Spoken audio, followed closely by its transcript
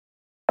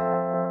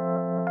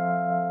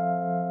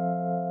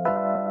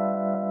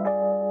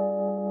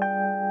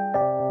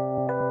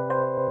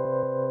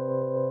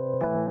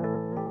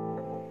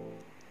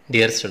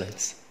Dear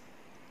students,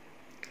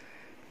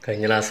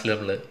 കഴിഞ്ഞ ക്ലാസ്സിൽ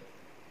നമ്മൾ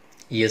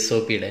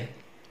ESOPയുടെ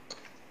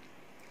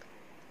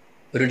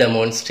ഒരു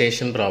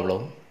ഡെമോൺസ്ട്രേഷൻ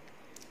പ്രോബ്ലവും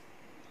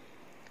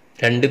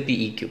 2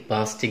 PEQ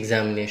പാസ്റ്റ്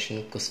എക്സാമിനേഷൻ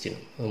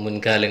ക്വസ്റ്റ്യനും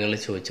മുൻകാലങ്ങളിൽ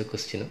ചോദിച്ച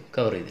ക്വസ്റ്റ്യനും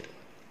കവർ ചെയ്തിരുന്നു.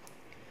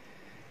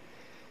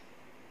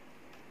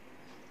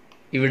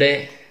 ഇവിടെ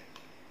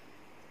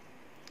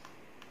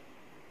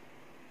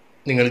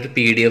നിങ്ങൾക്ക്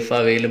PDF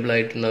അവൈലബിൾ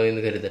ആയിട്ടുണ്ടാവും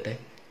എന്ന് കരുതട്ടെ.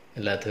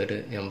 അല്ലാത്തവർ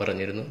ഞാൻ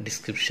പറഞ്ഞിരുന്നു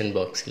ഡിസ്ക്രിപ്ഷൻ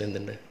ബോക്സിൽ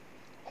എന്തുണ്ട്,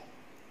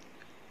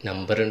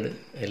 നമ്പറുണ്ട്,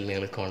 അതിൽ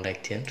നിങ്ങൾ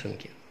കോൺടാക്റ്റ് ചെയ്യാൻ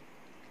ശ്രമിക്കുക.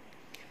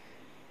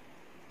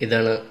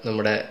 ഇതാണ്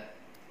നമ്മുടെ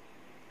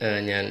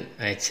ഞാൻ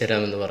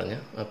അയച്ചുതരാമെന്ന് പറഞ്ഞ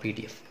ആ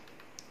PDF.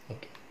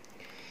 ഓക്കെ,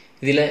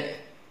 ഇതിലെ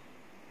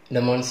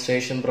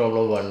ഡെമോൺസ്ട്രേഷൻ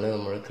പ്രോബ്ലം 1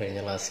 നമ്മൾ കഴിഞ്ഞ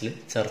ക്ലാസ്സിൽ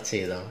ചർച്ച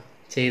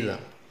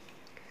ചെയ്തതാണ്.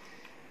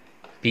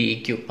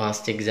 PEQ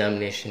പാസ്റ്റ്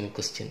എക്സാമിനേഷൻ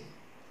ക്വസ്റ്റ്യൻ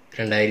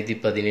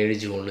 2017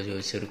 ജൂണിൽ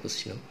ചോദിച്ചൊരു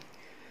ക്വസ്റ്റ്യനും,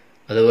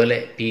 അതുപോലെ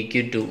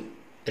PEQ2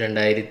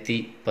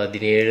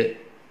 2017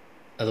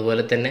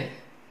 അതുപോലെ തന്നെ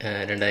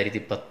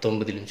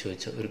 2019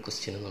 ചോദിച്ച ഒരു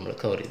ക്വസ്റ്റ്യനും നമ്മൾ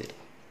കവർ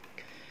ചെയ്തിരുന്നു.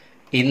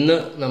 ഇന്ന്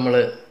നമ്മൾ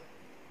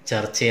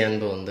ചർച്ച ചെയ്യാൻ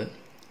പോകുന്നത്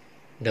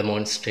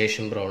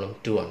ഡെമോൺസ്ട്രേഷൻ പ്രോബ്ലം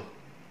 2 ആണ്.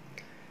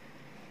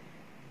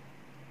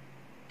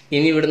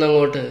 ഇനി ഇവിടുന്ന്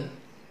അങ്ങോട്ട്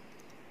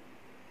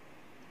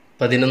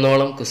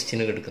 11ഓളം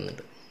ക്വസ്റ്റ്യനുകൾ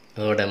എടുക്കുന്നുണ്ട്.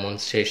 അതോ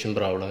ഡെമോൺസ്ട്രേഷൻ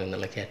പ്രോബ്ലം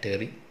എന്നുള്ള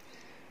കാറ്റഗറി,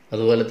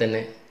 അതുപോലെ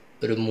തന്നെ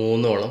ഒരു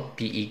 3ഓളം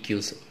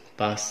PEQs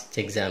പാസ്റ്റ്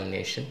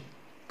എക്സാമിനേഷൻ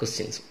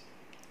ക്വസ്റ്റ്യൻസും.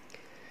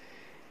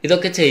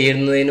 ഇതൊക്കെ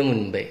ചെയ്യുന്നതിന്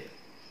മുൻപേ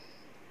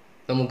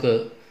നമുക്ക്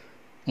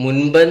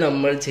മുൻപ്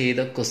നമ്മൾ ചെയ്ത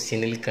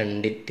ക്വസ്റ്റ്യനിൽ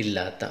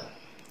കണ്ടിട്ടില്ലാത്ത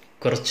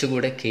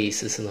കുറച്ചുകൂടെ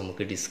കേസസ്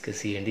നമുക്ക്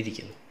ഡിസ്കസ്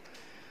ചെയ്യേണ്ടിയിരിക്കുന്നു.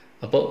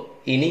 അപ്പോൾ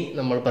ഇനി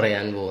നമ്മൾ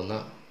പറയാൻ പോകുന്ന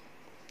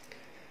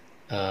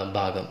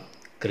ഭാഗം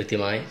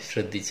കൃത്യമായി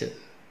ശ്രദ്ധിച്ച്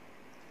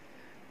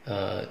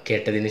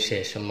കേട്ടതിന്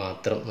ശേഷം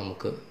മാത്രം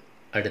നമുക്ക്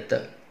അടുത്ത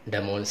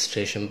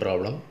ഡെമോൺസ്ട്രേഷൻ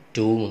പ്രോബ്ലം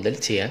 2 മുതൽ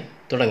ചെയ്യാൻ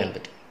തുടങ്ങാൻ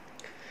പറ്റും.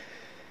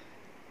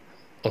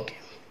 Okay,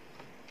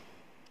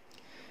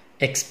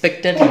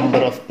 expected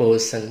number of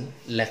person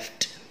left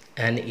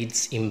and its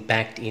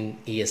impact in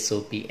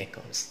ESOP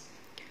accounts.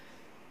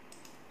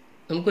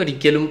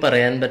 നമുക്കൊരിക്കലും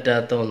പറയാൻ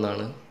പറ്റാത്ത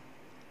ഒന്നാണ്,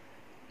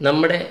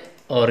 നമ്മുടെ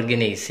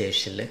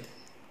ഓർഗനൈസേഷനിൽ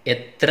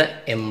എത്ര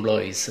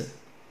എംപ്ലോയീസ്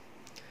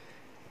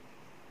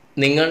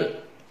നിങ്ങൾ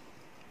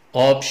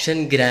ഓപ്ഷൻ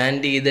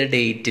ഗ്രാൻഡ് ചെയ്ത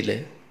ഡേറ്റിൽ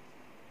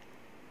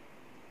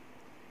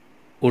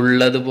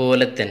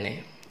ഉള്ളതുപോലെ തന്നെ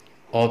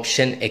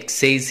ഓപ്ഷൻ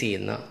എക്സൈസ്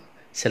ചെയ്യുന്ന,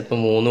 ചിലപ്പോൾ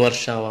 3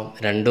 വർഷമാവാം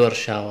 2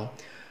 വർഷമാവാം,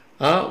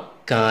 ആ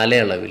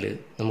കാലയളവിൽ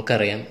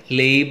നമുക്കറിയാം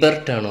ലേബർ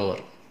ടേൺ ഓവർ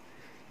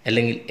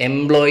അല്ലെങ്കിൽ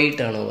എംപ്ലോയി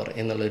ടേൺ ഓവർ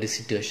എന്നുള്ളൊരു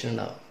സിറ്റുവേഷൻ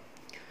ഉണ്ടാവും.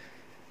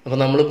 അപ്പോൾ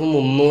നമ്മളിപ്പോൾ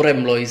 300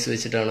 എംപ്ലോയീസ്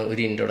വെച്ചിട്ടാണ്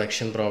ഒരു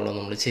ഇൻട്രൊഡക്ഷൻ പ്രോബ്ലം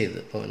നമ്മൾ ചെയ്തത്.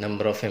 ഇപ്പോൾ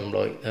number of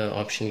employee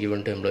option given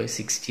to employee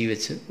 60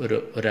 വെച്ച്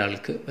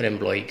ഒരാൾക്ക് ഒരു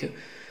എംപ്ലോയിക്ക്.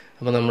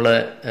 അപ്പോൾ നമ്മൾ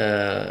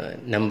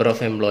നമ്പർ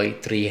ഓഫ് എംപ്ലോയി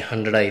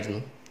 300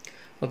 ആയിരുന്നു.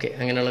 ഓക്കെ,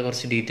 അങ്ങനെയുള്ള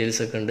കുറച്ച്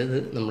ഡീറ്റെയിൽസ് ഒക്കെ ഉണ്ട്. ഇത്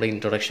നമ്മുടെ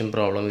ഇൻട്രൊഡക്ഷൻ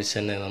പ്രോബ്ലം വെച്ച്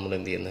തന്നെ നമ്മൾ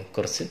എന്ത് ചെയ്യുന്നത്,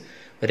 കുറച്ച്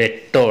ഒരു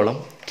 8ഓളം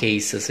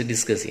കേസസ്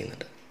ഡിസ്കസ്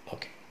ചെയ്യുന്നുണ്ട്.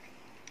 ഓക്കെ,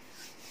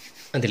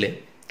 അതിൽ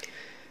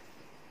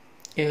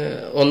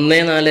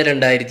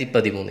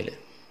 1/4/2013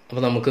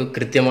 അപ്പോൾ നമുക്ക്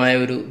കൃത്യമായ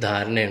ഒരു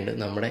ധാരണയുണ്ട്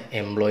നമ്മുടെ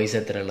എംപ്ലോയീസ്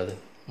എത്ര ഉള്ളത്,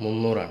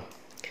 300ആണ്.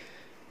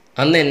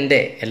 അന്ന് എൻ്റെ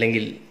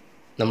അല്ലെങ്കിൽ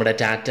നമ്മുടെ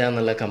ടാറ്റ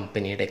എന്നുള്ള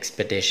കമ്പനിയുടെ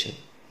എക്സ്പെക്റ്റേഷൻ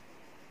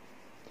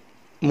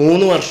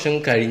 3 വർഷം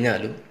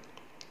കഴിഞ്ഞാലും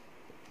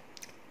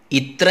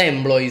ഇത്ര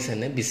എംപ്ലോയീസ്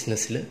തന്നെ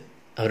ബിസിനസ്സിൽ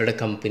അവരുടെ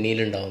കമ്പനിയിൽ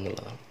ഉണ്ടാവും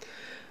എന്നുള്ളതാണ്.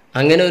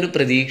 അങ്ങനെ ഒരു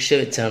പ്രതീക്ഷ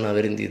വെച്ചാണ്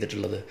അവരെന്ത്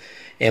ചെയ്തിട്ടുള്ളത്,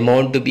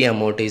 amount to B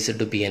amortised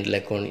to P&L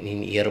account in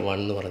year 1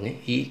 എന്ന് പറഞ്ഞ്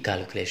ഈ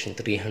കാൽക്കുലേഷൻ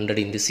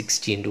 300 ×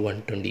 60 ×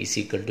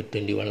 120 =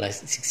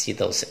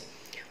 21,60,000.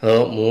 അതോ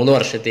 3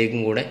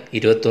 വർഷത്തേക്കും കൂടെ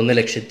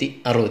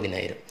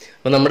 21,60,000.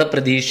 അപ്പോൾ നമ്മുടെ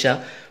പ്രതീക്ഷ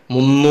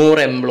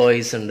 300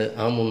 എംപ്ലോയീസ് ഉണ്ട്,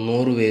 ആ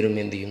 300 പേരും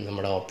എന്ത് ചെയ്യും,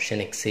 നമ്മുടെ ഓപ്ഷൻ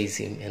എക്സൈസ്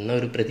ചെയ്യും എന്ന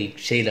ഒരു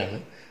പ്രതീക്ഷയിലാണ്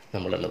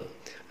നമ്മളുള്ളത്.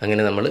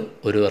 അങ്ങനെ നമ്മൾ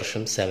ഒരു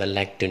വർഷം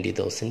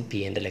 7,20,000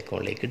 P&L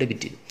അക്കൗണ്ടിലേക്ക്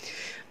ഡെബിറ്റ് ചെയ്തു.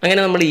 അങ്ങനെ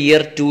നമ്മൾ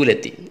ഇയർ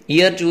 2-ലെത്തി.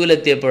 ഇയർ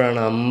 2-ലെത്തിയപ്പോഴാണ്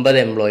 50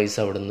 എംപ്ലോയീസ്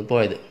അവിടെ നിന്ന്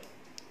പോയത്.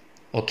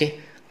 ഓക്കെ,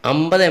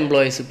 50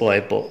 എംപ്ലോയീസ്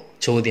പോയപ്പോൾ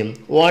ചോദ്യം,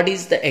 what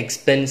is the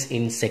expense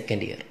in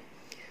second year?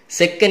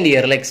 Second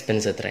ഇയറിലെ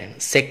expense എത്രയാണ്?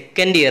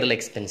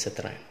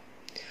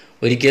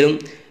 ഒരിക്കലും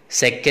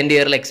സെക്കൻഡ്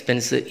ഇയറിലെ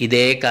എക്സ്പെൻസ്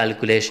ഇതേ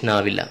കാൽക്കുലേഷൻ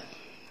ആവില്ല.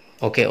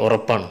 ഓക്കെ,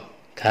 ഉറപ്പാണ്.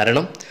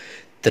 കാരണം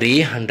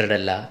 300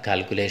 അല്ല,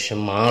 കാൽക്കുലേഷൻ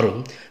മാറും.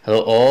 അത്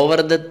over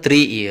the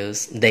 3 years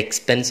the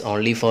expense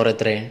only four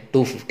എത്രയാണ്,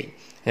 250.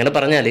 അങ്ങനെ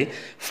പറഞ്ഞാൽ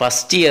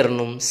ഫസ്റ്റ്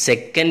ഇയറിനും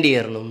സെക്കൻഡ്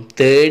ഇയറിനും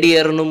തേർഡ്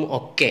ഇയറിനും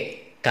ഒക്കെ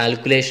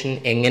കാൽക്കുലേഷൻ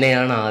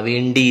എങ്ങനെയാണ്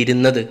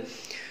ആവേണ്ടിയിരുന്നത്,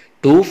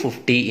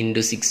 250 ×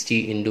 60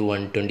 ×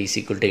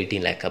 120 =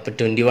 18 lakh. അപ്പോൾ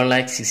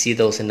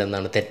 21,60,000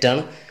 എന്നാണ്.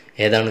 തെറ്റാണ്.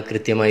 ഏതാണ്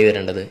കൃത്യമായി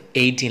വരേണ്ടത്,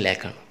 18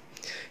 lakh ആണ്.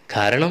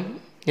 കാരണം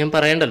ഞാൻ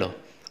പറയണ്ടല്ലോ,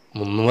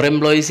 300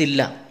 എംപ്ലോയീസ്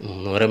ഇല്ല.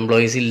 300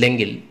 എംപ്ലോയീസ്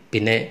ഇല്ലെങ്കിൽ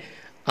പിന്നെ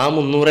ആ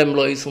 300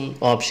 എംപ്ലോയീസും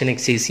ഓപ്ഷൻ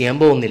എക്സൈസ് ചെയ്യാൻ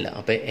പോകുന്നില്ല.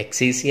 അപ്പോൾ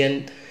എക്സൈസ് ചെയ്യാൻ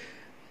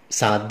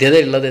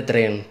സാധ്യതയുള്ളത്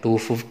എത്രയാണ്,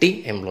 250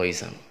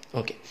 എംപ്ലോയീസ് ആണ്.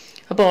 ഓക്കെ,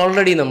 അപ്പോൾ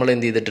ഓൾറെഡി നമ്മൾ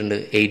എന്ത് ചെയ്തിട്ടുണ്ട്,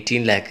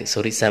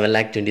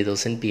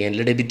 7,20,000 P&L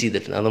ഡെബിറ്റ്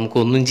ചെയ്തിട്ടുണ്ട്. അത്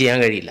നമുക്കൊന്നും ചെയ്യാൻ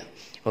കഴിയില്ല.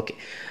 ഓക്കെ,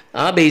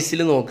 ആ ബേസിൽ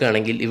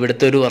നോക്കുകയാണെങ്കിൽ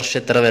ഇവിടുത്തെ ഒരു വർഷം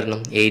എത്ര വരണം?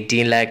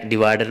 18 lakh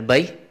divided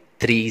by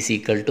 3 is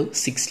equal to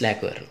 6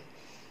 lakh വരണം.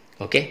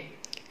 ഓക്കെ,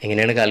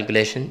 എങ്ങനെയാണ്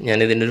കാൽക്കുലേഷൻ?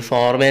 ഞാനിതിൻ്റെ ഒരു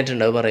ഫോർമാറ്റ്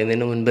ഉണ്ട്, അത്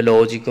പറയുന്നതിന് മുൻപ്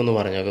ലോജിക്ക് ഒന്ന്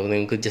പറഞ്ഞു നോക്കാം. അപ്പോൾ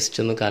നിങ്ങൾക്ക് ജസ്റ്റ്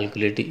ഒന്ന്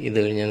കാൽക്കുലേറ്റ് ചെയ്ത്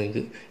കഴിഞ്ഞാൽ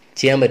നിങ്ങൾക്ക്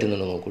ചെയ്യാൻ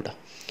പറ്റുന്നുണ്ടോ നോക്കൂട്ടാ.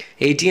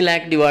 18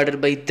 lakh ഡിവൈഡഡ്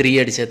ബൈ 3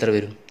 അടിച്ചാൽ എത്ര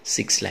വരും?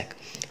 6 lakh.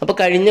 അപ്പോൾ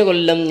കഴിഞ്ഞ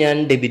കൊല്ലം ഞാൻ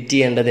ഡെബിറ്റ്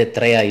ചെയ്യേണ്ടത്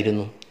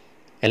എത്രയായിരുന്നു,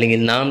 അല്ലെങ്കിൽ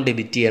നാം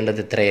ഡെബിറ്റ് ചെയ്യേണ്ടത്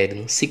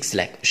എത്രയായിരുന്നു? 6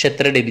 lakh. പക്ഷെ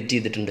എത്ര ഡെബിറ്റ്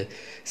ചെയ്തിട്ടുണ്ട്?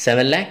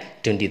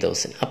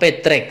 7,20,000. അപ്പോൾ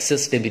എത്ര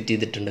എക്സസ് ഡെബിറ്റ്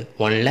ചെയ്തിട്ടുണ്ട്?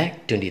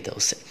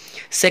 1,20,000.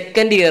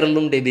 സെക്കൻഡ്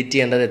ഇയറിലും ഡെബിറ്റ്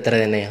ചെയ്യേണ്ടത് എത്ര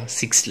തന്നെയാണ്?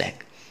 6 lakh.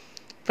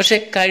 പക്ഷെ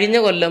കഴിഞ്ഞ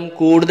കൊല്ലം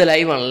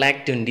കൂടുതലായി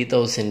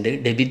 1,20,000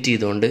 ഡെബിറ്റ്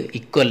ചെയ്തുകൊണ്ട്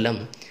ഇക്കൊല്ലം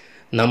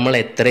നമ്മൾ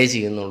എത്രയേ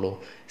ചെയ്യുന്നുള്ളൂ?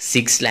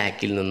 6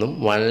 lakhൽ നിന്നും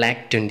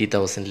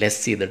 1,20,000 ലെസ്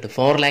ചെയ്തിട്ട്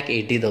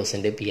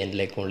 4,80,000 PNL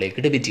അക്കൗണ്ടിലേക്ക്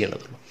ഡെബിറ്റ്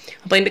ചെയ്യേണ്ടതുള്ളൂ.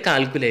 അപ്പോൾ അതിൻ്റെ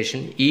കാൽക്കുലേഷൻ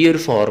ഈ ഒരു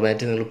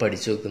ഫോർമാറ്റ് നിങ്ങൾ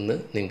പഠിച്ചു വെക്കുന്നത്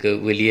നിങ്ങൾക്ക്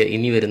വലിയ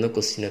ഇനി വരുന്ന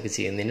ക്വസ്റ്റ്യനൊക്കെ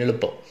ചെയ്യുന്നതിന്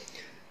എളുപ്പം.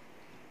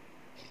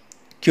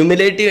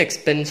 Cumulative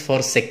expense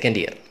four second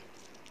year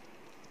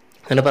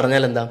അങ്ങനെ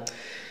പറഞ്ഞാൽ എന്താ?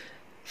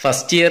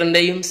 ഫസ്റ്റ്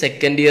ഇയറിൻ്റെയും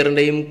സെക്കൻഡ്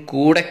ഇയറിൻ്റെയും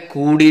കൂടെ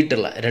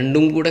കൂടിയിട്ടുള്ള,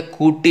 രണ്ടും കൂടെ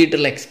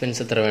കൂട്ടിയിട്ടുള്ള എക്സ്പെൻസ്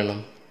എത്ര വേണം?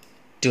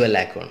 12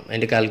 lakh വേണം.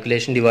 അതിൻ്റെ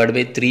calculation divide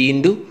by 3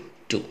 into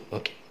 2.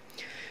 Okay,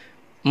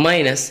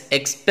 minus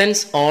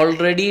expense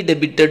already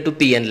debited to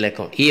PNL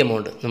account. ഈ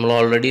എമൗണ്ട് നമ്മൾ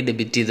ഓൾറെഡി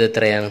ഡെബിറ്റ് ചെയ്ത്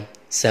എത്രയാണ്?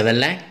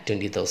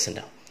 7,20,000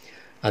 ആണ്.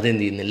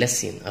 അതെന്ത് ചെയ്യുന്നു? ലെസ്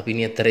ചെയ്യുന്നു. അപ്പോൾ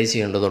ഇനി എത്രയേ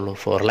ചെയ്യേണ്ടതുള്ളൂ?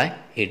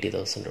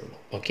 4,80,000 ഉള്ളൂ.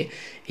 ഓക്കെ,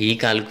 ഈ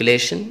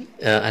കാൽക്കുലേഷൻ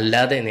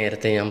അല്ലാതെ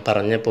നേരത്തെ ഞാൻ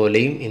പറഞ്ഞ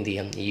പോലെയും എന്ത്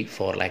ചെയ്യാം? ഈ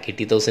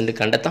 4,80,000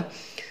 കണ്ടെത്താം.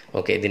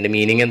 ഓക്കെ, ഇതിൻ്റെ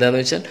മീനിങ് എന്താണെന്ന്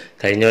വെച്ചാൽ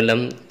കഴിഞ്ഞ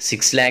കൊല്ലം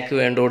 6 lakh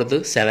വേണ്ട കൊടുത്ത്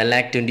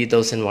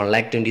 7,20,000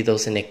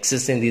 1,20,000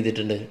 എക്സസ് എന്ത്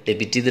ചെയ്തിട്ടുണ്ട്?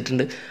 ഡെബിറ്റ്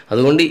ചെയ്തിട്ടുണ്ട്.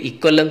 അതുകൊണ്ട്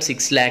ഇക്കൊല്ലം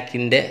 6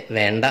 lakhൻ്റെ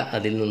വേണ്ട,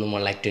 അതിൽ നിന്നും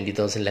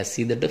 1,20,000 ലെസ്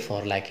ചെയ്തിട്ട്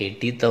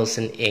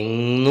 4,80,000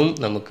 എന്നും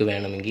നമുക്ക്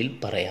വേണമെങ്കിൽ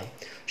പറയാം.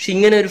 പക്ഷെ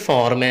ഇങ്ങനെ ഒരു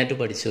ഫോർമാറ്റ്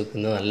പഠിച്ചു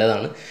വെക്കുന്നത്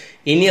നല്ലതാണ്.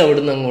 ഇനി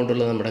അവിടുന്ന്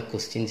അങ്ങോട്ടുള്ള നമ്മുടെ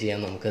ക്വസ്റ്റ്യൻ ചെയ്യാൻ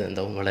നമുക്ക്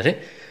എന്താവും? വളരെ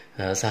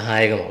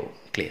സഹായകമാവും.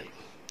 ക്ലിയർ?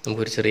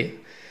 നമുക്കൊരു ചെറിയ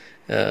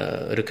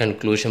ഒരു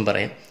കൺക്ലൂഷൻ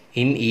പറയാം.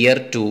 ഇൻ ഇയർ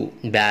 2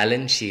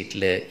 ബാലൻസ്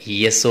ഷീറ്റിൽ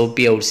ESOP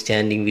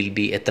ഔട്ട്സ്റ്റാൻഡിങ് വിൽ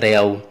ബി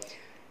എത്രയാവും?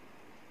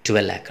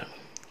 12 lakh ആണ്.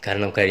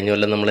 കാരണം കഴിഞ്ഞ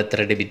കൊല്ലം നമ്മൾ എത്ര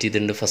ഡെബിറ്റ്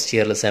ചെയ്തിട്ടുണ്ട്? ഫസ്റ്റ്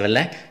ഇയറിൽ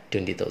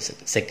 7,20,000,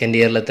 സെക്കൻഡ്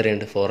ഇയറിൽ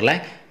എത്രയുണ്ട്?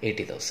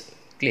 4,80,000.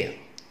 ക്ലിയർ?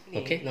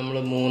 ഓക്കെ, നമ്മൾ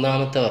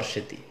മൂന്നാമത്തെ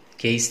വർഷത്തിൽ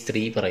കേസ്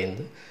 3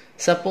 പറയുന്നത്,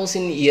 suppose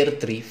in year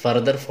 3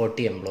 further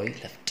 40 employee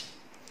left.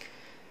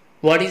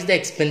 What is the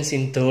expense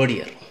in third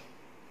year?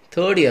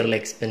 Third ഇയറിലെ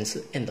expense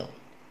എന്താവും?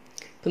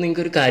 ഇപ്പോൾ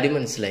നിങ്ങൾക്കൊരു കാര്യം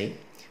മനസ്സിലായി.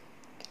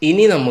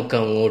 ഇനി നമുക്ക്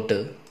അങ്ങോട്ട്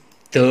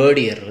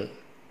തേർഡ്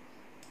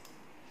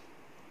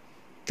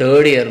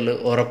ഇയറിൽ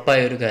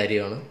ഉറപ്പായൊരു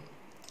കാര്യമാണ്,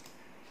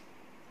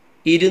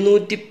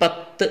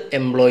 210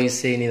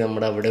 എംപ്ലോയീസേ ഇനി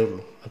നമ്മുടെ അവിടെ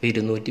ഉള്ളൂ. അപ്പോൾ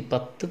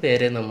 210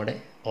 പേരെ നമ്മുടെ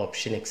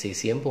ഓപ്ഷൻ എക്സൈസ്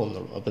ചെയ്യാൻ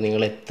പോകുന്നുള്ളൂ. അപ്പോൾ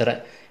നിങ്ങൾ എത്ര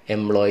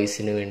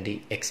എംപ്ലോയീസിന് വേണ്ടി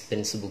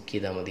എക്സ്പെൻസ് ബുക്ക്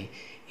ചെയ്താൽ മതി?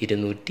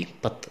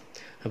 210.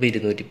 അപ്പോൾ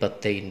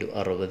 210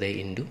 × 60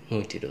 ×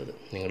 120.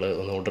 നിങ്ങൾ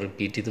ഒന്നുകൂടെ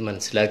റിപ്പീറ്റ് ചെയ്ത്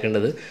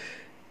മനസ്സിലാക്കേണ്ടത്,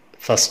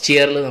 ഫസ്റ്റ്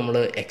ഇയറിൽ നമ്മൾ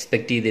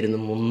എക്സ്പെക്റ്റ് ചെയ്തിരുന്ന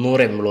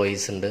 300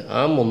 എംപ്ലോയീസ് ഉണ്ട്. ആ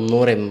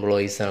 300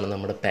 എംപ്ലോയീസാണ്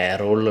നമ്മുടെ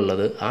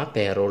പേറോളിലുള്ളത്. ആ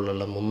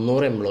പേറോളിലുള്ള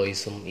 300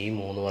 എംപ്ലോയീസും ഈ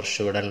 3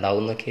 വർഷം ഇവിടെ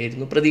ഉണ്ടാവും എന്നൊക്കെ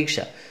ആയിരുന്നു പ്രതീക്ഷ.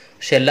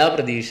 പക്ഷെ എല്ലാ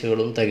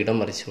പ്രതീക്ഷകളും തകിടം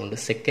മറിച്ചുകൊണ്ട്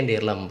സെക്കൻഡ്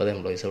ഇയറിൽ 50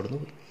 എംപ്ലോയീസ് അവിടെ നിന്ന്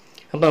പോയി.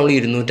 അപ്പോൾ നമ്മൾ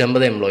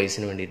 250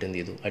 എംപ്ലോയീസിന് വേണ്ടിയിട്ട് എന്ത്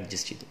ചെയ്തു?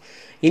 അഡ്ജസ്റ്റ് ചെയ്തു.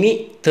 ഇനി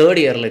തേർഡ്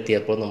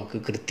ഇയറിലെത്തിയപ്പോൾ നമുക്ക്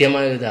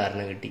കൃത്യമായ ഒരു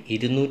ധാരണ കിട്ടി,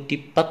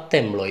 210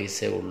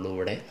 എംപ്ലോയീസേ ഉള്ളൂ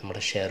ഇവിടെ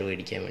നമ്മുടെ ഷെയർ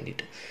മേടിക്കാൻ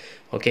വേണ്ടിയിട്ട്.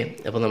 ഓക്കെ,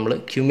 അപ്പോൾ നമ്മൾ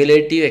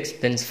cumulative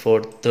expense for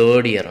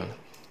third year ആണ്.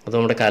 അപ്പോൾ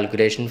നമ്മുടെ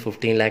കാൽക്കുലേഷൻ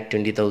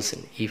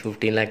 15,20,000. ഈ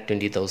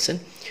 15,20,000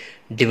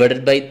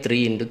 ഡിവൈഡഡ് ബൈ 3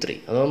 × 3.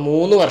 അഥവാ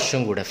 3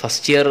 വർഷം കൂടെ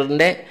ഫസ്റ്റ്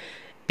ഇയറിൻ്റെ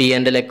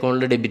PNL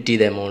അക്കൗണ്ടിൽ ഡെബിറ്റ്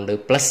ചെയ്ത എമൗണ്ട്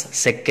പ്ലസ്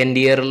സെക്കൻഡ്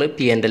ഇയറിൽ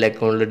PNL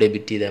അക്കൗണ്ടിൽ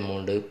ഡെബിറ്റ് ചെയ്ത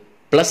എമൗണ്ട്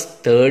പ്ലസ്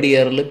തേർഡ്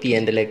ഇയറിൽ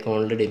PNL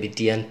അക്കൗണ്ടിൽ ഡെബിറ്റ്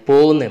ചെയ്യാൻ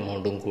പോകുന്ന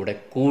എമൗണ്ടും കൂടെ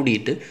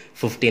കൂടിയിട്ട്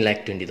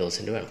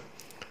 15,20,000 വേണം.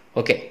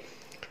 ഓക്കെ,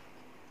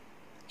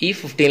 ഈ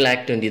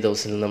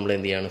 15,20,000 നമ്മൾ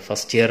എന്ത് ചെയ്യാണ്?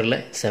 ഫസ്റ്റ് ഇയറിൽ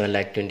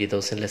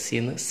 7,20,000 ലെസ്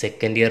ചെയ്യുന്നു.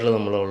 സെക്കൻഡ് ഇയറിൽ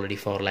നമ്മൾ ഓൾറെഡി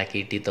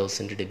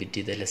 4,80,000 ഡെബിറ്റ്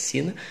ചെയ്ത് ലെസ്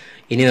ചെയ്യുന്നു.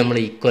 ഇനി നമ്മൾ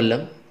ഈ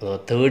കൊല്ലം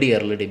തേർഡ്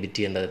ഇയറിൽ ഡെബിറ്റ്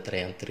ചെയ്യേണ്ടത്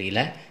എത്രയാണ്?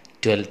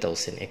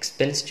 3,12,000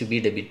 expense to be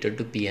debited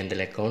to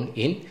PNL account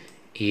in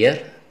year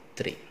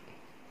 3.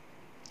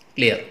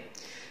 Clear?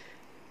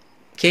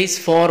 Case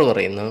 4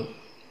 പറയുന്നു,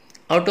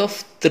 out of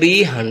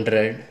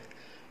 300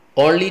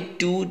 only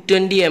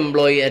 220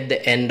 employee at the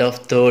end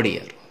of third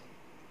year,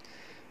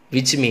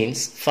 which means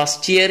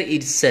first year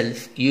itself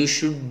you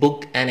should book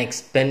an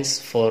expense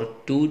for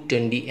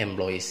 220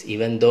 employees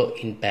even though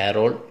in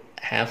payroll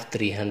have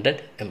 300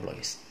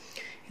 employees.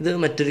 ഇത്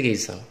മറ്റൊരു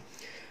കേസാണ്.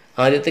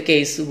 ആദ്യത്തെ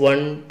case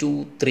 1, 2,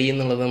 3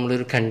 എന്നുള്ളത്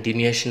നമ്മളൊരു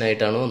continuation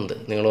ആയിട്ടാണ് വന്നത്.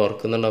 നിങ്ങൾ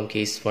ഓർക്കുന്നുണ്ടാവും,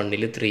 കേസ്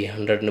 1ൽ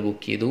 300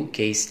 ബുക്ക് ചെയ്തു,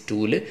 കേസ്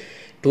 2ൽ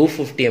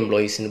 250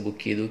 എംപ്ലോയീസിന്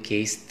ബുക്ക് ചെയ്തു,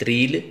 കേസ്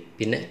 3ൽ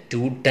പിന്നെ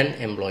 210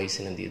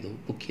 എംപ്ലോയീസിന് എന്ത് ചെയ്തു?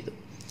 ബുക്ക് ചെയ്തു.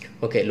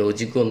 ഓക്കെ,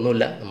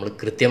 ലോജിക്കൊന്നുമില്ല. നമ്മൾ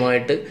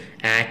കൃത്യമായിട്ട്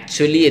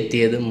ആക്ച്വലി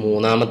എത്തിയത്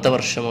മൂന്നാമത്തെ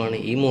വർഷമാണ്.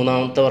 ഈ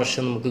മൂന്നാമത്തെ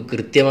വർഷം നമുക്ക്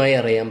കൃത്യമായി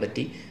അറിയാൻ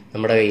പറ്റി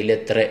നമ്മുടെ കയ്യിൽ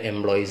എത്ര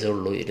എംപ്ലോയീസേ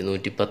ഉള്ളൂ?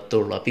 210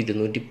 ഉള്ളൂ. അപ്പോൾ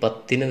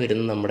 210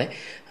 വരുന്ന നമ്മുടെ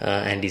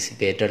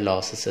ആൻറ്റിസിപ്പേറ്റഡ്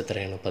ലോസസ്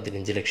എത്രയാണ്?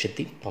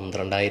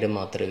 15,12,000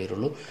 മാത്രമേ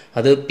വരുള്ളൂ.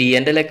 അത്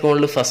P&L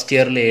അക്കൗണ്ടിൽ ഫസ്റ്റ്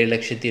ഇയറിൽ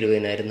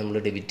 7,20,000 നമ്മൾ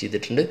ഡെബിറ്റ്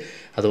ചെയ്തിട്ടുണ്ട്.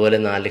 അതുപോലെ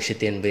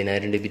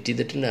 4,80,000 ഡെബിറ്റ്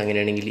ചെയ്തിട്ടുണ്ട്.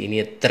 അങ്ങനെയാണെങ്കിൽ ഇനി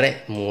എത്ര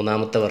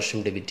മൂന്നാമത്തെ വർഷം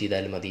ഡെബിറ്റ്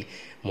ചെയ്താലും മതി?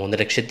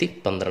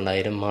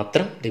 3,12,000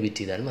 മാത്രം ഡെബിറ്റ്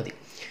ചെയ്താൽ മതി.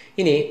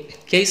 ഇനി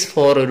കേസ്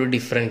 4 ഒരു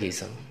ഡിഫറെൻറ്റ്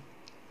കേസാണ്.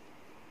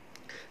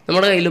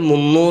 നമ്മുടെ കയ്യിൽ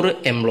 300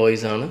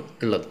 എംപ്ലോയീസ് ആണ്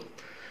ഉള്ളത്.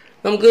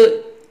 നമുക്ക്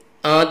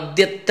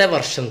ആദ്യത്തെ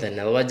വർഷം തന്നെ,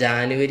 അഥവാ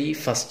ജാനുവരി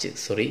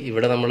 1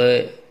 ഇവിടെ നമ്മൾ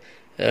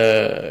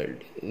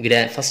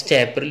ഫസ്റ്റ്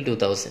ഏപ്രിൽ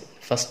 2000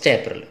 ഫസ്റ്റ്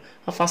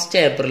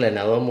ഏപ്രിൽ തന്നെ,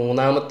 അഥവാ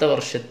മൂന്നാമത്തെ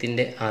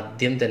വർഷത്തിൻ്റെ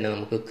ആദ്യം തന്നെ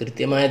നമുക്ക്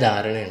കൃത്യമായ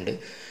ധാരണയുണ്ട്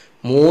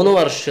 3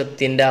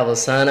 വർഷത്തിൻ്റെ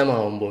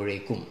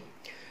അവസാനമാവുമ്പോഴേക്കും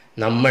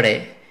നമ്മുടെ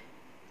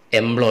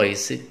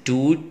എംപ്ലോയീസ്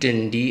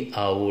 220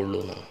 ആവുള്ളൂ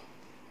എന്നാണ്.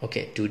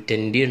 ഓക്കെ,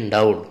 220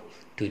 ഉണ്ടാവുള്ളൂ.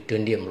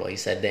 220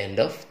 employees at the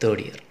end of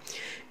third year,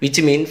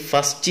 which mean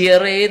first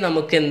ഇയറേ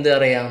നമുക്ക് എന്ത്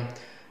അറിയാം?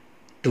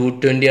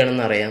 220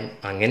 ആണെന്ന് അറിയാം.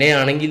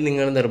 അങ്ങനെയാണെങ്കിൽ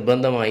നിങ്ങൾ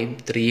നിർബന്ധമായും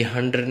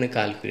 300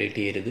 കാൽക്കുലേറ്റ്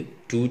ചെയ്യരുത്,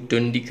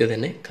 220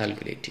 തന്നെ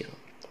കാൽക്കുലേറ്റ് ചെയ്യണം.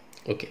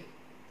 Okay,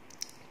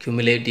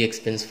 cumulative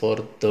expense for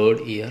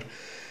third year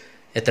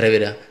എത്ര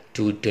വരിക?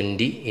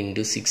 220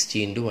 × 60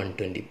 ×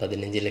 120,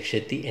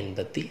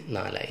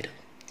 15,84,000.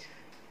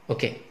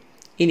 ഓക്കെ,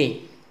 ഇനി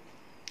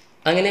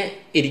അങ്ങനെ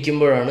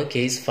ഇരിക്കുമ്പോഴാണ്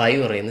കേസ് 5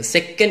 പറയുന്നത്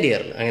സെക്കൻഡ്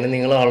ഇയറിൽ. അങ്ങനെ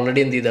നിങ്ങൾ ഓൾറെഡി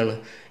എന്ത് ചെയ്താണ്?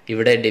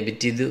 ഇവിടെ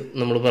ഡെബിറ്റ് ചെയ്ത്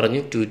നമ്മൾ പറഞ്ഞു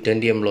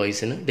 220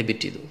 എംപ്ലോയീസിന്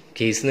ഡെബിറ്റ് ചെയ്തു.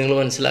 കേസ് നിങ്ങൾ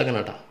മനസ്സിലാക്കണം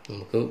കേട്ടോ.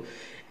 നമുക്ക്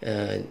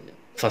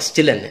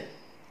ഫസ്റ്റിൽ തന്നെ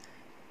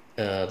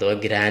അഥവാ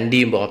ഗ്രാൻഡ്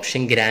ചെയ്യുമ്പോൾ,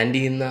 ഓപ്ഷൻ ഗ്രാൻഡ്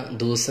ചെയ്യുന്ന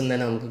ദിവസം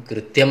തന്നെ നമുക്ക്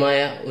കൃത്യമായ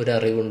ഒരു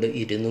അറിവുണ്ട്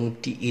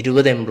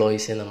 220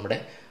 എംപ്ലോയീസേ നമ്മുടെ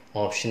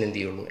ഓപ്ഷൻ എന്ത്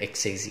ചെയ്യുള്ളൂ?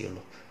 എക്സൈസ്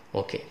ചെയ്യുള്ളൂ.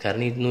 ഓക്കെ,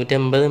 കാരണം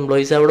 280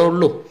 എംപ്ലോയീസ് അവിടെ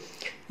ഉള്ളൂ.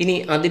 ഇനി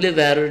അതിൽ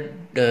വേറൊരു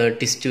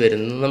ട്വിസ്റ്റ്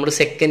വരുന്നത്, നമ്മൾ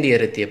സെക്കൻഡ്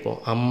ഇയർ എത്തിയപ്പോൾ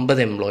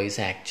 50 എംപ്ലോയീസ്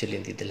ആക്ച്വലി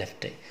എന്ത് ചെയ്ത്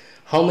ലെഫ്റ്റായി.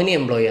 How many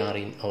employee are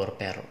in our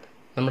payroll?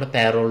 നമ്മുടെ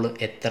പേറോളിൽ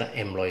എത്ര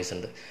എംപ്ലോയീസ്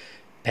ഉണ്ട്?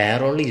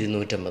 പേറോളിൽ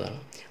 250 ആണ്.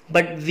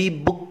 But we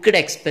booked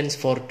expense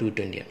four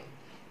 220 ആണ്.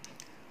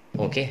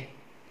 Okay,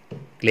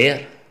 clear?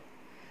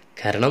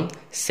 കാരണം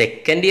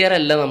സെക്കൻഡ് ഇയർ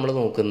അല്ല നമ്മൾ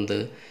നോക്കുന്നത്,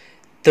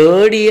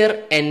 തേർഡ് ഇയർ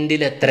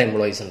എൻഡിൽ എത്ര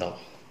എംപ്ലോയീസ് ഉണ്ടാവും.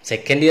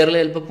 സെക്കൻഡ് ഇയറിൽ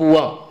ചിലപ്പോൾ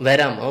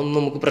വരാം, അതൊന്നും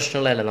നമുക്ക്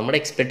പ്രശ്നമുള്ളതല്ല. നമ്മുടെ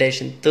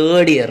എക്സ്പെക്ടേഷൻ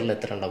തേർഡ് ഇയറിൽ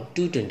എത്ര ഉണ്ടാവും?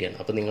 220 ആണ്.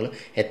 അപ്പോൾ നിങ്ങൾ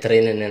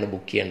എത്രയും തന്നെയാണ്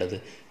ബുക്ക് ചെയ്യേണ്ടത്?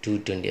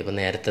 220. അപ്പോൾ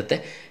നേരത്തെ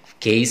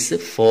കേസ്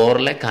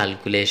 4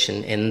 കാൽക്കുലേഷൻ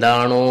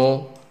എന്താണോ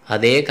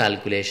അതേ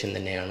കാൽക്കുലേഷൻ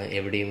തന്നെയാണ്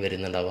എവിടെയും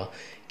വരുന്നുണ്ടാവുക,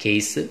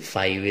 കേസ്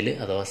 5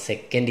 അഥവാ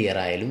സെക്കൻഡ് ഇയർ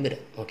ആയാലും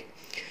വരും. ഓക്കെ,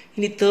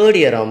 ഇനി തേർഡ്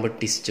ഇയർ ആകുമ്പോൾ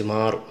ട്വിസ്റ്റ്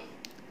മാറും.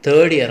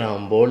 തേർഡ് ഇയർ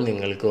ആകുമ്പോൾ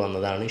നിങ്ങൾക്ക്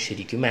വന്നതാണ്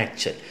ശരിക്കും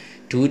ആക്ച്വൽ.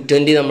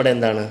 220 നമ്മുടെ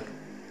എന്താണ്?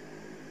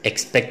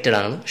 എക്സ്പെക്റ്റഡ്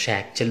ആണ്. പക്ഷേ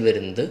ആക്ച്വൽ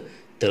വരുന്നത്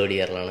തേർഡ്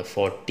ഇയറിലാണ്.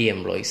 40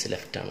 എംപ്ലോയീസ്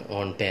ലെഫ്റ്റ് ആണ്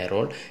ഓൺ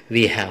പേറോൾ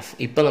വി ഹാവ്.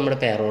 ഇപ്പോൾ നമ്മുടെ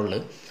പേറോളിൽ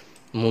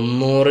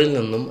 300-ൽ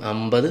നിന്നും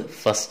 50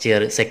 ഫസ്റ്റ്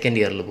ഇയർ സെക്കൻഡ്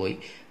ഇയറിൽ പോയി,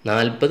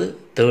 40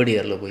 തേർഡ്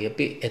ഇയറിൽ പോയി.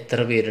 അപ്പോൾ എത്ര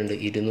പേരുണ്ട്?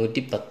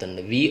 210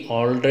 ഉണ്ട്. വി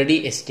ഓൾറെഡി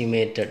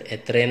എസ്റ്റിമേറ്റഡ്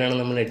എത്രയാണ്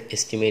നമ്മൾ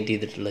എസ്റ്റിമേറ്റ്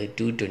ചെയ്തിട്ടുള്ളത്?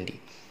 220.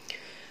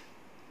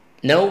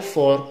 Now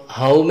for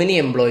how many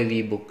employee V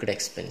booked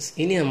expense.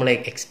 ഇനി നമ്മൾ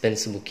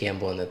എക്സ്പെൻസ് ബുക്ക് ചെയ്യാൻ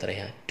പോകുന്നത്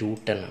എത്രയാണ്?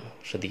 210 ആണ്.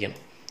 ശ്രദ്ധിക്കണം.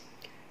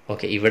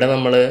 ഓക്കെ, ഇവിടെ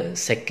നമ്മൾ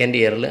സെക്കൻഡ്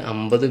ഇയറിൽ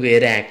 50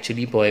 പേര്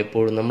ആക്ച്വലി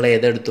പോയപ്പോഴും നമ്മൾ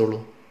ഏതെടുത്തുള്ളൂ?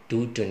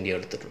 220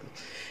 എടുത്തിട്ടുള്ളൂ.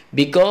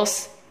 ബിക്കോസ്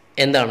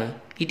എന്താണ്?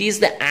 It is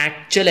the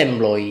actual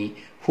employee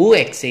who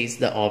excise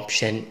the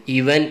option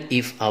even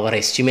if our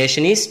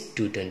estimation is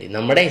 220.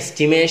 നമ്മുടെ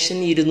എസ്റ്റിമേഷൻ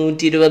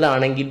 220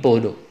 ആണെങ്കിൽ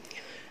പോലും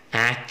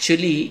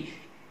ആക്ച്വലി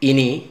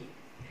ഇനി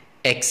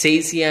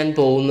എക്സൈസ് ചെയ്യാൻ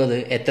പോകുന്നത്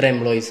എത്ര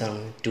എംപ്ലോയീസ്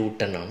ആണ്?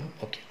 210 ആണ്.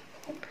 Okay,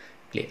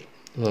 clear?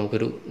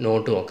 നമുക്കൊരു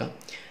നോട്ട് നോക്കാം.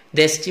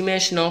 The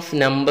estimation of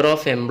number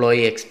of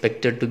employee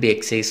expected to be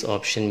excise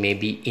option may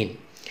be in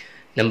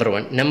number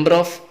 1 number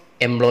of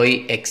employee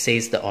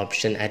excise the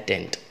option at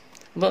end.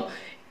 അപ്പോൾ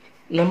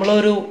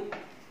നമ്മളൊരു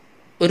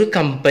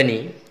കമ്പനി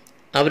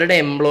അവരുടെ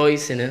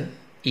എംപ്ലോയീസിന്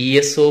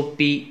ESOP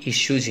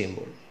ഇഷ്യൂ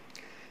ചെയ്യുമ്പോൾ,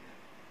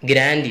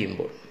 ഗ്രാൻഡ്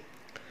ചെയ്യുമ്പോൾ,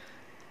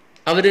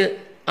 അവർ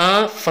ആ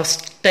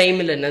ഫസ്റ്റ്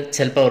ടൈമിൽ തന്നെ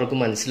ചിലപ്പോൾ അവർക്ക്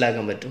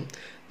മനസ്സിലാക്കാൻ പറ്റും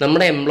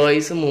നമ്മുടെ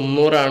എംപ്ലോയീസ്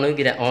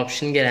 300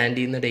 ഓപ്ഷൻ ഗ്രാൻഡ്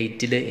ചെയ്യുന്ന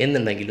ഡേറ്റിൽ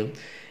എന്നുണ്ടെങ്കിലും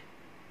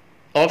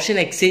ഓപ്ഷൻ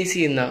എക്സൈസ്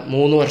ചെയ്യുന്ന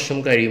 3 വർഷം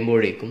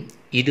കഴിയുമ്പോഴേക്കും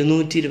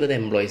 220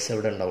 എംപ്ലോയീസ്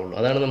അവിടെ ഉണ്ടാവുള്ളൂ.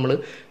 അതാണ് നമ്മൾ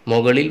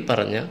മുകളിൽ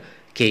പറഞ്ഞ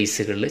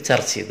കേസുകളിൽ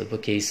ചർച്ച ചെയ്തത്. ഇപ്പോൾ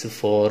കേസ്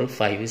 4,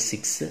 5,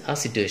 6 ആ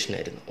സിറ്റുവേഷൻ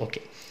ആയിരുന്നു. ഓക്കെ,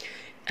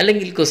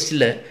 അല്ലെങ്കിൽ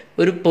ക്വസ്റ്റിൽ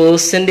ഒരു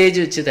പേഴ്സൻറ്റേജ്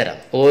വെച്ച് തരാം.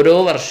 ഓരോ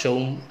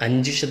വർഷവും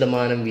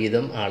 5%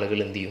 വീതം ആളുകൾ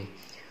എന്ത് ചെയ്യും?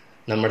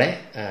 നമ്മുടെ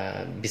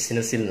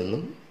ബിസിനസ്സിൽ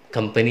നിന്നും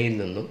കമ്പനിയിൽ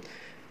നിന്നും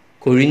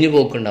കൊഴിഞ്ഞു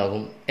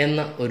പോക്കുണ്ടാകും എന്ന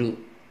ഒരു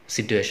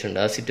സിറ്റുവേഷൻ ഉണ്ട്.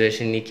 ആ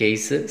സിറ്റുവേഷൻ ഈ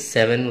കേസ്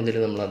 7 മുതൽ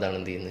നമ്മൾ അതാണ്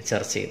എന്ത് ചെയ്യുന്നത്?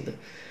 ചർച്ച ചെയ്യുന്നത്.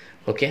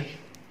 ഓക്കെ,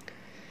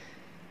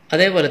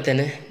 അതേപോലെ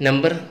തന്നെ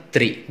number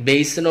 3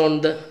 based on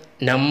the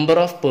number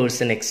of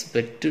person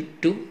expected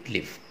to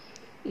live.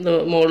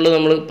 മുകളിൽ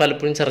നമ്മൾ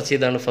പലപ്പോഴും ചർച്ച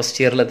ചെയ്താണ്. ഫസ്റ്റ്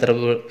ഇയറിൽ എത്ര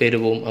പേര്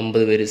പോവും,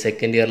 50 പേര്.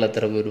 സെക്കൻഡ് ഇയറിൽ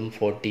എത്ര പേരും,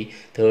 40.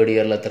 തേർഡ്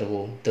ഇയറിൽ എത്ര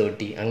പോവും,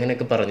 30.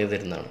 അങ്ങനെയൊക്കെ പറഞ്ഞു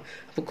തരുന്നതാണ്.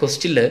 അപ്പോൾ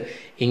ക്വസ്റ്റിൽ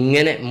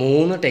ഇങ്ങനെ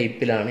 3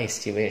 ടൈപ്പിലാണ്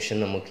എസ്റ്റിമേഷൻ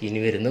നമുക്ക്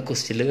ഇനി വരുന്ന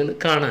ക്വസ്റ്റിൽ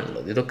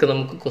കാണാനുള്ളത്. ഇതൊക്കെ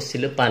നമുക്ക്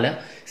ക്വസ്റ്റിൽ പല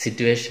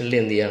സിറ്റുവേഷനിൽ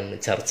എന്ത് ചെയ്യാനാണ്,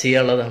 ചർച്ച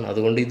ചെയ്യാനുള്ളതാണ്.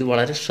 അതുകൊണ്ട് ഇത്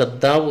വളരെ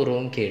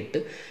ശ്രദ്ധാപൂർവം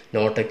കേട്ട്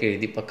നോട്ടൊക്കെ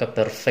എഴുതി പക്ക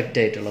പെർഫെക്റ്റ്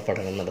ആയിട്ടുള്ള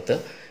പഠനം നടത്തുക.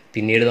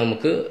 പിന്നീട്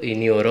നമുക്ക്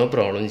ഇനി ഓരോ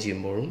പ്രോബ്ലം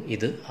ചെയ്യുമ്പോഴും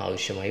ഇത്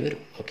ആവശ്യമായി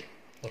വരും. Okay.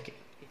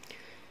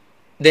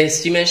 The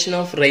estimation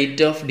of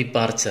rate of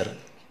departure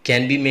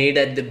can be made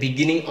at the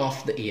beginning of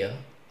the year,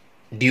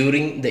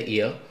 during the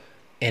year,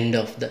 end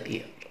of the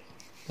year.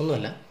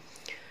 ഒന്നുമല്ല,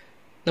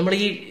 നമ്മൾ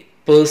ഈ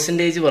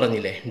പേഴ്സൻറ്റേജ്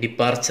പറഞ്ഞില്ലേ,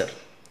 ഡിപ്പാർച്ചർ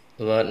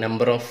അഥവാ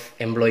നമ്പർ ഓഫ്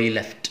എംപ്ലോയി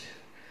ലെഫ്റ്റ്,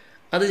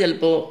 അത്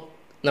ചിലപ്പോൾ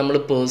നമ്മൾ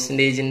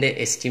പേഴ്സൻറ്റേജിൻ്റെ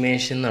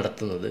എസ്റ്റിമേഷൻ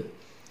നടത്തുന്നത്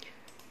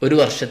ഒരു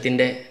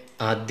വർഷത്തിൻ്റെ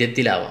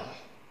ആദ്യത്തിലാവാം,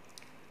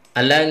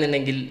 അല്ല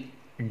എന്നുണ്ടെങ്കിൽ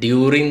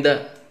ഡ്യൂറിങ് ദ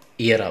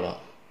ഇയർ ആവാം,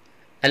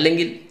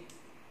 അല്ലെങ്കിൽ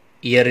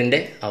ഇയറിൻ്റെ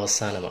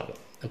അവസാനമാകാം.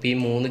 അപ്പോൾ ഈ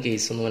 3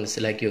 കേസ് ഒന്ന്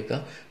മനസ്സിലാക്കി വെക്കുക.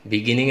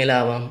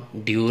 ബിഗിനിങ്ങിലാവാം,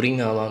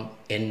 ഡ്യൂറിങ് ആവാം,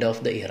 എൻഡ്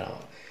ഓഫ് ദ ഇയർ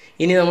ആവാം.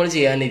 ഇനി നമ്മൾ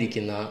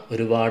ചെയ്യാനിരിക്കുന്ന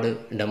ഒരുപാട്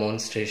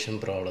ഡെമോൺസ്ട്രേഷൻ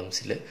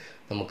പ്രോബ്ലംസിൽ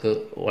നമുക്ക്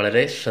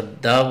വളരെ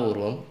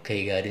ശ്രദ്ധാപൂർവം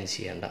കൈകാര്യം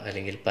ചെയ്യേണ്ട,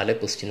 അല്ലെങ്കിൽ പല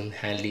ക്വസ്റ്റ്യനും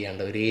ഹാൻഡിൽ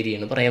ചെയ്യേണ്ട ഒരു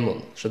ഏരിയയാണ് പറയാൻ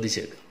പോകുന്നത്. ശ്രദ്ധിച്ചു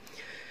വെക്കുക.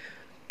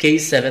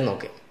 കേസ് 7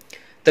 നോക്കെ.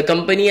 The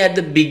company at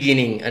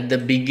the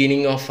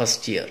beginning of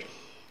first year,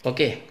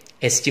 okay,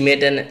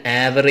 estimate an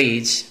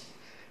average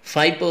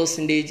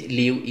 5%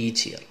 leave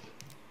each year.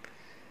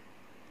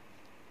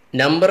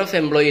 Number of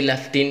employee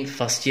left in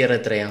first year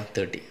എത്രയാണ്,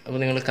 30. അപ്പോൾ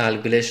നിങ്ങൾ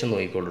കാൽക്കുലേഷൻ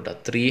നോക്കിക്കോളൂ കേട്ടോ.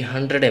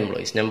 300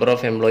 employees, number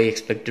of employee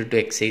expected to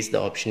excise the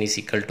option is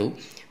equal to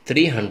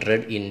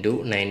 300 into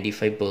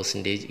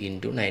 95%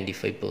 into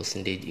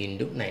 95%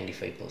 into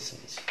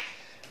 95%.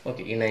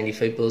 Okay, ഈ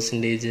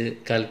 95%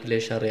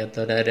 calculation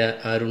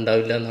ആരും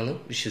ഉണ്ടാവില്ല എന്നാണ്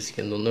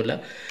വിശ്വസിക്കുന്നത്. ഒന്നുമില്ല,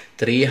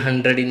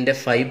 300ൻ്റെ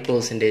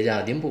 5%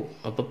 ആദ്യം പോകും.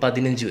 അപ്പോൾ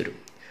 15 വരും.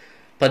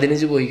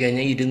 15 പോയി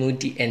കഴിഞ്ഞാൽ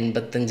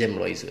 285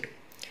 എംപ്ലോയീസ് വരും.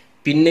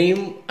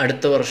 പിന്നെയും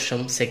അടുത്ത വർഷം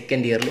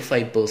സെക്കൻഡ് ഇയറിൽ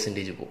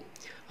 5% പോകും.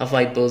 ആ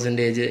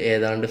 5%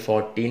 ഏതാണ്ട്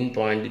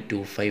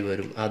 14.25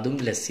 വരും. അതും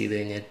ലെസ് ചെയ്ത്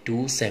കഴിഞ്ഞാൽ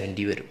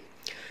 270 വരും.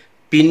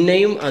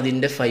 പിന്നെയും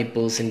അതിൻ്റെ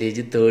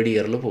 5% തേർഡ്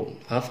ഇയറിൽ പോകും.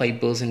 ആ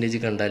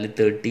 5% കണ്ടാൽ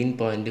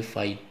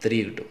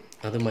 13.53 കിട്ടും.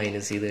 അത്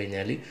മൈനസ് ചെയ്ത്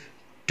കഴിഞ്ഞാൽ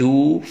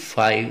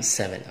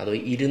 257, അഥവാ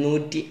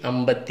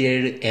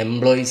 257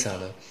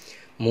 എംപ്ലോയീസാണ്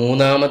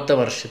മൂന്നാമത്തെ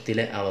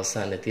വർഷത്തിലെ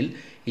അവസാനത്തിൽ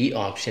ഈ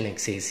ഓപ്ഷൻ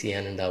എക്സൈസ്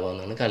ചെയ്യാനുണ്ടാവുക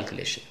എന്നാണ്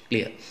കാൽക്കുലേഷൻ.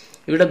 ക്ലിയർ?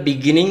 ഇവിടെ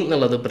ബിഗിനിങ്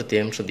എന്നുള്ളത്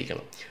പ്രത്യേകം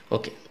ശ്രദ്ധിക്കണം.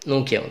 ഓക്കെ,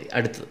 നോക്കിയാൽ മതി.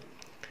 അടുത്തത്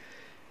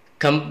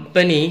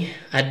company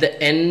at the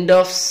end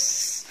of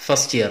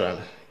first year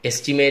ആണ്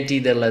എസ്റ്റിമേറ്റ്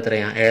ചെയ്തുള്ള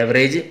എത്രയാണ്,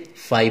 ആവറേജ്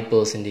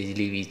 5%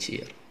 ലീവ് ഈച്ച്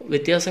ഇയർ.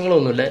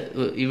 വ്യത്യാസങ്ങളൊന്നുമില്ല.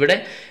 ഇവിടെ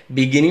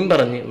ബിഗിനിങ്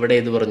പറഞ്ഞു, ഇവിടെ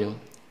ഏത് പറഞ്ഞു,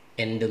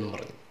 എൻഡ് എന്ന്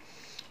പറഞ്ഞു.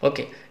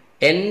 ഓക്കെ,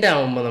 എൻഡ്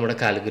ആകുമ്പോൾ നമ്മുടെ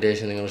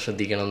കാൽക്കുലേഷൻ നിങ്ങൾ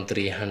ശ്രദ്ധിക്കണം.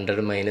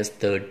 300 മൈനസ്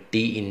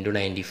 30 ഇൻറ്റു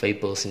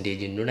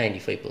 95% ഇൻറ്റു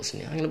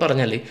 95%. അങ്ങനെ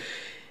പറഞ്ഞാൽ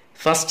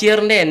ഫസ്റ്റ്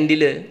ഇയറിൻ്റെ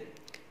എൻഡിൽ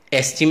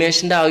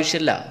എസ്റ്റിമേഷൻ്റെ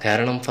ആവശ്യമില്ല.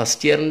 കാരണം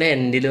ഫസ്റ്റ് ഇയറിൻ്റെ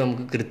എൻഡിൽ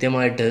നമുക്ക്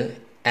കൃത്യമായിട്ട്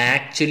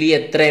ആക്ച്വലി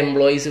എത്ര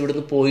എംപ്ലോയീസ്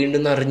ഇവിടുന്ന്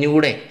പോയിട്ടുണ്ടെന്ന്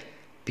അറിഞ്ഞുകൂടെ,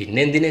 പിന്നെ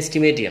എന്തിനു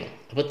എസ്റ്റിമേറ്റ് ചെയ്യണം?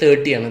 അപ്പോൾ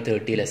 30 ആണ്,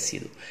 30 ലെസ്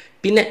ചെയ്തു.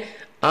 പിന്നെ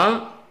ആ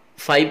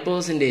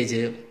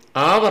 5%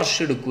 ആ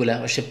വർഷം എടുക്കൂല,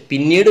 പക്ഷെ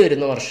പിന്നീട്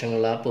വരുന്ന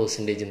വർഷങ്ങളിൽ ആ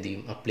പെർസെൻറ്റേജ് എന്ത്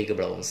ചെയ്യും,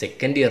 അപ്ലിക്കബിൾ ആവും.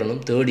 സെക്കൻഡ് ഇയറിനും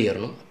തേർഡ്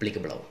ഇയറിനും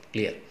അപ്ലിക്കബിൾ ആവും.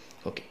 Clear?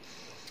 Okay.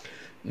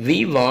 We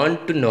want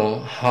to know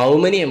how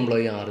many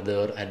employee are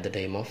there at the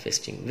time of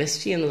vesting.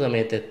 West ചെയ്യുന്ന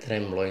സമയത്ത് എത്ര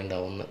എംപ്ലോയി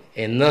ഉണ്ടാവും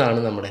എന്നതാണ്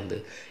നമ്മുടെ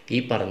ഈ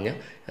പറഞ്ഞ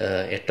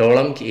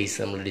 8ഓളം കേസ്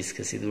നമ്മൾ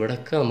ഡിസ്കസ് ചെയ്തു.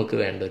 ഇവിടെയൊക്കെ നമുക്ക്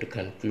വേണ്ട ഒരു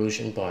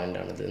കൺക്ലൂഷൻ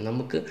പോയിൻ്റാണിത്.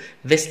 നമുക്ക്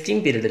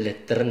വെസ്റ്റിംഗ് പീരീഡിൽ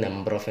എത്ര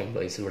നമ്പർ ഓഫ്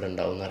എംപ്ലോയീസ് ഇവിടെ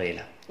ഉണ്ടാവും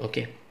എന്നറിയില്ല.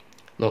 ഓക്കെ,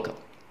 നോക്കാം.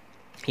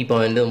 ഈ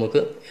പോയിന്റ്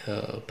നമുക്ക്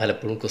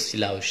പലപ്പോഴും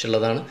question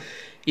ആവശ്യമുള്ളതാണ്.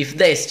 If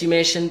the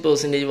estimation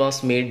percentage was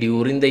made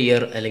during the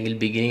year അല്ലെങ്കിൽ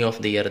beginning of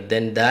the year,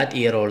 then that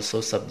year also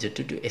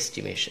subject to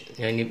estimation.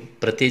 ഞാൻ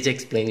പ്രത്യേകിച്ച്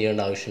എക്സ്പ്ലെയിൻ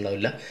ചെയ്യേണ്ട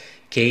ആവശ്യമുണ്ടാവില്ല.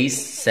 കേസ്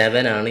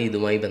 7 ആണ്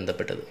ഇതുമായി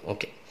ബന്ധപ്പെട്ടത്.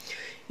 ഓക്കെ,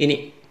 ഇനി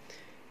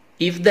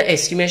if the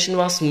estimation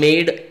was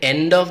made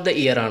end of the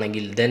year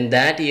ആണെങ്കിൽ then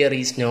that year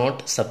is not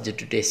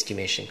subject to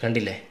estimation.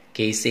 കണ്ടില്ലേ,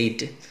 case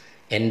 8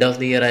 end of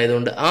the year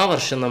ആയതുകൊണ്ട് ആ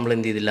വർഷം നമ്മൾ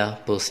എന്ത് ചെയ്തില്ല,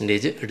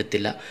 പെർസെൻറ്റേജ്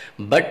എടുത്തില്ല.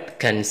 But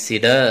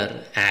consider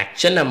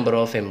actual number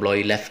of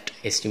employee left,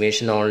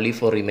 estimation only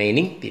four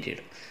remaining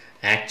period.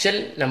 Actual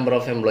number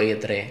of employee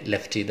എത്ര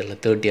ലെഫ്റ്റ് ചെയ്തുള്ള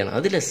 30 ആണ്.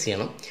 അത് ലെസ്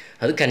ചെയ്യണം,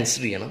 അത്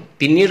കൺസിഡർ ചെയ്യണം.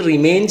 പിന്നീട്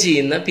റിമെയിൻ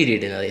ചെയ്യുന്ന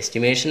പീരീഡിന് അത്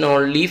estimation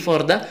only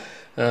for the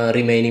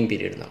remaining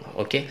period എന്നാണ്.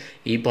 ഓക്കെ,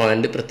 ഈ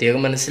പോയിന്റ്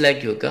പ്രത്യേകം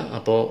മനസ്സിലാക്കി വെക്കുക.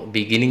 അപ്പോൾ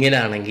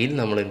ബിഗിനിങ്ങിലാണെങ്കിൽ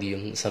നമ്മൾ എന്ത്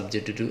ചെയ്യും,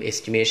 സബ്ജക്റ്റ് ടു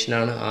എസ്റ്റിമേഷൻ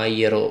ആണ്. ആ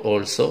year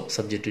also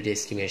subject to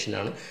estimation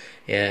ആണ്.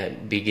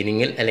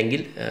 ബിഗിനിങ്ങിൽ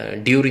അല്ലെങ്കിൽ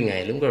ഡ്യൂറിങ്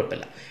ആയാലും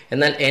കുഴപ്പമില്ല.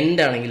 എന്നാൽ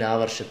എൻഡ് ആണെങ്കിൽ ആ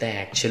വർഷത്തെ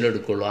ആക്ച്വൽ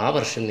എടുക്കുള്ളൂ. ആ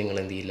വർഷം നിങ്ങൾ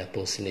എന്ത് ചെയ്യില്ല,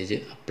 പെർസെൻറ്റേജ്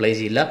അപ്ലൈ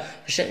ചെയ്യില്ല.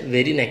 പക്ഷെ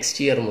വെരി നെക്സ്റ്റ്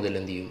ഇയർ മുതൽ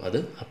എന്ത് ചെയ്യും, അത്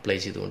അപ്ലൈ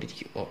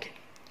ചെയ്തുകൊണ്ടിരിക്കും. Okay,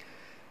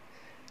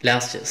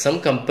 last some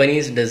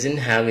companies doesn't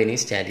have any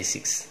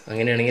statistics.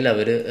 അങ്ങനെയാണെങ്കിൽ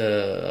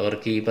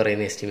അവർക്ക് ഈ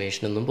പറയുന്ന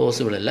എസ്റ്റിമേഷൻ ഒന്നും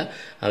പോസിബിൾ അല്ല.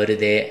 അവർ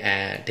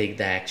take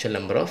the actual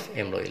number of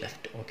employee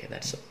left. Okay,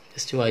 that's all.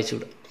 Just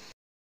വായിച്ചുവിടുക.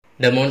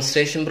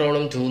 Demonstration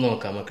problem 2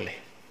 നോക്കാം മക്കളെ.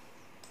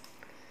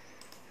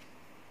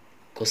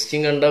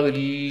 ക്വസ്റ്റ്യൻ കണ്ടാൽ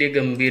വലിയ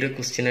ഗംഭീര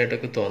ക്വസ്റ്റ്യൻ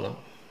ആയിട്ടൊക്കെ തോന്നാം,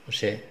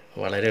 പക്ഷേ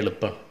വളരെ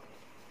എളുപ്പമാണ്.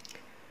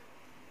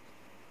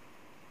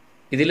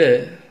 ഇതിൽ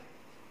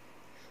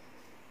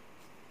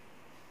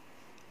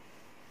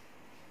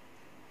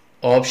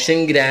ഓപ്ഷൻ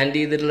ഗ്രാൻഡ്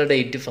ചെയ്തിട്ടുള്ള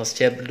ഡേറ്റ് 1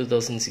 April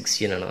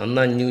 2016 ആണ്.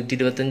 അന്ന്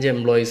 525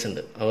 എംപ്ലോയീസ്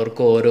ഉണ്ട്.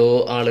 അവർക്ക് ഓരോ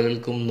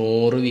ആളുകൾക്കും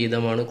 100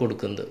 വീതമാണ്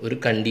കൊടുക്കുന്നത്. ഒരു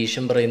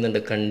കണ്ടീഷൻ പറയുന്നുണ്ട്,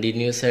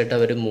 കണ്ടിന്യൂസ് ആയിട്ട്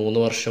അവർ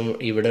 3 വർഷം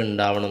ഇവിടെ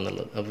ഉണ്ടാവണം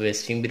എന്നുള്ളത്. അപ്പോൾ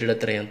വെസ്റ്റിംഗ് പീരീഡ്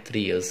എത്രയാണ്?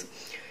 3 years.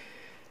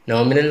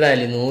 നോമിനൽ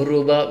വാല്യൂ 100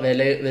 രൂപ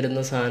വില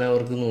വരുന്ന സാധനം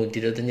അവർക്ക്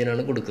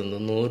 125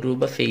 കൊടുക്കുന്നത്. 100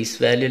 രൂപ ഫേസ്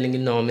വാല്യൂ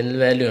അല്ലെങ്കിൽ നോമിനൽ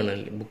വാല്യൂ ആണ്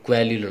ബുക്ക്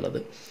വാല്യൂയിലുള്ളത്.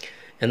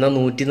 എന്നാൽ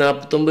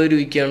 149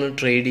 രൂപയ്ക്കാണ്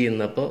ട്രേഡ്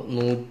ചെയ്യുന്നത്. അപ്പോൾ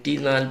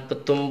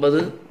 149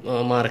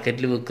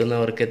 മാർക്കറ്റിൽ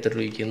വിൽക്കുന്നവർക്ക് എത്ര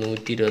രൂപയ്ക്ക്?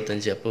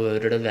 125. അപ്പോൾ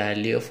അവരുടെ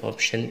വാല്യൂ ഓഫ്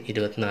ഓപ്ഷൻ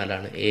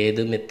 24.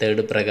 ഏത്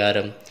മെത്തേഡ്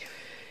പ്രകാരം?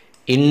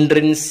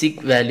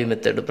 ഇൻട്രിൻസിക് വാല്യൂ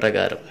മെത്തേഡ്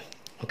പ്രകാരം.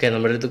 ഓക്കെ,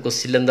 നമ്മുടെ അടുത്ത്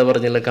ക്വസ്റ്റ്യൻ എന്താ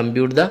പറഞ്ഞുള്ളത്?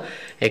 Compute the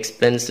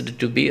എക്സ്പെൻസ്ഡ്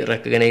to B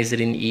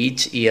recognised in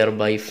each year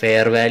by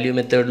fair value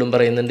മെത്തേഡിലും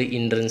പറയുന്നുണ്ട്,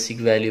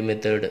 intrinsic value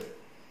method.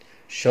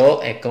 Show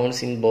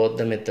accounts in both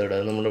the method.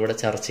 അത് നമ്മളിവിടെ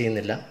ചർച്ച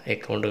ചെയ്യുന്നില്ല.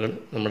 അക്കൗണ്ടുകൾ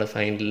നമ്മുടെ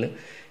ഫൈനലിൽ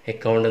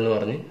അക്കൗണ്ട് എന്ന്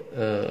പറഞ്ഞ്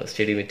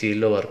സ്റ്റഡി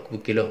മെറ്റീരിയലിലോ വർക്ക്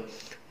ബുക്കിലോ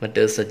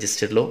മറ്റ്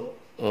സജസ്റ്റഡിലോ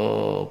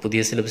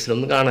പുതിയ സിലബസിലോ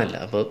ഒന്നും കാണാനില്ല.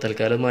 അപ്പോൾ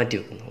തൽക്കാലം മാറ്റി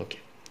വെക്കുന്നു. ഓക്കെ,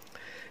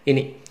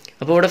 ഇനി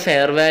അപ്പോൾ ഇവിടെ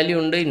ഫെയർ വാല്യൂ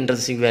ഉണ്ട്,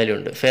 ഇൻട്രിൻസിക് വാല്യൂ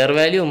ഉണ്ട്. ഫെയർ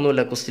വാല്യൂ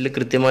ഒന്നുമില്ല, ക്വസ്റ്റിൽ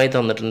കൃത്യമായി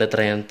തന്നിട്ടുണ്ട്.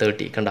 എത്രയാണ്?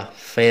 30. കണ്ട,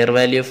 fair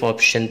value of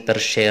option per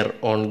share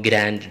on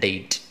grand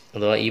date,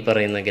 അഥവാ ഈ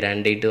പറയുന്ന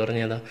ഗ്രാൻഡ് ഡേറ്റ്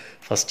പറഞ്ഞാൽ അതാ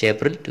 1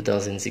 April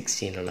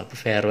 2016 അപ്പോൾ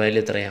ഫെയർ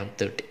വാല്യൂ എത്രയാണ്?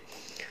 30.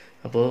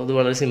 അപ്പോൾ ഇത്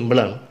വളരെ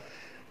സിമ്പിളാണ്.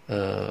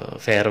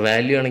 ഫെയർ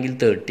വാല്യൂ ആണെങ്കിൽ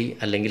 30,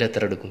 അല്ലെങ്കിൽ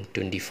എത്ര എടുക്കും?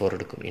 24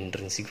 എടുക്കും.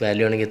 ഇൻട്രിൻസിക്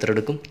വാല്യൂ ആണെങ്കിൽ എത്ര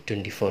എടുക്കും?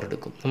 24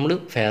 എടുക്കും. നമ്മൾ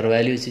ഫെയർ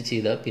വാല്യൂ വെച്ച്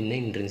ചെയ്താൽ പിന്നെ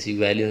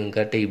ഇൻട്രിൻസിക് വാല്യൂ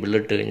നിങ്ങൾക്ക് ആ ടേബിളിൽ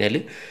ഇട്ട് കഴിഞ്ഞാൽ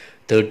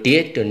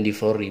 30യെ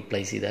 24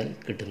 റീപ്ലേസ് ചെയ്താൽ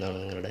കിട്ടുന്നതാണ്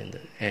നിങ്ങളുടെ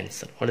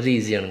ആൻസർ. വളരെ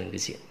ഈസിയാണ്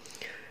നിങ്ങൾക്ക് ചെയ്യാം.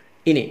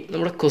 ഇനി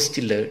നമ്മുടെ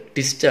ക്വസ്റ്റ്യനിൽ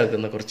ട്വിസ്റ്റ്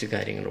ആക്കുന്ന കുറച്ച്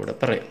കാര്യങ്ങളിലൂടെ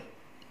പറയാം.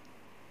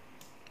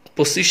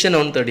 Position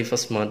on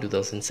 31st March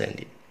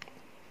 2017,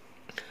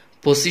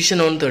 position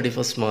on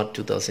 31st March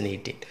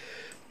 2018,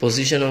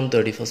 position on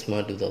 31st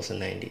March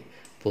 2019.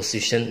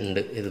 Position ഉണ്ട്,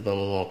 ഇതിപ്പോൾ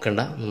നമ്മൾ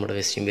നോക്കണ്ട. നമ്മുടെ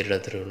വെസ്റ്റിംഗ് പീരീഡ്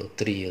എത്രയേ ഉള്ളൂ?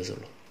 3 years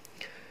ഉള്ളൂ.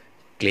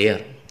 ക്ലിയർ?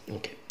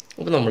 ഓക്കെ.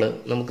 അപ്പോൾ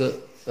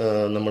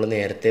നമ്മൾ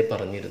നേരത്തെ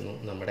പറഞ്ഞിരുന്നു,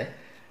 നമ്മുടെ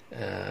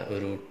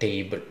ഒരു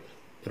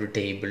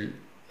ടേബിൾ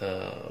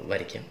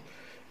വരയ്ക്കാം.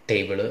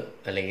 ടേബിള്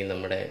അല്ലെങ്കിൽ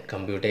നമ്മുടെ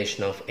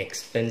computation of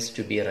expense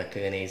to B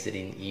recognised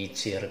in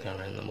each year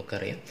കാണാൻ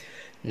നമുക്കറിയാം.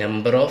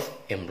 Number of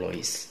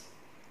employees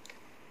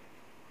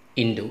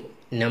into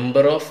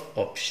number of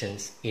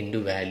options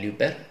into value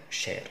per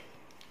share.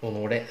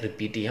 ഒന്നുകൂടെ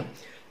റിപ്പീറ്റ് ചെയ്യാം.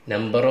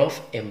 Number of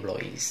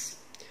employees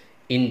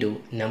into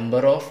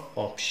number of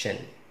option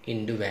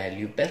into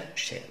value per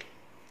share.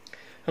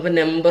 അപ്പോൾ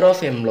number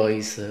of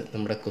employees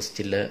നമ്മുടെ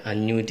ക്വസ്റ്റ്യനിൽ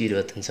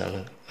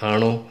 525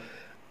 ആണോ?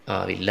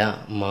 ആവില്ല,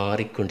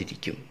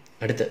 മാറിക്കൊണ്ടിരിക്കും.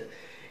 അടുത്ത്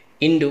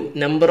ഇൻറ്റു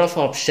നമ്പർ ഓഫ്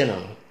ഓപ്ഷൻ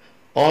ആണ്.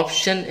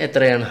 ഓപ്ഷൻ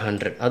എത്രയാണ്?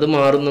 100. അത്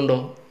മാറുന്നുണ്ടോ?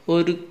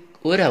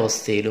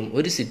 ഒരവസ്ഥയിലും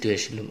ഒരു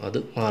സിറ്റുവേഷനിലും അത്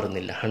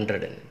മാറുന്നില്ല,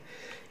 100.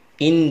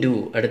 ഇൻറ്റു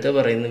അടുത്ത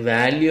പറയുന്നത്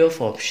value of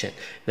option.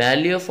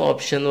 Value of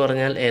option എന്ന്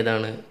പറഞ്ഞാൽ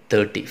ഏതാണ്?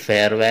 30.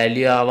 ഫെയർ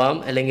വാല്യൂ ആവാം,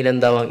 അല്ലെങ്കിൽ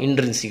എന്താവാം?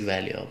 ഇൻട്രിൻസിക്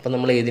വാല്യൂ ആവാം. അപ്പോൾ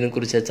നമ്മൾ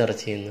ഏതിനെക്കുറിച്ചാണ്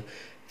ചർച്ച ചെയ്യുന്നത്?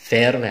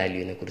 ഫെയർ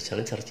വാല്യൂവിനെ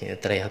കുറിച്ചാണ് ചർച്ച ചെയ്യുന്നത്.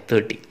 എത്രയാ?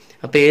 30.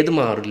 അപ്പോൾ ഏത്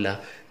മാറില്ല?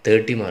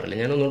 30 മാറില്ല.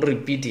 ഞാനൊന്നുകൂടെ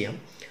റിപ്പീറ്റ് ചെയ്യാം.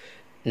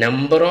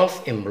 നമ്പർ ഓഫ്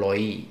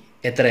എംപ്ലോയി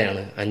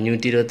എത്രയാണ്?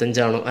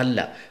 525 ആണോ? അല്ല.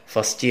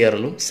 ഫസ്റ്റ്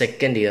ഇയറിലും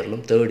സെക്കൻഡ്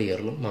ഇയറിലും തേർഡ്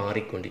ഇയറിലും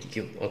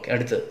മാറിക്കൊണ്ടിരിക്കും. ഓക്കെ,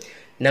 അടുത്തത്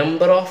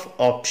നമ്പർ ഓഫ്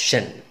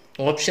ഓപ്ഷൻ.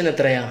 ഓപ്ഷൻ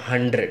എത്രയാ?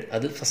 100.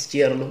 അത് ഫസ്റ്റ്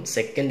ഇയറിലും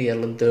സെക്കൻഡ്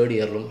ഇയറിലും തേർഡ്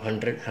ഇയറിലും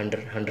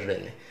 100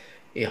 തന്നെ.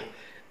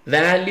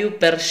 Value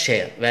per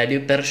share. Value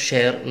per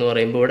share എന്ന്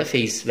പറയുമ്പോൾ ഇവിടെ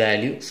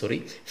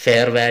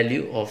ഫെയർ വാല്യൂ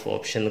ഓഫ്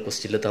ഓപ്ഷൻ എന്ന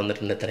ക്വസ്റ്റ്യനിൽ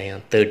തന്നിട്ടുണ്ട്.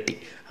 എത്രയാണ്? 30.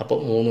 അപ്പോൾ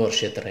 3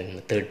 വർഷം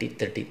എത്രയാണ്?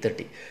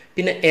 30.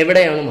 പിന്നെ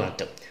എവിടെയാണ്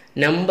മാറ്റം?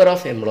 നമ്പർ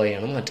ഓഫ് എംപ്ലോയി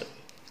ആണ് മാറ്റം.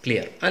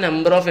 ക്ലിയർ? ആ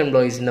നമ്പർ ഓഫ്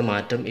എംപ്ലോയീസിൻ്റെ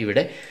മാറ്റം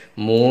ഇവിടെ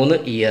 3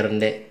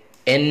 ഇയറിൻ്റെ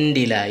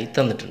എൻഡിലായി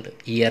തന്നിട്ടുണ്ട്.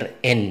 Year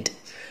end.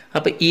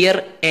 അപ്പോൾ ഇയർ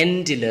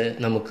എൻഡിൽ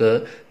നമുക്ക്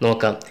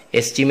നോക്കാം.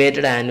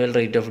 Estimated annual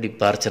rate of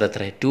departure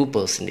എത്ര?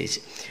 2%.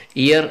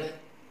 ഇയർ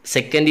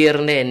സെക്കൻഡ്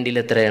ഇയറിൻ്റെ എൻഡിൽ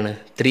എത്രയാണ്?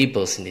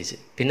 3%.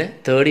 പിന്നെ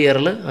തേർഡ്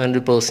ഇയറിൽ അങ്ങനെ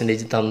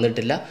 1%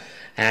 തന്നിട്ടില്ല,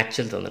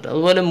 ആക്ച്വൽ തന്നിട്ട്.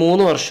 അതുപോലെ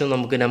 3 വർഷം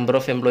നമുക്ക് നമ്പർ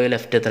ഓഫ് എംപ്ലോയി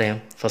ലെഫ്റ്റ്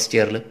എത്രയാണ്? ഫസ്റ്റ്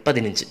ഇയറിൽ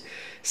 15.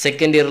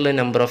 സെക്കൻഡ് ഇയറിൽ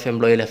നമ്പർ ഓഫ്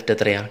എംപ്ലോയി ലെഫ്റ്റ്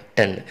എത്രയാണ്?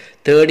 10.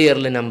 തേർഡ്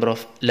ഇയറിൽ നമ്പർ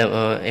ഓഫ്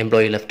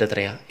എംപ്ലോയി ലെഫ്റ്റ്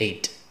എത്രയാണ്?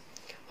 8.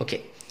 ഓക്കെ,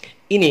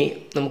 ഇനി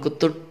നമുക്ക്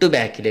തൊട്ട്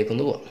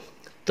ബാക്കിലേക്കൊന്ന് പോവാം.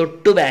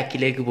 തൊട്ട്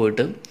ബാക്കിലേക്ക്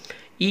പോയിട്ട്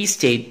ഈ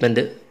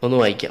സ്റ്റേറ്റ്മെൻറ്റ് ഒന്ന്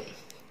വായിക്കാം.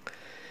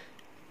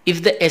 If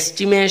the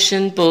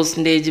estimation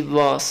percentage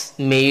was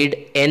made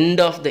end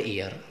of the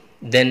year,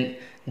 then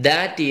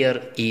that year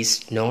is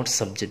not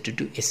subject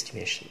to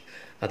estimation.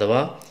 അഥവാ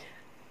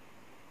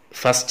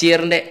ഫസ്റ്റ്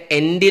ഇയറിൻ്റെ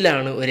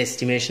എൻഡിലാണ് ഒരു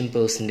എസ്റ്റിമേഷൻ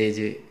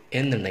പെർസെൻറ്റേജ്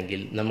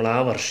എന്നുണ്ടെങ്കിൽ നമ്മൾ ആ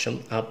വർഷം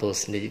ആ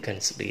പെർസെൻറ്റേജ്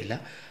കൺസിഡർ ചെയ്യില്ല.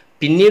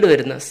 പിന്നീട്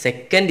വരുന്ന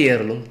സെക്കൻഡ്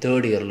ഇയറിലും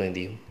തേർഡ് ഇയറിലും എന്ത്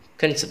ചെയ്യും?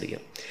 കൺസിഡർ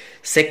ചെയ്യാം.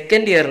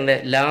 സെക്കൻഡ് ഇയറിൻ്റെ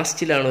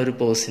ലാസ്റ്റിലാണ് ഒരു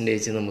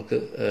പെർസെൻറ്റേജ് നമുക്ക്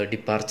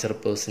ഡിപ്പാർച്ചർ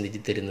പെർസെൻറ്റേജ്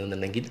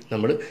തരുന്നതെന്നുണ്ടെങ്കിൽ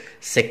നമ്മൾ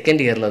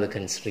സെക്കൻഡ് ഇയറിൽ അത്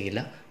കൺസിഡർ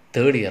ചെയ്യില്ല,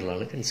 തേർഡ്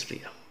ഇയറിലാണ് കൺസിഡർ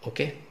ചെയ്യുക.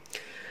 ഓക്കെ,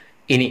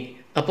 ഇനി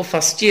അപ്പോൾ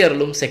ഫസ്റ്റ്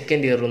ഇയറിലും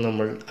സെക്കൻഡ് ഇയറിലും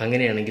നമ്മൾ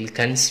അങ്ങനെയാണെങ്കിൽ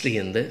കൺസിഡർ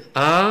ചെയ്യുന്നത്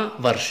ആ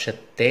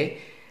വർഷത്തെ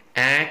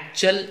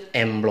ആക്ച്വൽ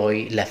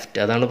എംപ്ലോയി ലെഫ്റ്റ്,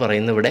 അതാണ്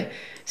പറയുന്നത് ഇവിടെ.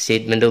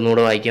 സ്റ്റേറ്റ്മെൻറ്റ്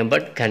ഒന്നുകൂടെ വായിക്കാം.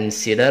 But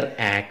consider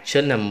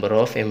actual number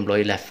of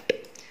employee left,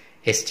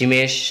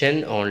 estimation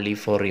only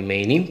four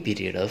remaining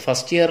period. അത്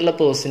ഫസ്റ്റ് ഇയറിലെ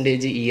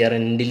പെർസെൻറ്റേജ് ഇയർ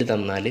എൻഡിൽ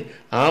തന്നാൽ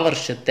ആ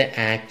വർഷത്തെ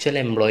ആക്ച്വൽ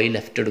എംപ്ലോയി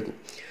ലെഫ്റ്റ് എടുക്കും.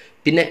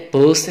 പിന്നെ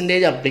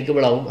പെർസെൻറ്റേജ്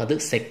അപ്ലിക്കബിൾ ആവും അത്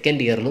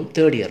സെക്കൻഡ് ഇയറിലും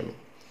തേർഡ് ഇയറിലും.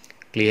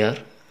 ക്ലിയർ?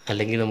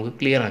 അല്ലെങ്കിൽ നമുക്ക്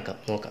ക്ലിയർ ആക്കാം.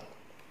 നോക്കാം,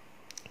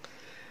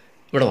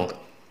 ഇവിടെ നോക്കാം.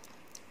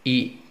 ഈ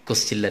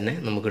ക്വസ്റ്റ്യനിൽ തന്നെ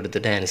നമുക്ക്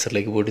എടുത്തിട്ട്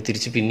ആൻസറിലേക്ക് പോയിട്ട്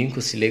തിരിച്ച് പിന്നെയും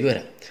ക്വസ്റ്റ്യനിലേക്ക്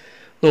വരാം.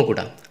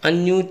 നോക്കൂട്ടാ,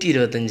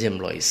 525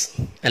 എംപ്ലോയീസ്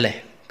അല്ലേ?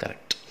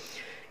 കറക്റ്റ്.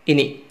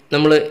 ഇനി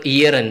നമ്മൾ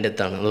ഇയർ എൻഡ്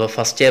എത്താണ്, അഥവാ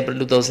 1 April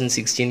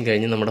 2016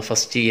 കഴിഞ്ഞ് നമ്മുടെ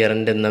ഫസ്റ്റ് ഇയർ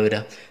എൻഡ് എന്നാ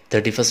വരിക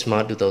 31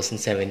 March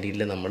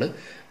 2017 നമ്മൾ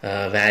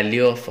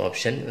value of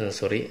option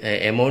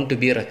amount to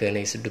B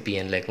recognised to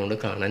P&L account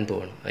കാണാൻ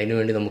പോവാണ്.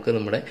 അതിനുവേണ്ടി നമുക്ക്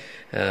നമ്മുടെ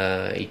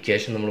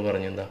ഇക്വേഷൻ നമ്മൾ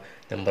പറഞ്ഞു എന്താ,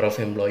 number of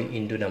employee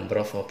into number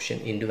of option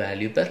into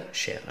value per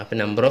share. അപ്പം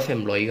നമ്പർ ഓഫ്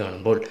എംപ്ലോയി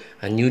കാണുമ്പോൾ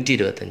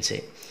 525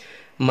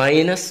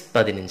 മൈനസ്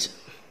 15,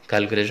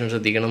 കാൽക്കുലേഷൻ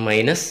ശ്രദ്ധിക്കണം,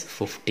 മൈനസ്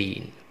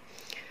 15.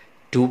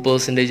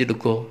 2%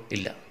 എടുക്കുമോ?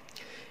 ഇല്ല.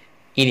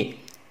 ഇനി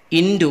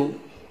ഇൻറ്റു,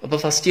 അപ്പോൾ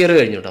ഫസ്റ്റ് ഇയർ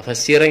കഴിഞ്ഞു കേട്ടോ.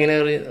 ഫസ്റ്റ് ഇയർ എങ്ങനെ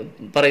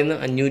പറയുന്നത്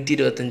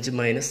 525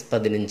 മൈനസ്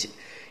 15.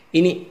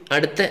 ഇനി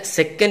അടുത്ത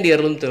സെക്കൻഡ്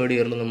ഇയറിലും തേർഡ്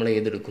ഇയറിലും നമ്മൾ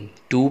ഏതെടുക്കും?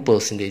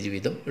 2%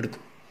 വീതം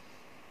എടുക്കും.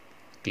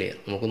 ക്ലിയർ?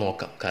 നമുക്ക്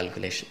നോക്കാം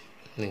കാൽക്കുലേഷൻ.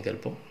 നിങ്ങൾക്ക്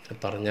ചിലപ്പോൾ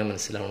പറഞ്ഞാൽ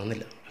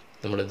മനസ്സിലാവണമെന്നില്ല.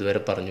 നമ്മൾ ഇതുവരെ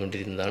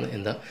പറഞ്ഞുകൊണ്ടിരുന്നതാണ്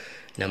എന്താ,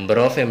 number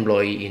of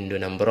employee into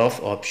number of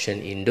option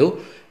into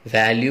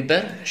value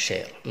per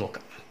share.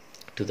 നോക്കാം.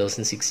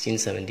 2016,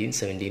 17,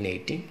 17,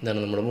 18 ഇതാണ്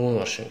നമ്മുടെ 3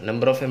 വർഷം.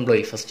 Number of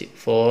employee first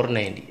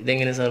 490.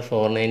 ഇതെങ്ങനെ സാർ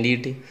 490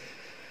 കിട്ടി?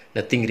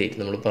 Nothing great.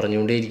 നമ്മൾ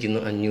പറഞ്ഞുകൊണ്ടേയിരിക്കുന്നു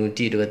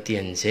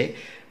 525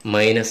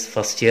 മൈനസ്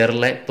ഫസ്റ്റ്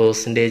ഇയറിലെ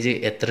പെർസെൻറ്റേജ്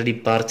എത്ര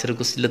ഡിപ്പാർച്ചർ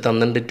ക്വസ്റ്റിൽ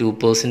തന്നിട്ടുണ്ട്?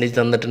 2%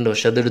 തന്നിട്ടുണ്ട്.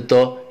 പക്ഷെ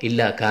അതെടുത്തോ? ഇല്ല.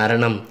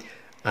 കാരണം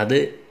അത്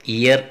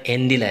ഇയർ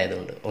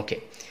എൻഡിലായതുകൊണ്ട്. ഓക്കെ.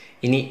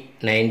 ഇനി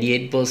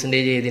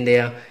 98%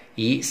 ഏതിൻ്റെയാ?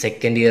 ഈ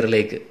സെക്കൻഡ്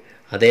ഇയറിലേക്ക്.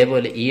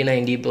 അതേപോലെ ഈ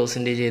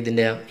 90%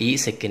 ഏതിൻ്റെയാ? ഈ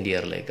സെക്കൻഡ്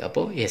ഇയറിലേക്ക്.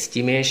 അപ്പോൾ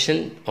estimation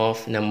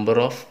of number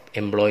of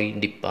employee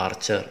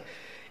departure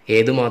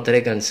ഏത്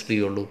മാത്രമേ കൺസിഡർ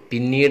ചെയ്യുള്ളൂ?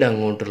 പിന്നീട്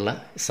അങ്ങോട്ടുള്ള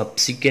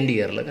സബ്സിക്വൻറ്റ്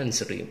ഇയറിൽ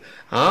കൺസിഡർ ചെയ്യും.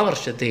 ആ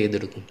വർഷത്തെ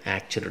ഏതെടുക്കും?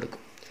 ആക്ച്വൽ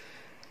എടുക്കും.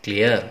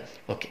 ക്ലിയർ?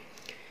 ഓക്കെ.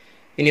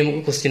 ഇനി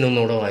നമുക്ക് ക്വസ്റ്റ്യൻ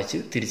ഒന്നുകൂടെ വായിച്ച്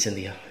തിരിച്ചെന്ത്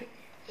ചെയ്യാം,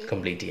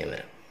 കംപ്ലീറ്റ് ചെയ്യാൻ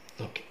വരാം.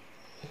 ഓക്കെ,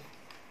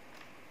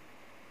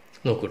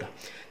 നോക്കൂട്ടാ.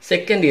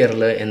 സെക്കൻഡ്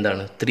ഇയറിൽ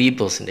എന്താണ്?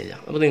 3%.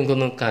 അപ്പോൾ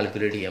നിങ്ങൾക്കൊന്ന്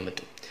കാൽക്കുലേറ്റ് ചെയ്യാൻ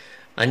പറ്റും.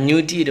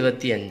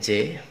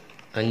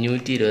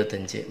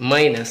 525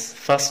 minus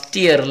first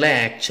ഇയറിലെ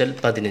actual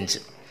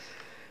 15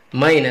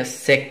 minus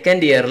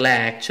second ഇയറിലെ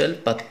actual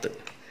 10.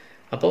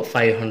 അപ്പോൾ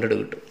 500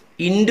 കിട്ടും.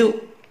 ഇൻറ്റു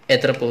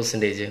എത്ര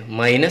പെർസെൻറ്റേജ്?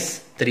 മൈനസ്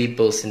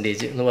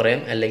 3% എന്ന്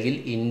പറയാം. അല്ലെങ്കിൽ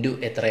ഇൻറ്റു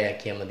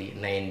എത്രയാക്കിയാൽ മതി?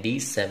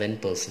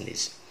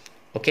 97%.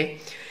 ഓക്കെ.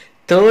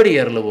 തേർഡ്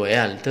ഇയറിൽ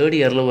പോയാൽ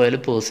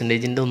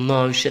പെർസെൻറ്റേജിൻ്റെ ഒന്നും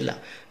ആവശ്യമില്ല.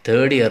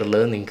 തേർഡ് ഇയറിൽ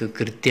നിങ്ങൾക്ക്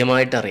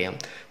കൃത്യമായിട്ട് അറിയാം.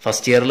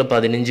 ഫസ്റ്റ് ഇയറിൽ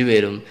 15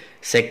 പേരും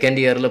സെക്കൻഡ്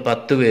ഇയറിൽ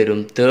 10 പേരും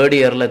തേർഡ്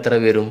ഇയറിൽ എത്ര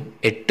പേരും?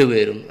 8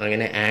 പേരും.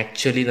 അങ്ങനെ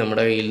ആക്ച്വലി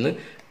നമ്മുടെ കയ്യിൽ നിന്ന്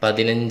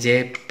 15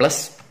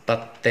 പ്ലസ്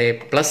 10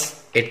 പ്ലസ്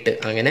 8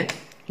 അങ്ങനെ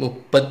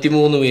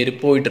 33 പേര്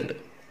പോയിട്ടുണ്ട്.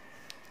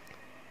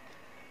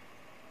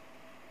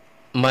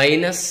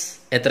 മൈനസ്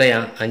എത്രയാ?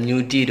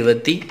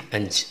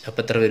 525.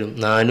 അപ്പം എത്ര വരും?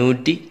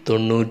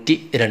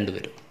 492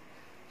 വരും.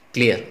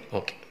 ക്ലിയർ?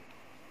 ഓക്കെ.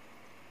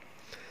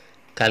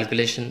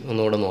 കാൽക്കുലേഷൻ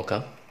ഒന്നുകൂടെ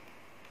നോക്കാം.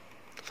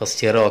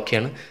 ഫസ്റ്റ് ഇയർ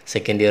ഓക്കെയാണ്.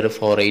 സെക്കൻഡ് ഇയർ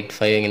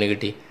 485 എങ്ങനെ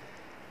കിട്ടി?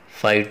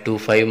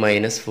 525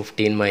 മൈനസ്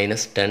 15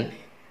 മൈനസ് 10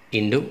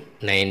 ഇൻറ്റു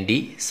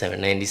 97.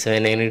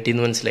 97 എങ്ങനെ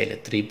കിട്ടിയെന്ന് മനസ്സിലായില്ലേ?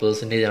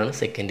 3% ആണ്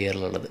സെക്കൻഡ്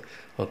ഇയറിലുള്ളത്.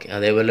 ഓക്കെ.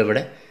 അതേപോലെ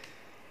ഇവിടെ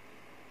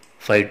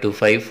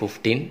 525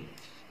 15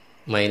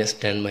 മൈനസ്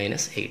 10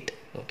 മൈനസ് 8.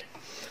 ഓക്കെ,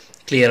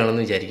 ക്ലിയർ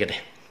ആണെന്ന് വിചാരിക്കട്ടെ.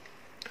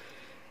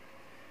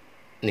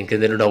 നിങ്ങൾക്ക്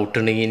എന്തെങ്കിലും ഡൗട്ട്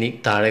ഉണ്ടെങ്കിൽ ഇനി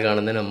താഴെ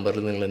കാണുന്ന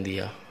നമ്പറിൽ നിങ്ങൾ എന്ത്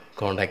ചെയ്യുക?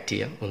 കോൺടാക്റ്റ്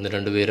ചെയ്യുക.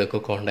 1-2 പേരൊക്കെ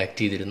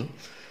കോൺടാക്റ്റ് ചെയ്തിരുന്നു.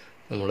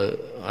 നമ്മൾ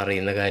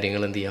അറിയുന്ന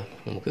കാര്യങ്ങൾ എന്ത് ചെയ്യാം?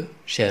 നമുക്ക്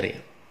ഷെയർ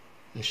ചെയ്യാം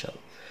ഇൻഷാ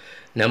അല്ലാഹ്.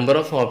 നമ്പർ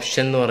ഓഫ്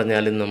ഓപ്ഷൻ എന്ന്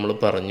പറഞ്ഞാൽ നമ്മൾ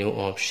പറഞ്ഞു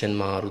ഓപ്ഷൻ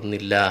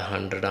മാറുന്നില്ല,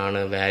 100 ആണ്.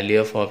 Value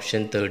of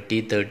option 30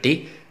 30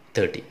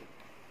 30.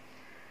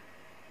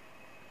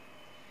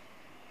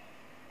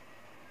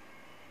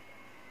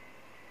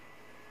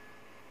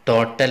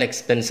 Total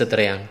expense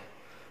എത്രയാണ്?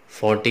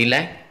 40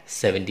 lakh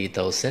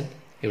 70,000.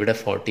 ഇവിടെ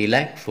 40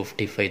 lakh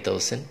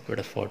 55,000.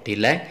 ഇവിടെ 40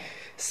 lakh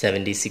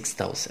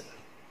 76,000.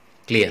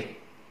 ക്ലിയർ?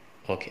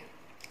 ഓക്കെ.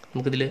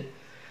 നമുക്കിതിൽ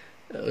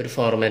ഒരു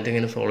ഫോർമാറ്റ്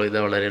ഇങ്ങനെ ഫോളോ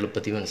ചെയ്താൽ വളരെ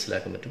എളുപ്പത്തിൽ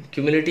മനസ്സിലാക്കാൻ പറ്റും.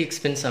 Cumulative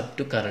expense up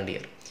to current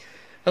year.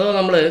 അഥവാ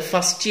നമ്മൾ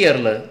ഫസ്റ്റ്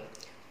ഇയറിൽ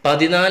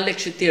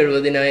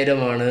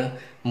 14,70,000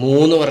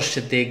 3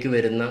 വർഷത്തേക്ക്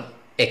വരുന്ന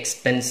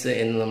എക്സ്പെൻസ്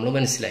എന്ന് നമ്മൾ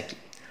മനസ്സിലാക്കി.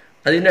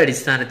 അതിൻ്റെ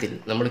അടിസ്ഥാനത്തിൽ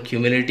നമ്മൾ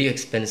ക്യുമുലേറ്റീവ്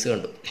എക്സ്പെൻസ്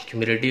കണ്ടു.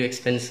 Cumulative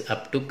expense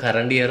up to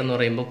current year എന്ന്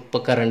പറയുമ്പോൾ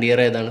ഇപ്പോൾ കറണ്ട് ഇയർ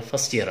ഏതാണ്?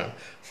 ഫസ്റ്റ് ഇയർ ആണ്.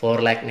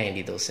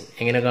 4,90,000.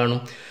 എങ്ങനെ കാണും?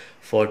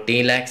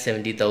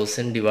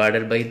 14,70,000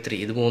 ഡിവൈഡഡ് ബൈ 3.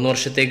 ഇത് 3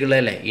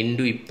 വർഷത്തേക്കുള്ളതല്ലേ?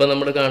 ഇൻറ്റു ഇപ്പം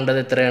നമ്മൾ കാണേണ്ടത്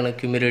എത്രയാണ്?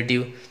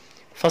 Cumulative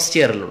first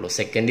ഇയറിലുള്ളൂ.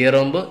 സെക്കൻഡ് ഇയർ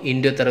ആകുമ്പോൾ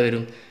ഇൻറ്റു എത്ര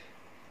വരും?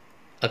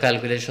 ആ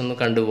കാൽക്കുലേഷൻ ഒന്ന്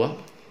കണ്ടുപോവാം.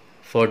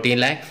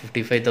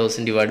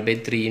 14,55,000 ഡിവൈഡ് ബൈ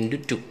 3 ഇൻറ്റു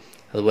 2.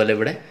 അതുപോലെ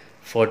ഇവിടെ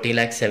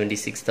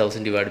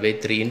 40,76,000 ഡിവൈഡ് ബൈ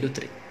 3 ഇൻറ്റു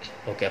 3.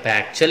 ഓക്കെ, അപ്പോൾ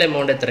ആക്ച്വൽ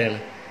എമൗണ്ട് എത്രയാണ്?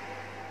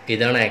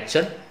 ഇതാണ്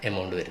ആക്ച്വൽ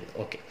എമൗണ്ട് വരുന്നത്.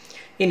 ഓക്കെ,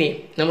 ഇനി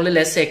നമ്മൾ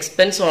less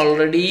expense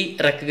already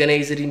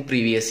recognised in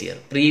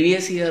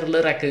previous ഇയറിൽ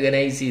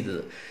റെക്കഗ്നൈസ്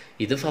ചെയ്തത്,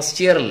 ഇത്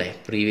ഫസ്റ്റ് ഇയർ അല്ലേ,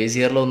 പ്രീവിയസ്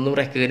ഇയറിൽ ഒന്നും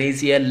റെക്കഗ്നൈസ്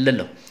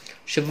ചെയ്യാനില്ലല്ലോ.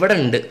 പക്ഷെ ഇവിടെ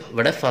ഉണ്ട്,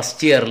 ഇവിടെ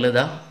ഫസ്റ്റ് ഇയറിൽ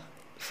ഇതാ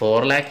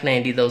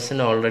 4,90,000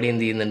 ഓൾറെഡി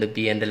എന്ത് ചെയ്യുന്നുണ്ട്,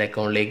 P&L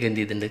അക്കൗണ്ടിലേക്ക് എന്ത്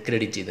ചെയ്തിട്ടുണ്ട്,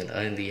 ക്രെഡിറ്റ് ചെയ്തിട്ടുണ്ട്.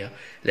 അത് എന്ത് ചെയ്യുക,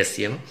 ലെസ്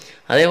ചെയ്യണം.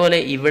 അതേപോലെ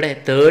ഇവിടെ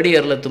തേർഡ്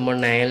ഇയറിൽ എത്തുമ്പോൾ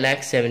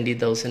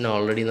 9,70,000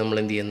 ഓൾറെഡി നമ്മൾ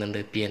എന്ത് ചെയ്യുന്നുണ്ട്,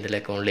 P&L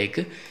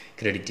അക്കൗണ്ടിലേക്ക്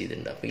ക്രെഡിറ്റ്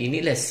ചെയ്തിട്ടുണ്ട്. അപ്പോൾ ഇനി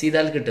ലെസ്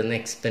ചെയ്താൽ കിട്ടുന്ന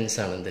എക്സ്പെൻസ്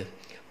ആണെന്ത്,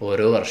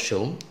 ഓരോ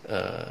വർഷവും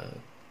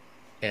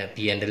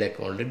P&L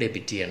അക്കൗണ്ടിൽ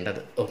ഡെബിറ്റ്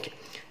ചെയ്യേണ്ടത്. ഓക്കെ,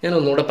 ഞാൻ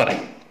ഒന്നുകൂടെ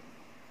പറയാം.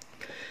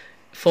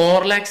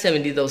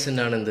 4,70,000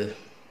 ആണെന്ത്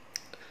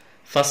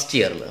ഫസ്റ്റ്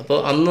ഇയറിൽ. അപ്പോൾ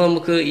അന്ന്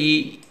നമുക്ക്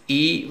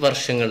ഈ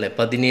വർഷങ്ങളിലെ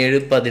 17,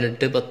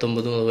 18,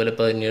 19 അതുപോലെ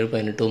 17,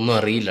 18 ഒന്നും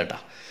അറിയില്ല കേട്ടോ.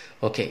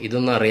 ഓക്കെ,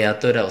 ഇതൊന്നും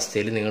അറിയാത്ത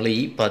ഒരവസ്ഥയിൽ നിങ്ങൾ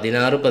ഈ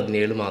 16,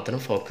 17 മാത്രം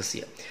ഫോക്കസ്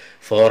ചെയ്യാം.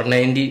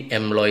 490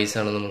 എംപ്ലോയീസ്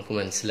ആണ് നമുക്ക്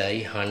മനസ്സിലായി.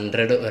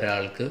 100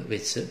 ഒരാൾക്ക്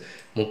വെച്ച്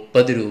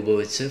 30 രൂപ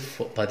വെച്ച്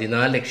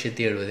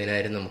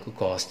 14,70,000 നമുക്ക്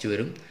കോസ്റ്റ്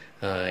വരും,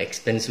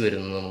 എക്സ്പെൻസ്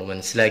വരുന്നു നമ്മൾ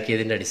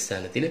മനസ്സിലാക്കിയതിൻ്റെ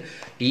അടിസ്ഥാനത്തിൽ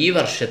ഈ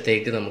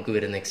വർഷത്തേക്ക് നമുക്ക്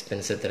വരുന്ന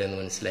എക്സ്പെൻസ് എത്രയെന്ന്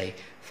മനസ്സിലായി,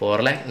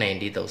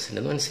 4,90,000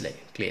 എന്ന് മനസ്സിലായി.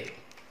 ക്ലിയർ?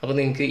 അപ്പോൾ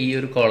നിങ്ങൾക്ക് ഈ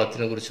ഒരു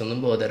കോളത്തിനെ കുറിച്ചൊന്നും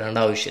ബോധപ്പെടേണ്ട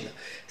ആവശ്യമില്ല.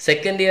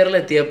 സെക്കൻഡ് ഇയറിൽ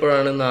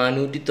എത്തിയപ്പോഴാണ്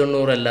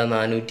 490 അല്ല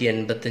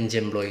 485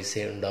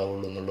 എംപ്ലോയീസേ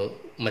ഉണ്ടാവുള്ളൂ എന്നുള്ള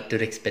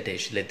മറ്റൊരു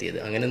എക്സ്പെക്റ്റേഷനിലെത്തിയത്.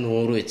 അങ്ങനെ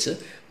 100 വെച്ച്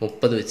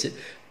 30 വെച്ച്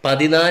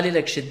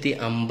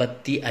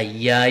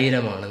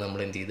 14,55,000 നമ്മൾ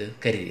എന്ത് ചെയ്ത്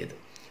കരുതിയത്.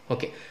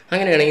 ഓക്കെ,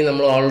 അങ്ങനെയാണെങ്കിൽ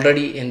നമ്മൾ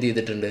ഓൾറെഡി എന്ത്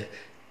ചെയ്തിട്ടുണ്ട്,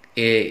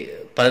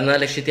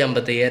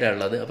 14,55,000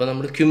 ഉള്ളത്. അപ്പോൾ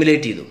നമ്മൾ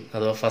ക്യുമുലേറ്റ് ചെയ്തു,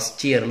 അഥവാ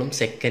ഫസ്റ്റ് ഇയറിലും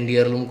സെക്കൻഡ്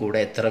ഇയറിലും കൂടെ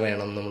എത്ര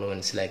വേണമെന്ന് നമ്മൾ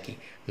മനസ്സിലാക്കി,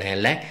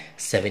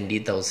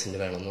 9,70,000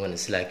 വേണമെന്ന്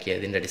മനസ്സിലാക്കി.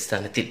 അതിൻ്റെ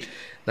അടിസ്ഥാനത്തിൽ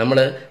നമ്മൾ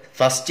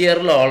ഫസ്റ്റ്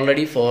ഇയറിൽ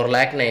ഓൾറെഡി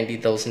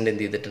 4,90,000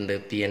 എന്ത് ചെയ്തിട്ടുണ്ട്,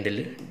 P&L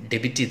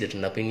ഡെബിറ്റ്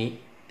ചെയ്തിട്ടുണ്ട്. അപ്പോൾ ഇനി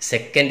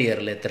സെക്കൻഡ്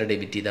ഇയറിൽ എത്ര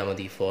ഡെബിറ്റ് ചെയ്താൽ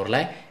മതി,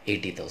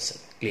 4,80,000.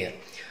 ക്ലിയർ?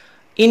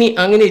 ഇനി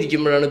അങ്ങനെ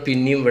ഇരിക്കുമ്പോഴാണ്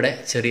പിന്നെയും ഇവിടെ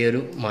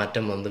ചെറിയൊരു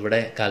മാറ്റം വന്നത്.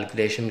 ഇവിടെ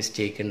കാൽക്കുലേഷൻ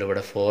മിസ്റ്റേക്ക് ഉണ്ട്,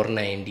 ഇവിടെ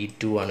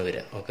 492 ആണ്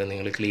വരിക. ഓക്കെ,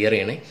 നിങ്ങൾ ക്ലിയർ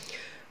ചെയ്യണേ.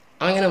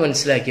 അങ്ങനെ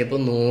മനസ്സിലാക്കിയപ്പോൾ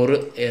 100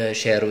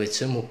 ഷെയർ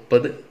വെച്ച്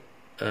 30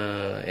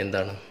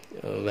 എന്താണ്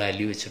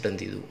വാല്യൂ വെച്ചിട്ട്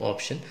എന്ത് ചെയ്തു,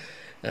 ഓപ്ഷൻ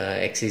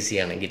എക്സൈസ്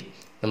ചെയ്യുകയാണെങ്കിൽ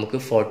നമുക്ക്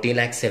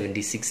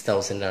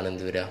 40,76,000 ആണ്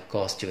എന്ത് വരിക,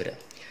 കോസ്റ്റ് വരിക.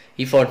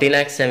 ഈ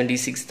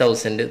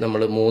 40,76,000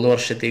 നമ്മൾ 3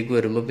 വർഷത്തേക്ക്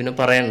വരുമ്പോൾ പിന്നെ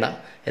പറയണ്ട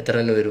എത്ര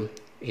തന്നെ വരും,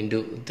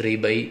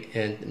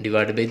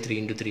 ഡിവൈഡ് ബൈ 3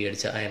 ഇൻറ്റു 3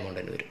 അടിച്ച ആ എമൗണ്ട്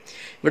തന്നെ വരും.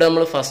 ഇവിടെ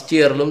നമ്മൾ ഫസ്റ്റ്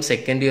ഇയറിലും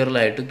സെക്കൻഡ്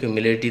ഇയറിലായിട്ട്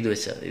ക്യുമുലേറ്റ് ചെയ്ത്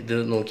വെച്ചാൽ ഇത്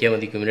നോക്കിയാൽ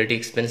മതി. Cumulative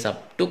expense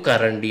up to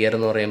current year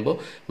എന്ന് പറയുമ്പോൾ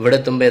ഇവിടെ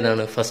എത്തുമ്പോൾ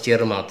ഏതാണ്, ഫസ്റ്റ്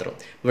ഇയർ മാത്രം.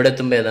 ഇവിടെ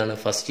എത്തുമ്പോൾ ഏതാണ്,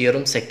 ഫസ്റ്റ്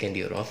ഇയറും സെക്കൻഡ്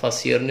ഇയറും. ആ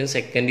ഫസ്റ്റ് ഇയറിനും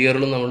സെക്കൻഡ്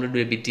ഇയറിലും നമ്മൾ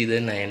ഡെബിറ്റ്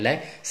ചെയ്തത്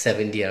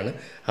 9,70,000 ആണ്.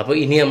 അപ്പോൾ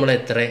ഇനി നമ്മൾ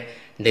എത്ര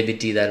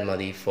ഡെബിറ്റ് ചെയ്താൽ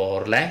മതി,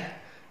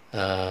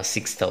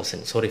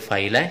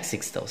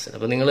 5,06,000.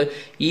 അപ്പോൾ നിങ്ങൾ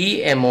ഈ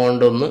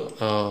എമൗണ്ട് ഒന്ന്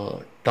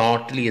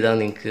ടോട്ടൽ ചെയ്താൽ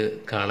നിങ്ങൾക്ക്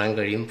കാണാൻ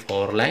കഴിയും,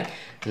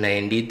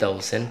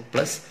 4,90,000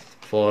 plus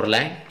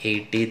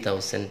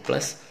 4,80,000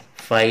 plus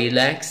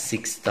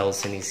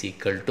 5,06,000 is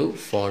equal to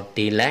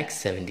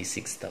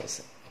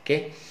 40,76,000. Okay,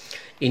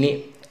 ഇനി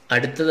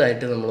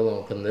അടുത്തതായിട്ട് നമ്മൾ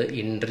നോക്കുന്നത്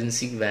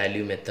ഇൻട്രിൻസിക്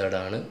വാല്യൂ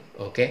മെത്തേഡാണ്.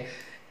 ഓക്കെ,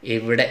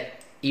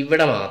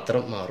 ഇവിടെ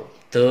മാത്രം മാറും.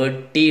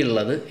 30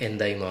 ഉള്ളത്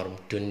എന്തായി മാറും,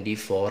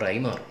 24 ആയി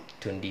മാറും.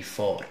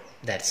 24,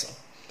 ദാറ്റ്സ് ഓൾ.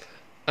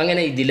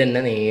 അങ്ങനെ ഇതിൽ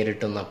തന്നെ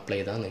നേരിട്ടൊന്ന് അപ്ലൈ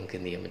ചെയ്താൽ നിങ്ങൾക്ക്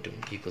എന്ത് ചെയ്യാൻ പറ്റും,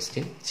 ഈ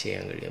ക്വസ്റ്റ്യൻ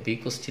ചെയ്യാൻ കഴിയും. അപ്പോൾ ഈ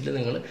ക്വസ്റ്റ്യനിൽ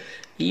നിങ്ങൾ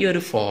ഈ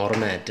ഒരു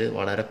ഫോർമാറ്റ്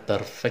വളരെ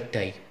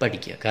പെർഫെക്റ്റായി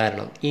പഠിക്കുക.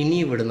 കാരണം ഇനി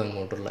ഇവിടുന്ന്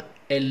അങ്ങോട്ടുള്ള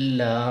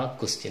എല്ലാ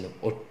ക്വസ്റ്റ്യനും,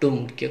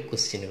 ഒട്ടുമിക്ക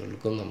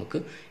ക്വസ്റ്റ്യനുകൾക്കും നമുക്ക്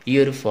ഈ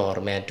ഒരു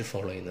ഫോർമാറ്റ്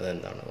ഫോളോ ചെയ്യുന്നത്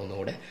എന്താണ്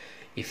ഒന്നുകൂടെ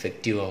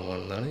ഇഫക്റ്റീവ്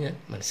ആവുമെന്നാണ് ഞാൻ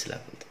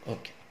മനസ്സിലാക്കുന്നത്.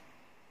 ഓക്കെ,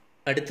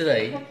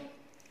 അടുത്തതായി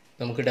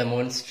നമുക്ക്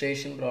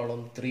ഡെമോൺസ്ട്രേഷൻ പ്രോബ്ലം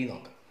 3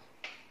 നോക്കാം.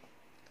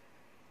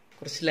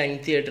 കുറച്ച്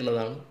ലെങ്തി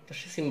ആയിട്ടുള്ളതാണ്,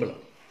 പക്ഷെ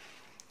സിമ്പിളാണ്.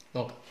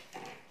 നോക്കാം.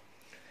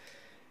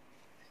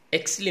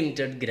 X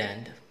Limited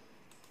grant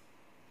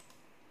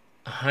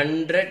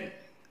 100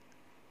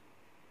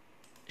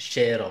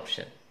 share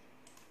option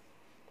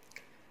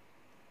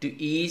to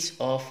each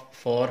of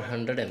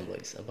 400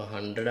 employees. അപ്പോൾ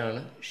 100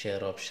 ആണ് ഷെയർ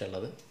ഓപ്ഷൻ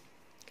ഉള്ളത്.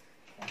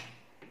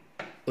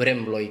 ഒരു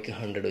എംപ്ലോയിക്ക്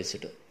 100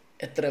 വെച്ചിട്ട്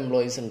എത്ര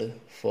എംപ്ലോയീസ് ഉണ്ട്,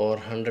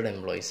 400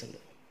 എംപ്ലോയീസ് ഉണ്ട്.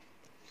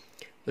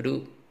 ഒരു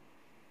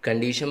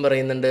കണ്ടീഷൻ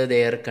പറയുന്നുണ്ട്,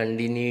 they are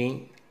continuing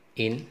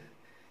in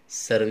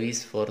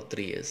service for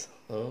 3 years.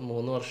 അപ്പോൾ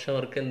 3 വർഷം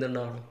അവർക്ക്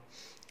എന്തുണ്ടാവണം,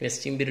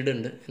 വെസ്റ്റിംഗ് പീരീഡ്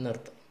ഉണ്ട്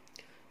എന്നർത്ഥം.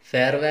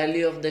 Fair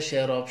value of the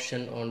share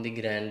option on the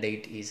grand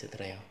date is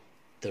എത്രയാണ്,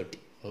 30.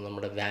 അപ്പോൾ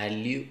നമ്മുടെ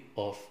value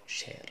of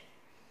share,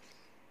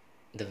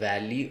 the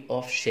value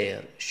of share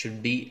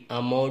should be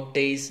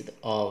amortised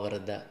over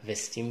the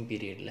vesting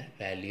പീരീഡിലെ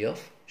value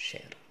of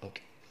share.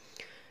 Okay,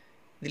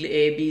 ഇതിൽ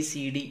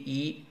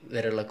ABCDE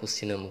വരെയുള്ള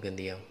question നമുക്ക്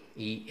എന്ത് ചെയ്യാം,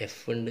 F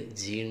ഉണ്ട്,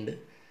 G ഉണ്ട്.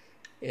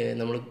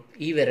 നമ്മൾ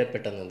ഈ വരെ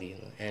പെട്ടെന്ന് എന്ത്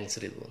ചെയ്യുന്നു,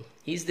 ആൻസർ ചെയ്ത് പോകുന്നു.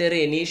 Is there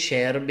any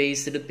share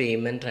based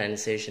payment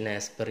transaction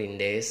as per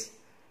ഇൻഡേഴ്സ്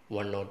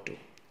 1 or 2?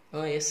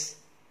 Yes.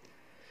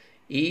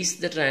 Is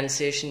the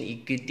transaction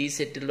equity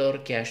settled or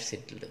cash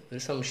settled?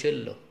 ഒരു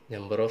സംശയമില്ലല്ലോ,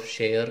 നമ്പർ ഓഫ്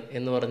ഷെയർ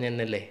എന്ന് പറഞ്ഞ്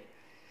തന്നെയല്ലേ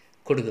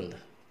കൊടുക്കുന്നത്.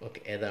 ഓക്കെ,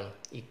 ഏതാണ്?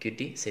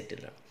 Equity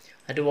സെറ്റിലാണ്.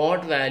 At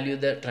what value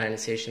the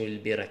transaction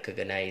will be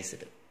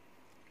recognised?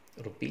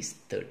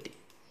 ₹30.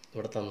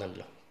 ഇവിടെ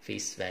തന്നല്ലോ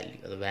face value,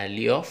 അത്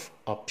value of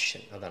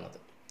option, അതാണത്.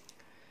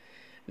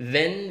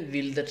 When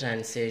will the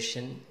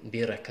transaction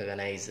B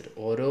recognised?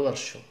 ഓരോ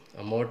വർഷവും.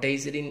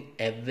 Amortised in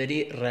every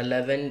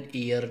relevant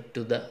year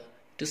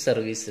to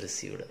service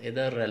received.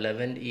 ഏതാ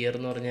റെലവൻറ്റ് ഇയർ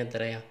എന്ന് പറഞ്ഞാൽ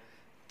എത്രയാ?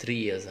 3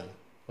 years ആണ്.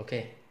 ഓക്കെ,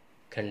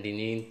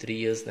 കണ്ടിന്യൂയിങ് 3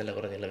 years എന്നല്ല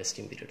പറഞ്ഞല്ല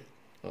vesting period.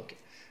 Okay,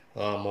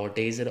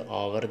 amortised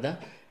over the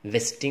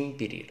vesting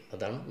period,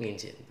 അതാണ് മീൻ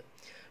ചെയ്യുന്നത്.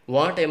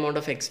 What amount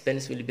of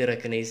expense will be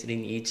recognised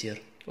in each year?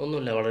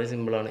 ഒന്നുമില്ല, വളരെ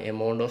സിമ്പിളാണ്.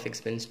 Amount of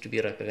expense to B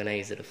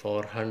recognised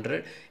 400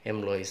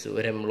 employees.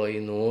 ഒരു എംപ്ലോയി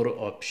 100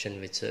 ഓപ്ഷൻ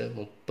വെച്ച്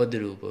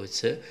 ₹30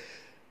 വെച്ച്.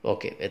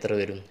 ഓക്കെ, എത്ര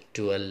വരും?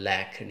 12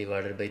 lakh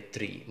ഡിവൈഡഡ് ബൈ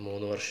 3.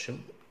 3 വർഷം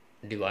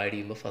ഡിവൈഡ്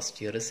ചെയ്യുമ്പോൾ first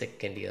year,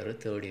 second year,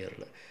 third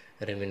ഇയറിൽ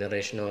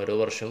റെമ്യൂണറേഷൻ ഓരോ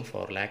വർഷവും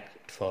 4 lakh,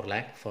 4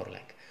 lakh, 4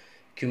 lakh.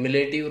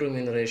 Cumulative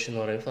remuneration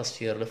എന്ന് പറയുമ്പോൾ ഫസ്റ്റ്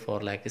ഇയറിൽ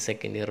 4 lakh,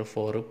 സെക്കൻഡ് ഇയർ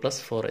 4 +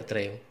 4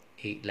 എത്രയാവും?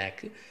 8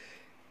 lakh,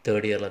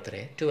 തേർഡ് ഇയറിൽ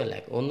എത്രയാണ്? 12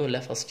 lakh. ഒന്നുമില്ല,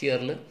 ഫസ്റ്റ്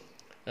ഇയറിൽ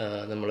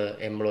നമ്മൾ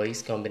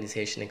employees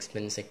compensation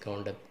expense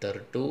account debtor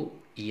to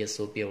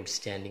ESOP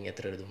outstanding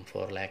എത്ര എഴുതും?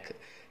 4 lakh.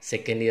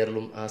 സെക്കൻഡ്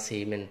ഇയറിലും ആ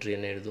സെയിം എൻട്രി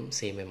തന്നെ എഴുതും,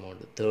 same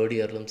amount. Third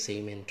ഇയറിലും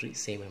same entry,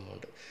 same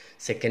amount.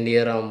 Second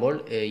year ആകുമ്പോൾ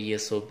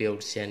ESOP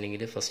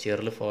ഔട്ട്സ്റ്റാൻഡിങ്ങിൽ ഫസ്റ്റ്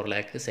ഇയറിൽ 4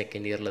 lakh,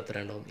 സെക്കൻഡ് ഇയറിൽ എത്ര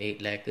ഉണ്ടാവും?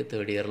 8 lakh,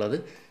 തേർഡ് ഇയറിൽ അത്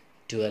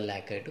 12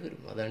 lakh ആയിട്ട്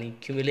വരും. അതാണ് ഈ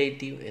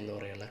ക്യുമുലേറ്റീവ് എന്ന്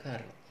പറയാനുള്ള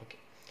കാരണം. ഓക്കെ,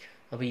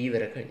 അപ്പോൾ ഈ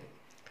വരെ കഴിഞ്ഞു.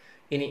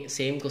 ഇനി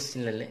സെയിം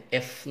ക്വസ്റ്റ്യൻ തന്നെ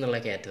എഫ് എന്നുള്ള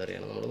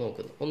കാറ്റഗറിയാണ് നമ്മൾ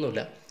നോക്കുന്നത്.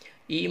 ഒന്നുമില്ല,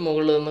 ഈ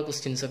മുകളിൽ തന്ന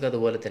ക്വസ്റ്റ്യൻസൊക്കെ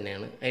അതുപോലെ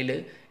തന്നെയാണ്. അതിൽ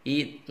ഈ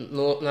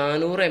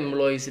 400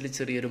 എംപ്ലോയീസിൽ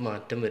ചെറിയൊരു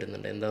മാറ്റം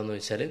വരുന്നുണ്ട്. എന്താണെന്ന്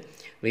വെച്ചാൽ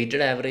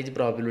weighted average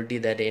probability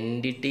that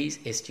entities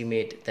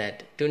estimate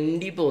that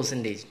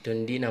 20%,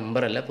 20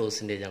 number അല്ല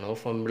പെർസെൻറ്റേജ് ആണ്,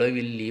 of employee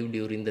will leave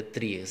during the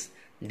 3 years.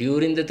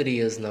 During the 3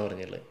 years എന്നാണ്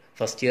പറഞ്ഞുള്ളത്.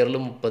 ഫസ്റ്റ് ഇയറിൽ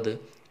 30,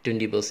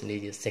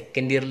 20%,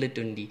 സെക്കൻഡ് ഇയറിൽ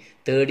 20,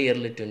 തേർഡ്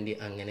ഇയറിൽ 20,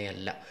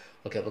 അങ്ങനെയല്ല.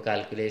 ഓക്കെ, അപ്പോൾ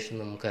കാൽക്കുലേഷൻ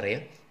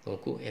നമുക്കറിയാം.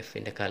 നോക്കൂ,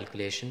 എഫിൻ്റെ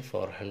കാൽക്കുലേഷൻ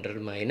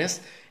 400 മൈനസ്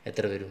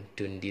എത്ര വരും?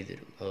 20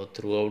 തരും. അപ്പോൾ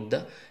ത്രൂ ഔട്ട് ദ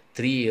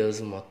 3 years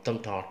മൊത്തം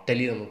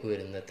ടോട്ടലി നമുക്ക്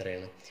വരുന്നത്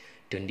എത്രയാണ്?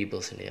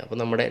 20%. അപ്പോൾ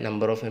നമ്മുടെ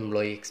നമ്പർ ഓഫ്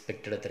എംപ്ലോയി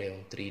എക്സ്പെക്റ്റഡ്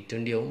എത്രയാവും?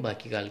 320 ആവും.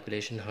 ബാക്കി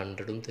കാൽക്കുലേഷൻ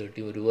 100ഉം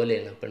 30ഉം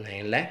ഒരുപോലെയാണ്. അപ്പോൾ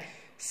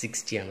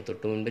 9,60,000 ആണ്.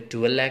 തൊട്ട് മുൻപ്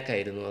 12 lakh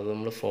ആയിരുന്നു. അത്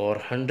നമ്മൾ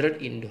 400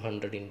 ×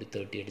 100 ×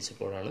 30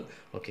 അടിച്ചപ്പോഴാണ്.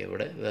 ഓക്കെ,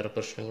 ഇവിടെ വേറെ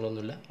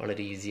പ്രശ്നങ്ങളൊന്നുമില്ല,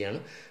 വളരെ ഈസിയാണ്,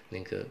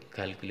 നിങ്ങൾക്ക്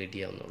കാൽക്കുലേറ്റ്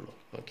ചെയ്യാവുന്നുള്ളൂ.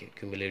 ഓക്കെ,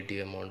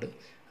 ക്യുമുലേറ്റീവ് എമൗണ്ട്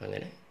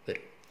അങ്ങനെ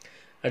വരും.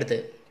 അടുത്ത്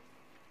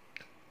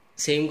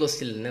സെയിം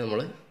ക്വസ്റ്റ്യൻ തന്നെ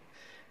നമ്മൾ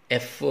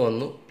എഫ്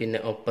വന്നു, പിന്നെ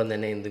ഒപ്പം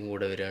തന്നെ എന്തും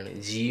കൂടെ വരികയാണ്?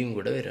 ജിയും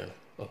കൂടെ വരികയാണ്.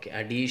 ഓക്കെ,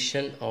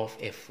 അഡീഷൻ ഓഫ്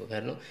എഫ്,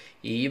 കാരണം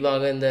ഈ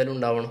ഭാഗം എന്തായാലും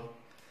ഉണ്ടാവണം.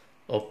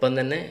 ഒപ്പം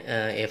തന്നെ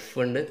എഫ്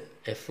ഉണ്ട്,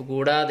 എഫ്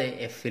കൂടാതെ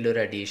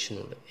എഫിലൊരു അഡീഷൻ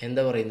ഉണ്ട്.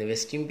 എന്താ പറയുന്നത്?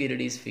 Vesting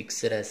period is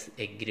fixed as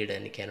agreed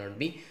and cannot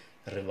B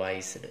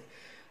revised.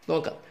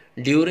 നോക്കാം.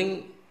 During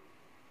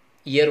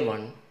year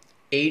 1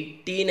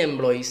 18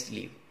 employees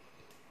leave.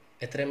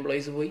 എത്ര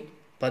എംപ്ലോയീസ് പോയി?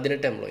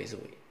 18 എംപ്ലോയീസ്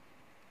പോയി.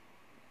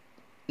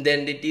 The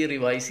entity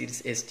revise its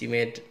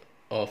estimate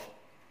of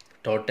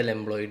total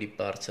employee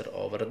departure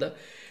over the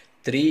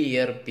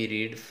 3-year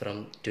period from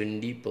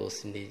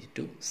 20%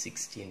 to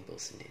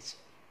 16%.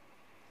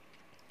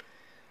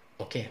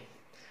 Okay,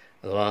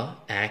 അഥവാ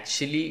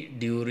actually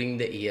during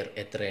the year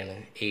എത്രയാണ്?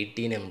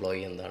 18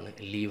 employee എന്താണ്?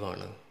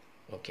 ലീവാണ്.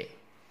 Okay,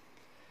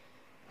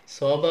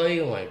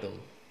 സ്വാഭാവികമായിട്ടും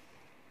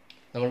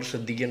നമ്മൾ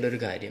ശ്രദ്ധിക്കേണ്ട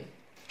ഒരു കാര്യം,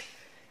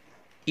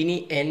 ഇനി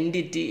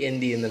എൻറ്റിറ്റി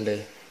എന്ത് ചെയ്യുന്നുണ്ട്?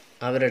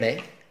 അവരുടെ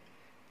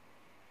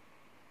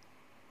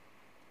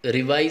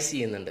റിവൈസ്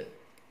ചെയ്യുന്നുണ്ട്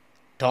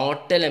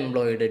ടോട്ടൽ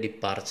എംപ്ലോയിയുടെ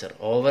ഡിപ്പാർച്ചർ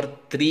ഓവർ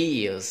 3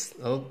 years.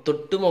 അത്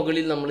തൊട്ട്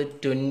മുകളിൽ നമ്മൾ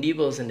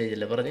 20%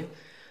 അല്ലേ പറഞ്ഞ്,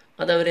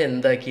 അതവരെ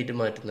എന്താക്കിയിട്ട്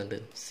മാറ്റുന്നുണ്ട്?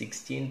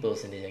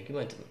 16% ആക്കി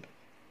മാറ്റുന്നുണ്ട്.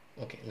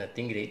 Okay,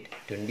 nothing great.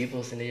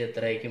 20%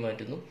 എത്ര ആക്കി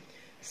മാറ്റുന്നു?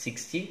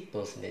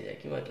 60%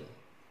 ആക്കി മാറ്റുന്നു.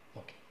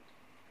 ഓക്കെ,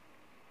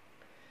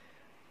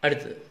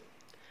 അടുത്തത്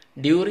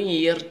during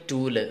year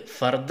 2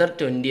 further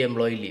 20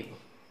 employee leave.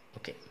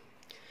 Okay,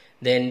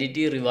 the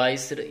entity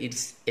revised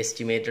its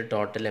estimated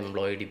total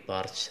employee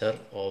departure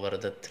over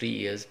the 3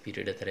 years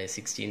period എത്ര?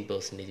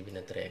 16%, പിന്നെ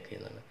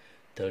എത്രയാക്കിയതാണ്?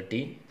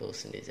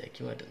 13%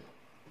 ആക്കി മാറ്റുന്നു.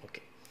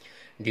 Okay,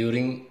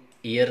 during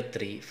year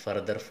 3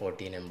 further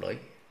 14 employee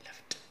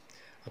left.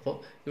 അപ്പോൾ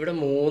ഇവിടെ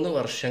 3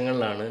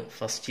 വർഷങ്ങളിലാണ്.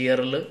 ഫസ്റ്റ്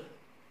ഇയറിൽ,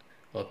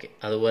 ഓക്കെ,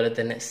 അതുപോലെ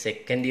തന്നെ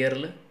സെക്കൻഡ്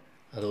ഇയറിൽ,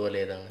 അതുപോലെ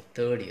ഏതാണ്?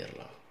 തേർഡ്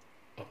ഇയറിലാണ്.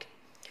 ഓക്കെ,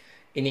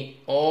 ഇനി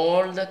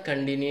all the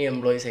continuing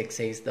employees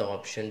exercise the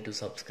option to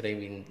subscribe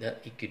in the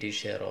equity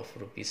share of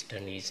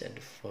 ₹10 each and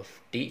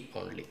 50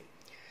 only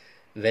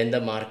when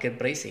the market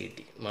price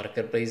 80.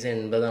 Market price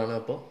 80 ആണ്.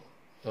 അപ്പോൾ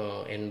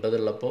 80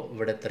 ഉള്ളപ്പോൾ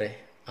ഇവിടെ എത്ര?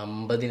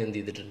 50 എന്ത്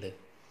ചെയ്തിട്ടുണ്ട്?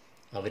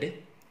 അവർ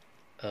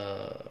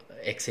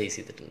എക്സൈസ്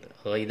ചെയ്തിട്ടുണ്ട്.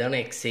 അഥവാ ഇതാണ്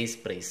എക്സൈസ്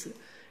പ്രൈസ്,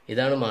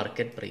 ഇതാണ്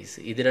മാർക്കറ്റ് പ്രൈസ്.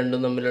 ഇത്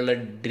രണ്ടും തമ്മിലുള്ള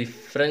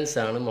ഡിഫറൻസ്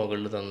ആണ്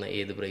മുകളിൽ തന്ന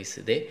ഏത് പ്രൈസ്?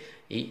 ഇതേ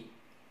ഈ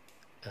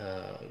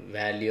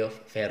value of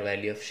fair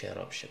value of share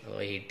option,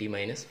 അഥവാ 80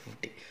 -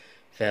 50.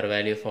 ഫെയർ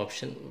വാല്യൂ ഓഫ്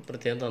ഓപ്ഷൻ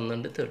പ്രത്യേകം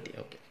തന്നിട്ടുണ്ട് 30.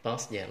 Okay,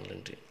 pass journal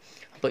entry.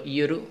 അപ്പോൾ ഈ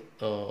ഒരു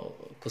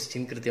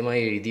ക്വസ്റ്റ്യൻ കൃത്യമായി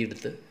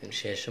എഴുതിയെടുത്ത് അതിന്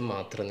ശേഷം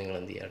മാത്രം നിങ്ങൾ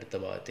എന്ത് ചെയ്യുക, അടുത്ത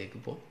ഭാഗത്തേക്ക്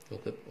പോകും.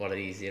 നമുക്ക്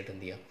വളരെ ഈസി ആയിട്ട്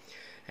എന്ത് ചെയ്യാം,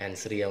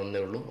 ആൻസർ ചെയ്യാവുന്നേ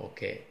ഉള്ളൂ.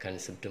 ഓക്കെ,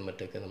 കൺസെപ്റ്റും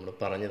മറ്റൊക്കെ നമ്മൾ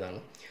പറഞ്ഞതാണ്.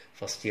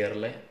 ഫസ്റ്റ്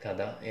ഇയറിലെ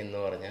കഥ എന്ന്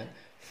പറഞ്ഞാൽ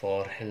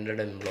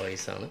 400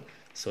 എംപ്ലോയീസ് ആണ്,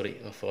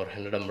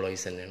 400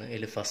 എംപ്ലോയീസ് തന്നെയാണ്.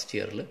 അതിൽ ഫസ്റ്റ്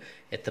ഇയറിൽ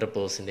എത്ര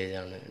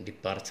പെർസെൻറ്റേജാണ്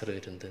ഡിപ്പാർച്ചർ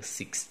വരുന്നത്?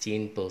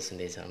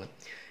 16% ആണ്.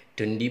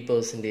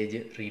 20%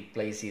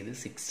 റീപ്ലേസ് ചെയ്ത്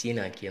 16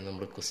 ആക്കിയാൽ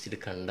നമ്മൾ ക്വസ്റ്റ്യൻ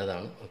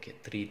കണ്ടതാണ്. ഓക്കെ,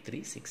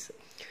 336.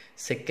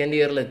 സെക്കൻഡ്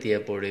ഇയറിൽ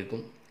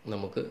എത്തിയപ്പോഴേക്കും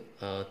നമുക്ക്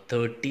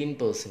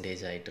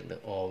 13% ആയിട്ടുണ്ട്.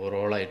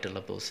 ഓവറോൾ ആയിട്ടുള്ള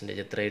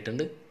പെർസെൻറ്റേജ് എത്ര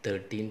ആയിട്ടുണ്ട്?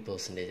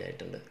 13%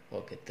 ആയിട്ടുണ്ട്.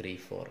 ഓക്കെ,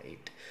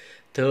 348.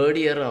 തേർഡ്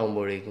ഇയർ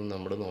ആകുമ്പോഴേക്കും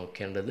നമ്മൾ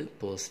നോക്കേണ്ടത്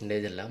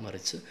പെർസെൻറ്റേജ് അല്ല,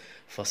 മറിച്ച്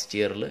ഫസ്റ്റ്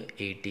ഇയറിൽ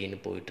 18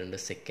 പോയിട്ടുണ്ട്,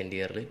 സെക്കൻഡ്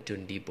ഇയറിൽ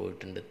 20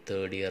 പോയിട്ടുണ്ട്,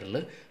 തേർഡ് ഇയറിൽ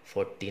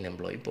 14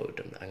 എംപ്ലോയി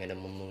പോയിട്ടുണ്ട്. അങ്ങനെ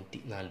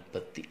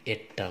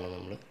 348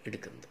 നമ്മൾ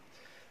എടുക്കുന്നത്.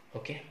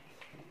 ഓക്കെ,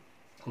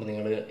 അപ്പോൾ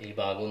നിങ്ങൾ ഈ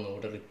ഭാഗം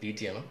ഒന്നുകൂടെ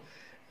റിപ്പീറ്റ് ചെയ്യണം.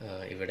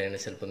 ഇവിടെയാണ്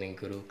ചിലപ്പോൾ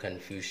നിങ്ങൾക്കൊരു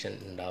കൺഫ്യൂഷൻ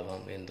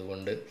ഉണ്ടാവാം.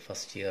 എന്തുകൊണ്ട്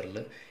ഫസ്റ്റ് ഇയറിൽ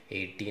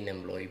 18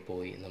 എംപ്ലോയി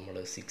പോയി നമ്മൾ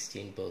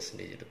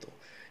 16% എടുത്തു,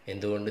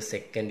 എന്തുകൊണ്ട്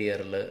സെക്കൻഡ്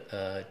ഇയറിൽ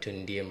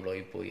 20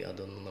 എംപ്ലോയി പോയി,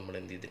 അതൊന്നും നമ്മൾ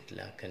എന്ത്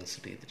ചെയ്തിട്ടില്ല,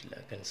 കൺസിഡർ ചെയ്തിട്ടില്ല.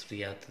 കൺസിഡർ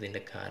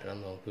ചെയ്യാത്തതിൻ്റെ കാരണം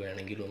നമുക്ക്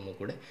വേണമെങ്കിൽ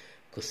ഒന്നുകൂടെ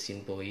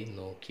ക്വസ്റ്റ്യൻ പോയി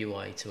നോക്കി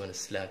വായിച്ച്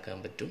മനസ്സിലാക്കാൻ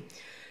പറ്റും.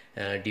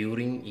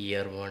 During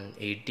year 1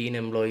 18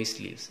 employees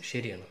leaves.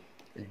 ശരിയാണ്,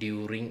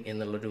 ഡ്യൂറിങ്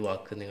എന്നുള്ളൊരു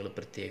വാക്ക് നിങ്ങൾ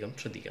പ്രത്യേകം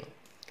ശ്രദ്ധിക്കണം.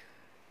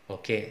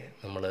 ഓക്കെ,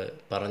 നമ്മൾ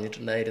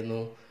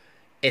പറഞ്ഞിട്ടുണ്ടായിരുന്നു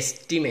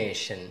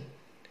എസ്റ്റിമേഷൻ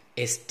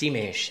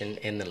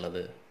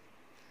എന്നുള്ളത്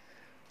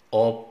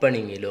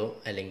ഓപ്പണിങ്ങിലോ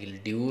അല്ലെങ്കിൽ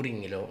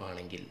ഡ്യൂറിങ്ങിലോ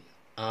ആണെങ്കിൽ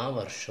ആ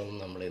വർഷവും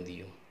നമ്മൾ എന്ത്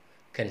ചെയ്യും,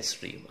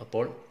 കൺസിഡർ ചെയ്യും.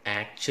 അപ്പോൾ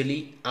ആക്ച്വലി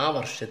ആ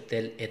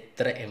വർഷത്തിൽ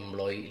എത്ര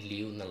എംപ്ലോയി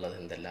ലീവ് എന്നുള്ളത്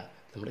എന്തല്ല,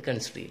 നമ്മൾ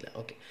കൺസിഡർ ചെയ്യില്ല.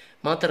 ഓക്കെ,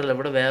 മാത്രമല്ല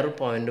ഇവിടെ വേറൊരു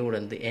പോയിന്റ് കൂടെ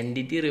ഉണ്ട്.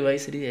 NDT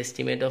revised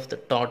estimate of the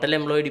total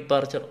employee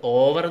departure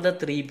over the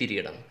 3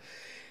 പീരീഡാണ്.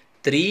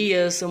 3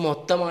 years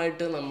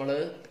മൊത്തമായിട്ട് നമ്മൾ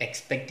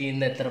എക്സ്പെക്ട്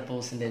ചെയ്യുന്ന എത്ര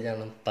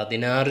പെർസെൻറ്റേജാണ്?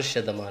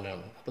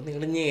 16%. അപ്പോൾ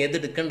നിങ്ങൾ ഇനി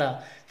ഏതെടുക്കണ്ട,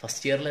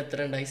 ഫസ്റ്റ് ഇയറിൽ എത്ര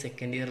ഉണ്ടായി,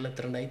 സെക്കൻഡ് ഇയറിൽ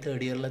എത്ര ഉണ്ടായി,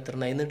 തേർഡ് ഇയറിൽ എത്ര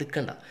ഉണ്ടായി എന്ന്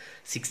എടുക്കണ്ട.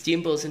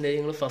 16%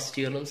 നിങ്ങൾ ഫസ്റ്റ്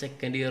ഇയറിലും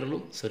സെക്കൻഡ്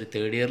ഇയറിലും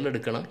തേർഡ് ഇയറിൽ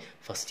എടുക്കണം.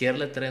 ഫസ്റ്റ്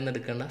ഇയറിൽ എത്രയെന്ന്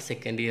എടുക്കണ്ട,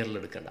 സെക്കൻഡ് ഇയറിൽ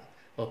എടുക്കണ്ട.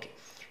 ഓക്കെ,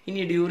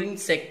 ഇനി ഡ്യൂറിങ്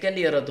സെക്കൻഡ്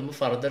ഇയർ എത്തുമ്പോൾ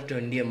ഫർദർ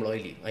 20 എംപ്ലോയി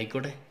ലീവ്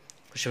ആയിക്കോട്ടെ.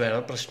 പക്ഷെ വേറെ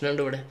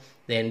പ്രശ്നമുണ്ട് ഇവിടെ.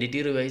 The NDT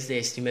revise the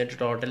estimate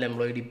total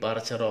employee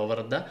departure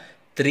over the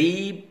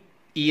 3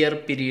 year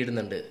period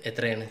എന്നുണ്ട്.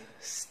 എത്രയാണ്?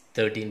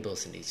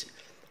 13%.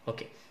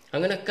 ഓക്കെ,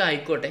 അങ്ങനെയൊക്കെ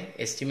ആയിക്കോട്ടെ,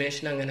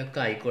 എസ്റ്റിമേഷൻ അങ്ങനെയൊക്കെ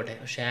ആയിക്കോട്ടെ.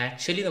 പക്ഷെ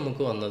ആക്ച്വലി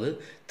നമുക്ക് വന്നത്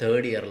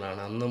തേർഡ്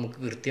ഇയറിലാണ്. അന്ന് നമുക്ക്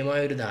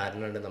കൃത്യമായൊരു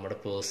ധാരണ ഉണ്ട്, നമ്മുടെ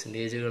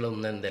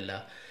പേഴ്സൻറ്റേജുകളൊന്നും എന്തല്ല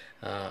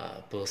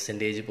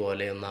പേഴ്സൻറ്റേജ്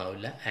പോലെയൊന്നും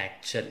ആവില്ല,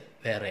 ആക്ച്വൽ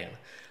വേറെയാണ്.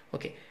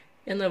 ഓക്കെ,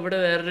 എന്നാൽ ഇവിടെ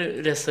വേറൊരു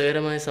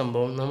രസകരമായ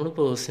സംഭവം, നമ്മൾ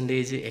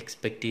പേഴ്സൻറ്റേജ്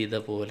എക്സ്പെക്റ്റ് ചെയ്ത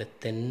പോലെ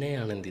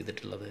തന്നെയാണ് എന്ത്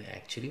ചെയ്തിട്ടുള്ളത്,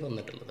 ആക്ച്വലി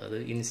വന്നിട്ടുള്ളത്. അത്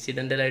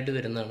ഇൻസിഡൻ്റലായിട്ട്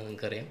വരുന്നതാണ്.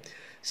 നിങ്ങൾക്കറിയാം,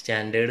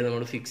 സ്റ്റാൻഡേർഡ്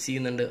നമ്മൾ ഫിക്സ്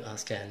ചെയ്യുന്നുണ്ട്, ആ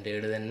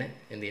സ്റ്റാൻഡേർഡ് തന്നെ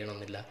എന്ത്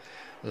ചെയ്യണമെന്നില്ല,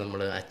 നമ്മൾ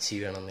അച്ചീവ്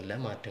ചെയ്യണമെന്നില്ല,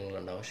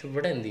 മാറ്റങ്ങളുണ്ടാവും. പക്ഷെ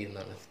ഇവിടെ എന്ത്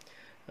ചെയ്യുന്നതാണ്,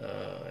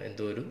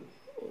 എന്തോ ഒരു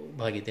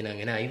ഭാഗ്യത്തിന്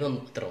അങ്ങനെ ആയി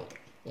വന്നു, അത്ര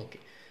മാത്രം. Okay,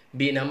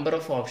 B number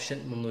of option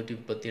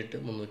 338,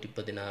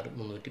 316,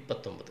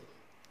 319.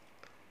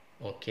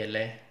 Okay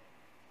അല്ലേ?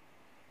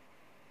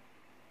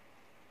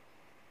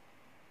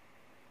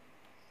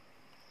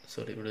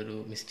 സോറി, ഇവിടെ ഒരു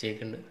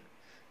മിസ്റ്റേക്ക് ഉണ്ട്.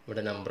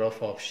 ഇവിടെ നമ്പർ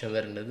ഓഫ് ഓപ്ഷൻ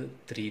വരേണ്ടത്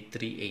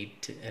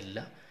 338 അല്ല,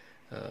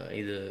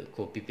 ഇത്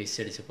കോപ്പി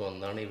പേസ്റ്റ് അടിച്ചപ്പോൾ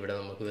ഒന്നാണ്. ഇവിടെ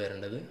നമുക്ക്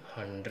വരേണ്ടത്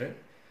 100,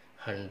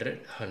 100,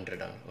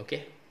 100 ആണ്. ഓക്കെ,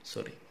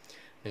 സോറി,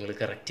 നിങ്ങൾ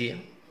കറക്റ്റ് ചെയ്യാം.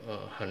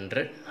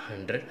 100,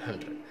 100,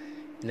 100,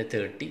 പിന്നെ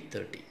 30,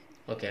 30.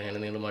 ഓക്കെ, അങ്ങനെ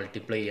നിങ്ങൾ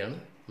മൾട്ടിപ്ലൈ ചെയ്യാണ്.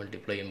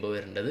 മൾട്ടിപ്ലൈ ചെയ്യുമ്പോൾ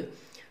വരേണ്ടത്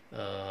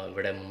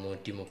ഇവിടെ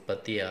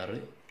 336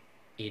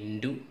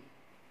 ഇൻറ്റു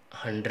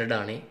 100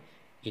 ആണ്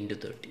ഇൻറ്റു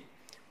 30,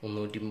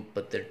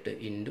 338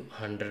 ഇൻറ്റു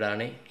 100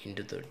 ആണ്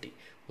ഇൻറ്റു 30,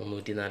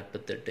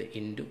 348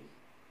 ഇൻറ്റു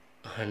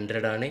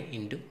 100 ആണ്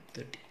ഇൻറ്റു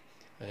 30.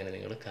 അങ്ങനെ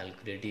നിങ്ങൾ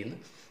കാൽക്കുലേറ്റ് ചെയ്യുന്നു.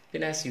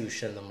 പിന്നെ ആസ്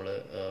യൂഷ്വൽ നമ്മൾ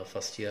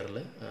ഫസ്റ്റ് ഇയറിൽ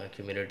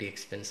cumulative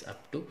expense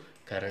up to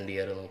current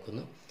year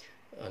നോക്കുന്നു.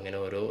 അങ്ങനെ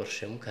ഓരോ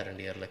വർഷവും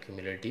കറണ്ട് ഇയറിലെ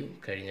ക്യുമുലേറ്റീവ്,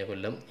 കഴിഞ്ഞ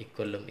കൊല്ലം,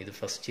 ഇക്കൊല്ലം, ഇത്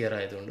ഫസ്റ്റ് ഇയർ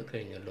ആയതുകൊണ്ട്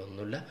കഴിഞ്ഞ കൊല്ലം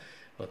ഒന്നുമില്ല.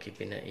 ഓക്കെ,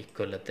 പിന്നെ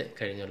ഇക്കൊല്ലത്തെ,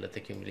 കഴിഞ്ഞ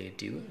കൊല്ലത്തെ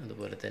ക്യുമുലേറ്റീവ്,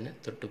 അതുപോലെ തന്നെ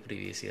തൊട്ട്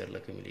പ്രീവിയസ്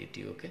ഇയറിലെ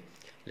ക്യുമുലേറ്റീവ് ഒക്കെ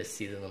ലെസ്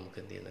ചെയ്ത് നമുക്ക്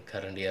എന്ത് ചെയ്യുന്നു,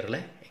 കറണ്ട്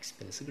ഇയറിലെ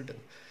എക്സ്പെൻസ്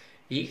കിട്ടുന്നു.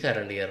 ഈ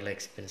കറണ്ട് ഇയറിലെ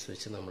എക്സ്പെൻസ്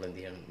വെച്ച് നമ്മൾ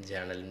എന്ത് ചെയ്യണം,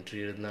 ജേണൽ എൻട്രി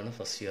എഴുതുന്നതാണ്.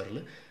 ഫസ്റ്റ് ഇയറിൽ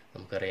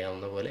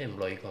നമുക്കറിയാവുന്ന പോലെ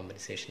employee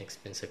compensation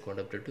expense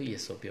account to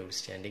ESOP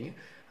outstanding,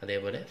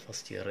 അതേപോലെ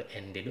ഫസ്റ്റ് ഇയർ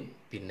എൻഡിലും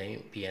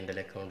പിന്നെയും P&L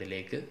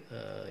അക്കൗണ്ടിലേക്ക്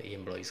ഈ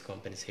എംപ്ലോയീസ്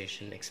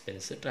കോമ്പൻസേഷൻ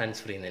എക്സ്പെൻസ്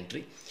ട്രാൻസ്ഫർ ചെയ്യുന്ന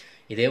എൻട്രി.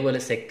 ഇതേപോലെ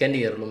സെക്കൻഡ്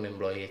ഇയറിലും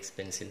എംപ്ലോയി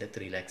എക്സ്പെൻസിൻ്റെ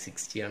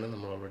 3,60,000 ആണ്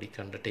നമ്മൾ ഓൾറെഡി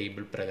കണ്ട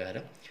ടേബിൾ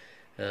പ്രകാരം.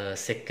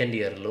 സെക്കൻഡ്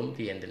ഇയറിലും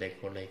P&L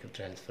അക്കൗണ്ടിലേക്ക്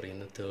ട്രാൻസ്ഫർ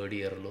ചെയ്യുന്ന. തേർഡ്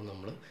ഇയറിലും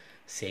നമ്മൾ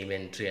സെയിം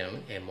എൻട്രിയാണ്,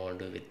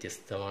 എമൗണ്ട്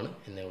വ്യത്യസ്തമാണ്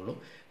എന്നേ ഉള്ളൂ.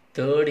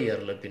 തേർഡ്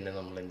ഇയറിൽ പിന്നെ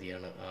നമ്മൾ എന്ത്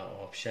ചെയ്യാണ്, ആ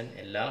ഓപ്ഷൻ,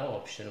 എല്ലാ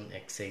ഓപ്ഷനും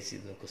എക്സൈസ്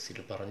ചെയ്ത്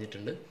ക്വസ്റ്റ്യൻ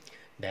പറഞ്ഞിട്ടുണ്ട്.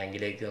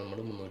 ബാങ്കിലേക്ക് നമ്മൾ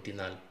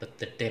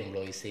 348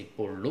 എംപ്ലോയീസേ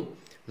ഇപ്പോൾ ഉള്ളൂ.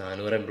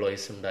 400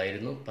 എംപ്ലോയീസ്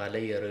ഉണ്ടായിരുന്നു. പല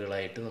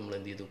ഇയറുകളായിട്ട് നമ്മൾ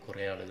എന്ത് ചെയ്തു,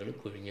 കുറേ ആളുകൾ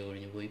കൊഴിഞ്ഞു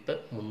പോയി. ഇപ്പം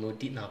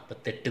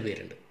 348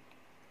 പേരുണ്ട്.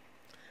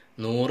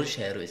 100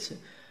 ഷെയർ വെച്ച്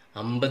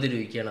 50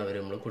 രൂപയ്ക്കാണ് അവർ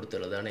നമ്മൾ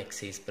കൊടുത്തുള്ളത്. അതാണ്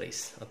എക്സൈസ്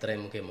പ്രൈസ്.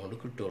 അത്രയും നമുക്ക് എമൗണ്ട്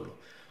കിട്ടുള്ളൂ.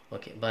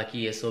 ഓക്കെ. ബാക്കി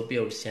ESOP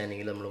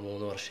ഔട്ട്സ്റ്റാൻഡിങ്ങിൽ നമ്മൾ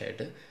 3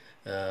 വർഷമായിട്ട്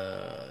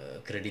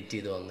ക്രെഡിറ്റ്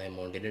ചെയ്ത് വന്ന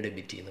എമൗണ്ടിനെ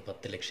ഡെബിറ്റ് ചെയ്യുന്നു.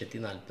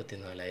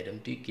 10,44,000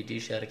 ടു ഇക്വിറ്റി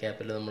ഷെയർ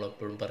ക്യാപിറ്റൽ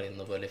നമ്മളെപ്പോഴും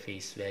പറയുന്ന പോലെ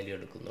ഫേസ് വാല്യൂ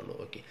എടുക്കുന്നുള്ളൂ.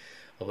 ഓക്കെ.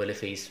 അതുപോലെ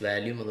ഫേസ്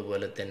വാല്യൂം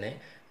അതുപോലെ തന്നെ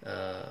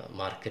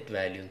മാർക്കറ്റ്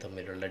വാല്യൂവും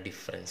തമ്മിലുള്ള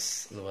ഡിഫറൻസ്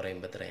എന്ന്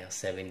പറയുമ്പോൾ എത്രയാണ്?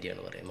 70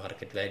 ആണ് പറയുക.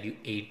 മാർക്കറ്റ് വാല്യൂ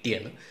 80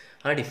 ആണ്.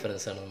 ആ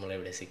ഡിഫറൻസ് ആണ്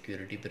നമ്മളെവിടെ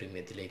സെക്യൂരിറ്റി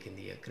പ്രീമിയത്തിലേക്ക്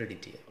എന്ത് ചെയ്യുക?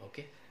 ക്രെഡിറ്റ് ചെയ്യുക.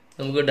 ഓക്കെ.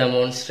 നമുക്ക്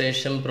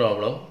ഡെമോൺസ്ട്രേഷൻ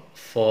പ്രോബ്ലം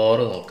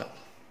 4 നോക്കാം.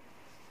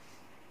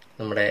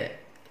 നമ്മുടെ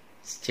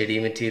സ്റ്റഡി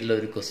മെറ്റീരിയൽ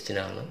ഒരു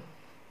ക്വസ്റ്റ്യനാണ്.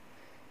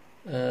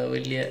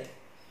 വലിയ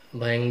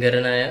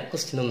ഭയങ്കരനായ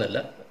ക്വസ്റ്റ്യനൊന്നുമല്ല,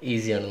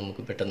 ഈസിയാണ്,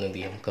 നമുക്ക് പെട്ടെന്ന് എന്ത്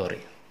ചെയ്യാം? കവർ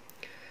ചെയ്യാം.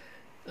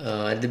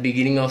 At the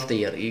beginning of the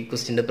year, ഈ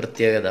ക്വസ്റ്റ്യൻ്റെ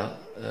പ്രത്യേകത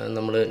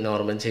നമ്മൾ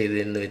നോർമൽ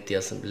ചെയ്തതിൽ നിന്ന്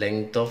വ്യത്യാസം,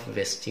 length of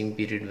vesting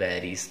period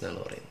varies എന്നാണ്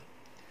പറയുന്നത്.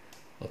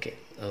 ഓക്കെ.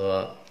 അഥവാ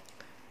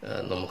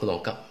നമുക്ക്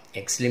നോക്കാം.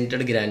 എക്സ്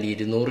ലിമിറ്റഡ് ഗ്രാൻഡ്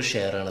 200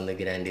 ഷെയർ ആണെന്ന്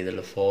ഗ്രാൻഡ്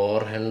ചെയ്തുള്ള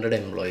 400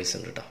 എംപ്ലോയീസ്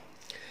ഉണ്ട് കേട്ടോ.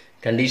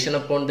 Condition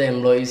upon the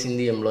employees in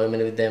the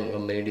employment with the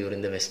company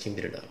during the vesting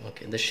period.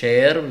 Okay, the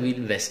share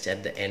will vest at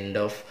the end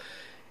of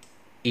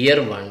year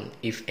 1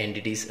 if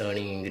entity's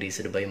earning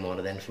increased by more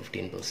than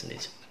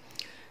 15%.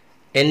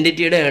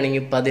 എൻറ്റിറ്റിയുടെ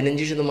earning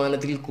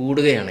 15%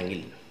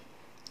 കൂടുകയാണെങ്കിൽ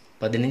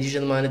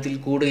 15%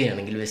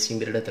 കൂടുകയാണെങ്കിൽ vesting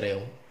period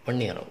എത്രയാവും? 1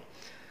 year ആവും.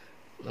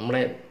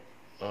 നമ്മുടെ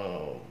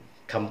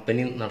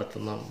company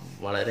നടത്തുന്ന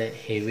വളരെ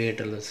heavy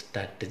ആയിട്ടുള്ള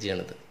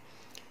സ്ട്രാറ്റജിയാണിത്.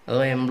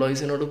 അഥവാ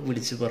എംപ്ലോയീസിനോട്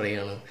വിളിച്ച്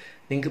പറയുകയാണ്,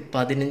 നിങ്ങൾക്ക്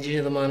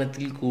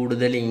 15%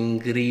 കൂടുതൽ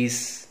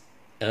ഇൻക്രീസ്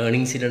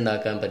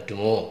ഏർണിങ്സിലുണ്ടാക്കാൻ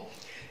പറ്റുമോ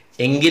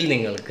എങ്കിൽ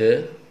നിങ്ങൾക്ക്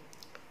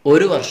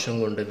 1 വർഷം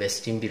കൊണ്ട്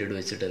വെസ്റ്റിംഗ് പീരീഡ്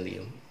വെച്ചിട്ട് എന്ത്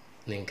ചെയ്യും?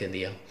 നിങ്ങൾക്ക് എന്ത്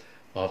ചെയ്യാം?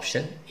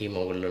 ഓപ്ഷൻ ഈ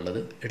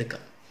മുകളിലുള്ളത്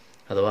എടുക്കാം.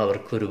 അഥവാ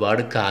അവർക്ക്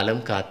ഒരുപാട് കാലം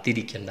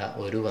കാത്തിരിക്കേണ്ട,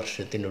 1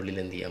 വർഷത്തിനുള്ളിൽ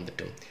എന്ത് ചെയ്യാൻ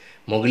പറ്റും?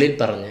 മുകളിൽ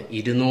പറഞ്ഞ്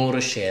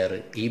 200 ഷെയർ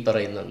ഈ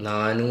പറയുന്ന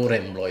 400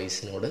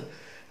 എംപ്ലോയീസിനോട്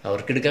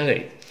അവർക്ക് എടുക്കാൻ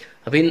കഴിയും.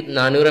 അപ്പോൾ ഈ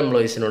 400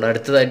 എംപ്ലോയീസിനോട്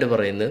അടുത്തതായിട്ട്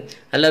പറയുന്നത്,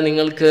 അല്ല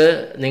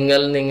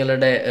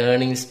നിങ്ങളുടെ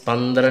ഏർണിങ്സ്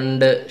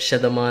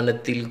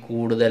 12%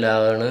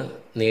 കൂടുതലാണ്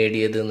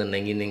നേടിയത്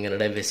എന്നുണ്ടെങ്കിൽ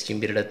നിങ്ങളുടെ വെസ്റ്റിംഗ്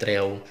പീരീഡ്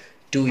എത്രയാവും?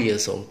 2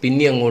 ഇയേഴ്സ് ആവും.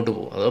 പിന്നെ അങ്ങോട്ട്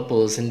പോകും. അഥവാ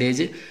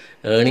പേഴ്സൻറ്റേജ്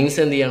ഏർണിങ്സ്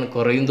എന്ത് ചെയ്യാണ്?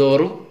 കുറയും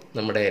തോറും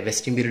നമ്മുടെ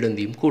വെസ്റ്റിംഗ് പീരീഡ്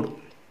എന്ത് ചെയ്യും? കൂടും.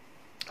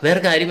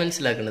 വേറെ കാര്യം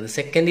മനസ്സിലാക്കേണ്ടത്,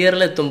 സെക്കൻഡ്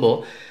ഇയറിൽ എത്തുമ്പോൾ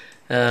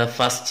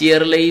ഫസ്റ്റ്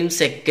ഇയറിലെയും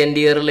സെക്കൻഡ്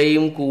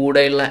ഇയറിലെയും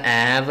കൂടെയുള്ള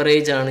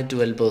ആവറേജ് ആണ്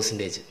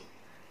 12%.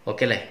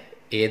 ഓക്കെ അല്ലേ?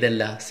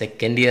 ഏതല്ല?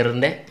 സെക്കൻഡ്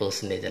ഇയറിൻ്റെ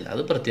പെർസെൻറ്റേജ് അല്ല.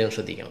 അത് പ്രത്യേകം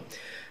ശ്രദ്ധിക്കണം.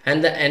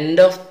 And the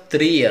end of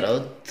 3 year, അത്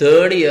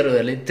 3rd ഇയർ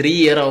അല്ലെങ്കിൽ 3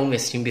 ഇയർ ആവും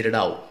വെസ്റ്റിംഗ് പീരീഡ്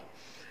ആവും.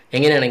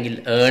 എങ്ങനെയാണെങ്കിൽ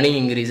earning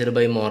increased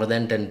by more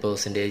than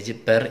 10%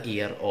 per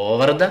year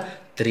over the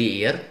 3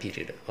 year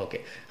period. Okay.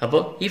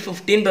 അപ്പോൾ ഈ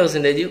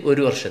 15%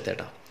 1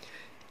 വർഷത്തേട്ടാ.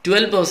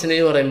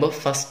 12% പറയുമ്പോൾ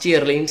ഫസ്റ്റ്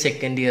ഇയറിലെയും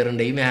സെക്കൻഡ്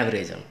ഇയറിൻ്റെയും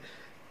ആവറേജ് ആണ്.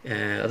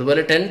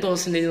 അതുപോലെ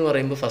 10% എന്ന്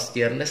പറയുമ്പോൾ ഫസ്റ്റ്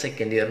ഇയറിൻ്റെ,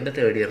 സെക്കൻഡ് ഇയറിൻ്റെ,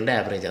 3rd ഇയറിൻ്റെ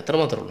ആവറേജ്. അത്ര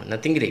മാത്രമേ ഉള്ളൂ,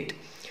 നത്തിങ് ഗ്രേറ്റ്.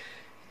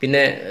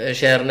 പിന്നെ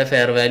ഷെയറിൻ്റെ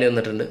ഫെയർ വാല്യൂ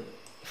വന്നിട്ടുണ്ട്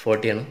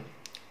 40 ആണ്.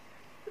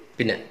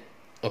 പിന്നെ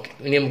ഓക്കെ,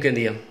 ഇനി നമുക്ക് എന്ത്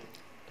ചെയ്യാം?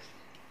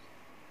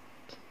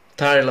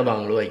 താഴെയുള്ള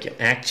ഭാഗങ്ങൾ വായിക്കാം.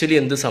 ആക്ച്വലി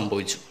എന്ത്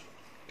സംഭവിച്ചു?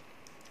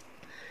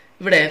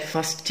 ഇവിടെ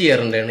ഫസ്റ്റ്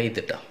ഇയറിൻ്റെയാണ് ഇത്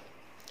കേട്ടോ,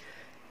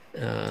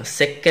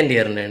 സെക്കൻഡ്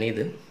ഇയറിൻ്റെയാണ്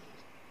ഇത്,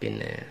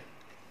 പിന്നെ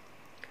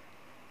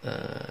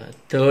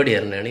 3rd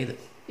ഇയറിൻ്റെയാണ് ഇത്.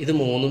 ഇത്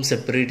 3ഉം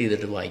സെപ്പറേറ്റ്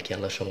ചെയ്തിട്ട്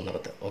വായിക്കാനുള്ള ശ്രമം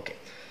നടത്തുക. Okay.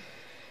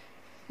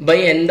 By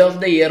end of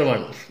the year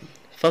 1,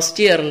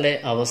 first ഇയറിൻ്റെ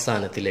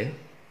അവസാനത്തിൽ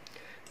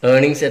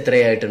ഏർണിങ്സ്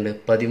എത്രയായിട്ടുണ്ട്?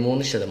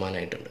 13%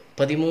 ആയിട്ടുണ്ട്.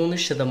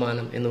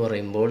 13% എന്ന്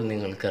പറയുമ്പോൾ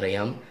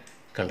നിങ്ങൾക്കറിയാം,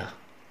 കണ്ട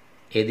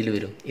ഏതിൽ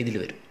വരും? ഇതിൽ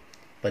വരും.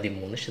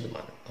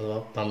 13%, അഥവാ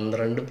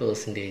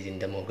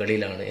 12%ൻ്റെ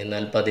മുകളിലാണ്.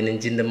 എന്നാൽ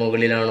 15ൻ്റെ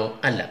മുകളിലാണോ?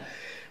 അല്ല.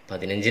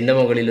 15ൻ്റെ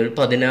മുകളിൽ ഒരു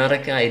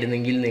 16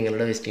 ആയിരുന്നെങ്കിൽ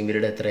നിങ്ങളുടെ വെസ്റ്റിംഗ്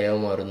പീരീഡ്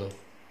എത്രയാവും മാറുന്നു?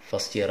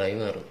 ഫസ്റ്റ് ഇയർ ആയി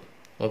മാറുന്നു.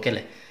 ഓക്കെ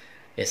അല്ലേ?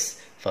 യെസ്.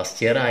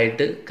 ഫസ്റ്റ് ഇയർ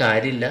ആയിട്ട്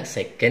കാര്യമില്ല.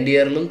 സെക്കൻഡ്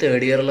ഇയറിലും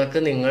 3rd ഇയറിലൊക്കെ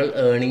നിങ്ങൾ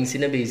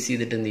ഏർണിങ്സിനെ ബേസ്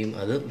ചെയ്തിട്ട് എന്ത് ചെയ്യും?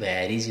 അത്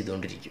വാരി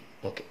ചെയ്തുകൊണ്ടിരിക്കും.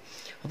 ഓക്കെ.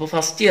 അപ്പോൾ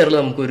ഫസ്റ്റ് ഇയറിൽ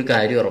നമുക്കൊരു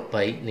കാര്യം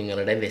ഉറപ്പായി,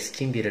 നിങ്ങളുടെ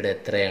വെസ്റ്റിംഗ് പീരീഡ്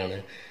എത്രയാണ്?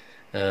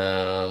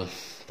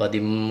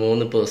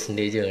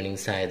 13%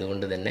 ഏർണിങ്സ്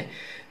ആയതുകൊണ്ട് തന്നെ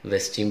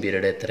വെസ്റ്റിംഗ്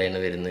പീരീഡ് എത്രയാണ്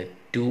വരുന്നത്?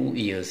 2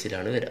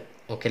 ഇയേഴ്സിലാണ് വരിക.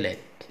 ഓക്കെ അല്ലേ?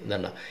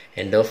 ഇതാണ്ട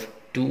end of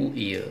 2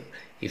 year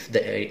if the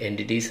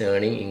entities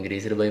earning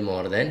increased by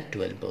more than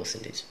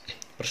 12%.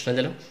 പ്രശ്നം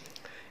ചില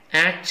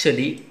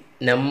actually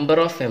number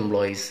of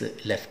employees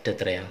left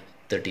എത്രയാണ്?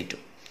 32.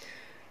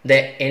 ദ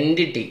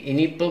എൻറ്റിറ്റി,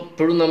 ഇനിയിപ്പോൾ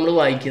ഇപ്പോഴും നമ്മൾ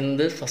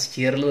വായിക്കുന്നത് ഫസ്റ്റ്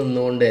ഇയറിൽ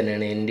നിന്നുകൊണ്ട്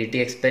തന്നെയാണ്. Entity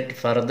expect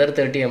further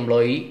 30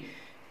 employee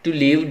to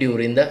leave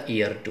during the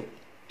year 2.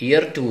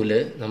 Year 2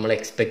 നമ്മൾ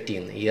എക്സ്പെക്ട്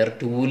ചെയ്യുന്നത്, ഇയർ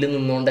 2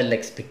 നിന്നുകൊണ്ടല്ല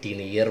എക്സ്പെക്ട്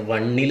ചെയ്യുന്നത്, ഇയർ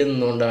 1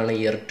 നിന്നുകൊണ്ടാണ്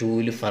ഇയർ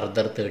 2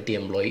 ഫർദർ 30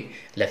 എംപ്ലോയി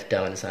ലെഫ്റ്റ്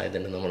ആവാൻ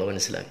സാധ്യതയുണ്ട് നമ്മൾ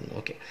മനസ്സിലാക്കുന്നത്.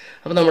 ഓക്കെ.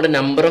 അപ്പോൾ നമ്മുടെ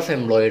നമ്പർ ഓഫ്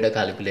എംപ്ലോയിയുടെ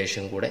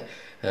കാൽക്കുലേഷൻ കൂടെ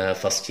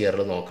ഫസ്റ്റ്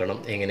ഇയറിൽ നോക്കണം.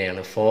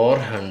 എങ്ങനെയാണ്?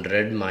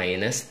 400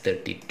 മൈനസ്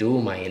 32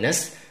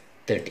 മൈനസ്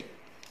 30.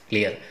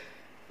 ക്ലിയർ?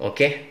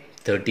 ഓക്കെ.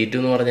 32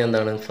 എന്ന് പറഞ്ഞാൽ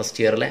എന്താണ്? ഫസ്റ്റ്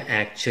ഇയറിലെ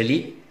ആക്ച്വലി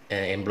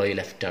എംപ്ലോയി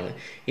ലെഫ്റ്റ് ആണ്.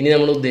 ഇനി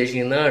നമ്മൾ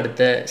ഉദ്ദേശിക്കുന്ന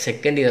അടുത്ത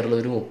സെക്കൻഡ് ഇയറിൽ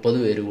ഒരു 30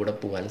 പേര് കൂടെ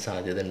പോകാൻ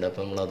സാധ്യത ഉണ്ട്.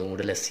 അപ്പോൾ നമ്മൾ അതും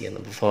കൂടെ ലെസ്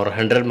ചെയ്യുന്നത്. അപ്പോൾ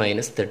 400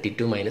 മൈനസ്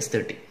 32 മൈനസ്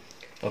 30.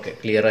 ഓക്കെ.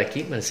 ക്ലിയർ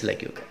ആക്കി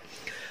മനസ്സിലാക്കി വെക്കാം.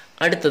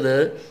 അടുത്തത്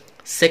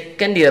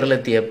സെക്കൻഡ്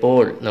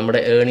ഇയറിലെത്തിയപ്പോൾ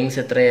നമ്മുടെ ഏർണിങ്സ്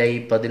എത്രയായി?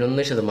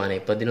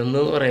 11%. 11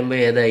 എന്ന് പറയുമ്പോൾ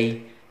ഏതായി?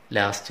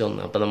 ലാസ്റ്റ്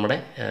ഒന്ന്. അപ്പോൾ നമ്മുടെ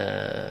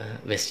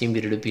വെസ്റ്റിംഗ്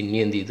പീരീഡ്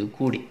പിന്നെയും എന്ത് ചെയ്തു,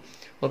 കൂടി.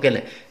 ഓക്കെ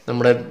അല്ലേ?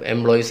 നമ്മുടെ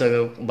എംപ്ലോയീസൊക്കെ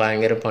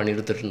ഭയങ്കര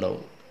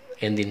പണിയെടുത്തിട്ടുണ്ടാവും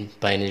എന്തിന്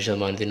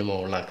 15%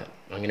 മുകളിലാക്കാം.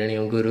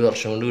 അങ്ങനെയാണെങ്കിൽ നമുക്ക് ഒരു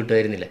വർഷം കൊണ്ട്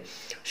കിട്ടുമായിരുന്നില്ലേ?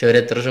 പക്ഷെ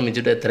അവരെത്ര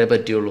ശ്രമിച്ചിട്ട് എത്രയേ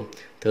പറ്റുള്ളൂ?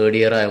 തേർഡ്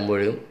ഇയർ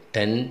ആകുമ്പോഴും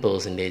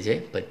 10%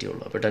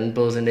 പറ്റുള്ളൂ. അപ്പോൾ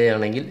 10%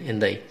 ആണെങ്കിൽ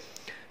എന്തായി?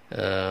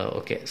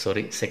 ഓക്കെ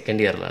സോറി,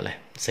 സെക്കൻഡ് ഇയറിലല്ലേ,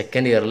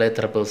 സെക്കൻഡ് ഇയറിൽ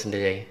എത്ര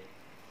പെർസെൻറ്റേജ് ആയി?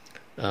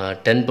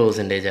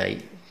 10% ആയി.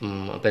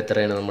 അപ്പോൾ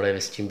എത്രയാണ് നമ്മുടെ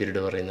വെസ്റ്റിംഗ്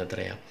പീരീഡ് പറയുന്നത്?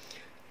 എത്രയാണ്?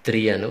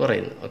 3 ആണ്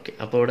പറയുന്നത്. ഓക്കെ,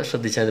 അപ്പോൾ ഇവിടെ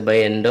ശ്രദ്ധിച്ചാൽ by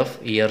end of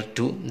year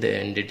 2 the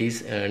entities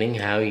earning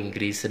have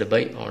increased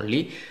by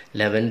only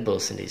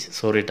 11%.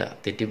 Sorry ട്ടാ,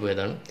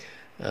 തെറ്റിപ്പോയതാണ്.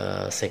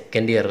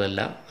 സെക്കൻഡ്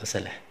ഇയറിലല്ല,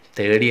 അല്ലേ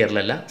തേർഡ്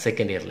ഇയറിലല്ല,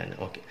 സെക്കൻഡ് ഇയറിൽ തന്നെ.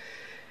 ഓക്കെ,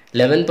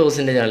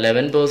 11% ആണ്.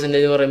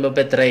 11% പറയുമ്പോൾ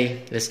ഇപ്പോൾ എത്രയായി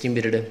വെസ്റ്റിംഗ്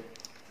പീരീഡ്?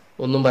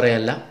 ഒന്നും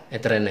പറയാനല്ല,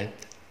 എത്ര തന്നെ?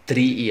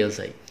 3 years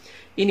ആയി.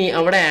 ഇനി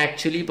അവിടെ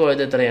ആക്ച്വലി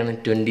പോയത് എത്രയാണ്?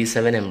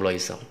 27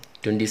 employees ആണ്.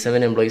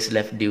 27 employees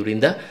left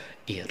during the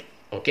year.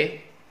 Okay,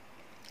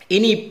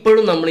 ഇനി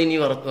ഇപ്പോഴും നമ്മൾ ഇനി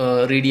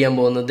റീഡ് ചെയ്യാൻ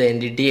പോകുന്നത്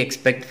entity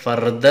expect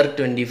further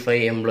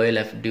 25 employee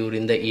left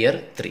during the year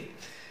 3.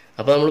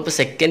 അപ്പോൾ നമ്മളിപ്പോൾ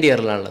സെക്കൻഡ്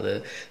ഇയറിലാണുള്ളത്.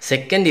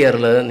 സെക്കൻഡ്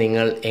ഇയറിൽ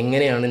നിങ്ങൾ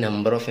എങ്ങനെയാണ്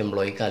നമ്പർ ഓഫ്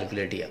എംപ്ലോയി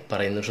കാൽക്കുലേറ്റ് ചെയ്യുക?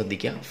 പറയുന്നത്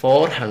ശ്രദ്ധിക്കുക.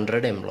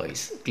 400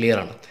 employees ക്ലിയർ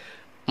ആണ്.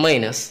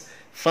 Minus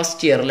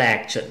first ഇയറിലെ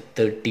actual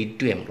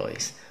 32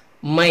 employees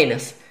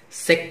minus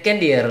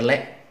second ഇയറിലെ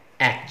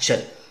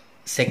actual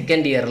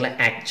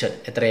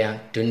എത്രയാ?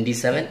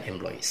 27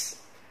 employees.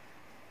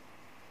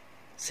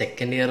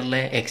 സെക്കൻഡ് ഇയറിലെ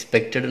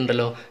എക്സ്പെക്റ്റഡ്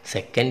ഉണ്ടല്ലോ,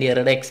 സെക്കൻഡ്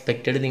ഇയറുടെ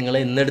എക്സ്പെക്റ്റഡ് നിങ്ങൾ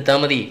എന്നെടുത്താൽ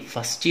മതി?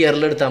 ഫസ്റ്റ്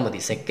ഇയറിൽ എടുത്താൽ മതി.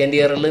 സെക്കൻഡ്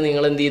ഇയറിൽ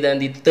നിങ്ങൾ എന്ത് ചെയ്താൽ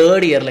മതി?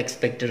 തേർഡ് ഇയറിൽ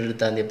എക്സ്പെക്റ്റഡ്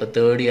എടുത്താൽ മതി. അപ്പോൾ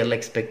തേർഡ് ഇയറിൽ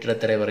എക്സ്പെക്റ്റഡ്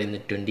എത്രയാണ്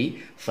പറയുന്നത്?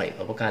 25.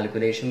 അപ്പോൾ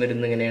കാൽക്കുലേഷൻ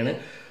വരുന്നത് എങ്ങനെയാണ്?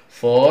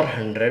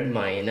 400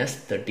 മൈനസ്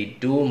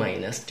 32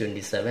 മൈനസ്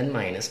 27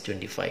 മൈനസ്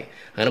 25.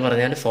 അങ്ങനെ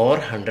പറഞ്ഞാൽ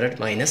 400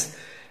 minus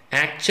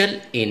actual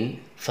in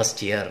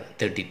first year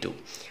 32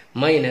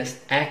 minus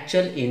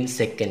actual in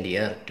second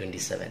year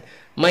 27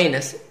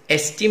 minus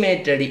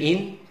estimated in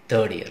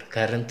third year.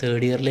 കാരണം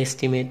തേർഡ് ഇയറിൽ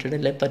എസ്റ്റിമേറ്റഡ്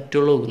അല്ലേ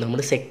പറ്റുള്ളൂ, നമ്മൾ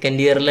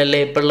സെക്കൻഡ് ഇയറിലല്ലേ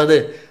ഇപ്പോൾ ഉള്ളത്.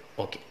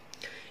 ഓക്കെ,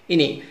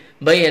 ഇനി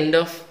by end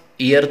of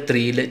year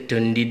 3ൽ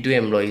 22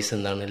 employees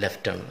എന്താണ്?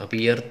 ലെഫ്റ്റാണ്. അപ്പോൾ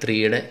year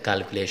 3യുടെ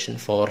calculation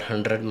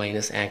 400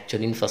 minus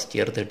actual in first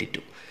year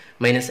 32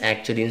 minus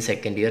actual in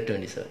second year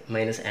 27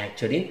 minus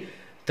actual in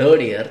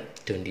third year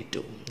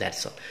 22.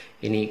 That's all.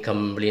 ഇനി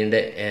കമ്പനിയുടെ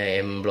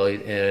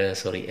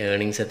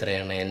ഏർണിങ്സ്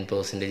എത്രയാണ്?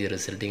 9%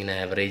 resulting in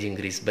average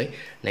increase by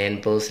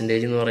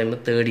 9% എന്ന് പറയുമ്പോൾ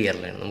third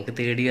ഇയറിലാണ്. നമുക്ക്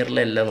third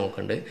ഇയറിലല്ല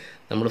നോക്കേണ്ടത്,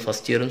 നമ്മൾ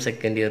ഫസ്റ്റ് ഇയറും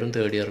സെക്കൻഡ് ഇയറും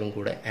തേർഡ് ഇയറും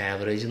കൂടെ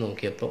ആവറേജ്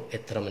നോക്കിയപ്പോൾ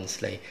എത്ര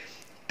മനസ്സിലായി?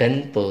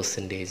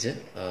 10%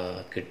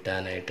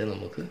 കിട്ടാനായിട്ട്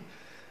നമുക്ക്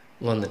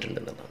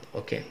വന്നിട്ടുണ്ടെന്നുള്ളതാണ്.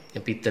 ഓക്കെ,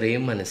 അപ്പോൾ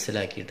ഇത്രയും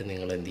മനസ്സിലാക്കിയിട്ട്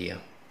നിങ്ങൾ എന്ത് ചെയ്യുക?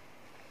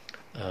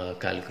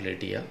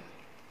 കാൽക്കുലേറ്റ് ചെയ്യുക.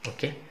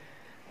 ഓക്കെ,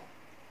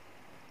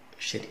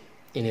 ശരി.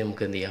 ഇനി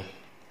നമുക്ക് എന്ത് ചെയ്യാം?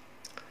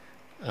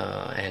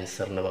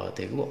 ആൻസറിൻ്റെ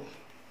ഭാഗത്തേക്ക് പോകാം.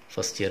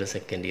 First year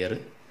second year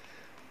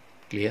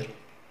clear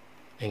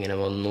എങ്ങനെ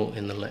വന്നു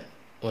എന്നുള്ള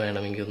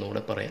വേണമെങ്കിൽ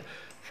ഒന്നുകൂടെ പറയാം.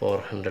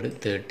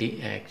 430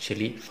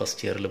 ആക്ച്വലി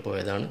ഫസ്റ്റ് ഇയറിൽ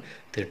പോയതാണ്,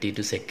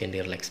 32 സെക്കൻഡ്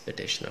ഇയറിൽ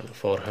എക്സ്പെക്റ്റേഷനാണ്.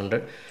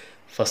 400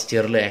 ഫസ്റ്റ്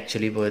ഇയറിൽ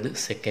ആക്ച്വലി പോയത്,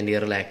 സെക്കൻഡ്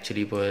ഇയറിൽ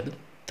ആക്ച്വലി പോയത്,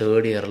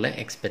 third ഇയറിലെ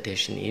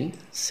expectation in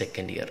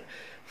second year.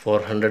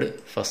 400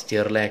 first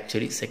ഇയറിലെ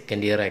actually,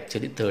 second year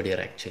actually, third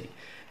year actually.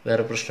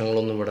 വേറെ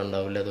പ്രശ്നങ്ങളൊന്നും ഇവിടെ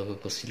ഉണ്ടാവില്ല, അതൊക്കെ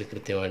ക്വസ്റ്റിൽ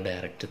കൃത്യമായി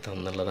ഡയറക്റ്റ്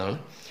തന്നുള്ളതാണ്.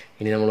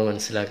 ഇനി നമ്മൾ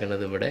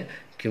മനസ്സിലാക്കേണ്ടത് ഇവിടെ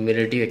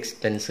ക്യുമുലേറ്റീവ്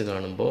എക്സ്പെൻസ്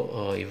കാണുമ്പോൾ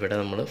ഇവിടെ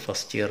നമ്മൾ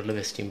ഫസ്റ്റ് ഇയറിൽ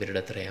വെസ്റ്റിംഗ് പീരീഡ്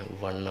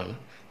എത്രയാണ്?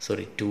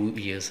 2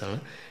 years ആണ്.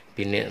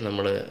 പിന്നെ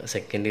നമ്മൾ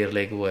സെക്കൻഡ്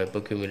ഇയറിലേക്ക്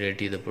പോയപ്പോൾ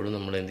ക്യുമുലേറ്റ് ചെയ്തപ്പോഴും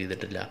നമ്മൾ എന്ത്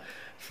ചെയ്തിട്ടില്ല?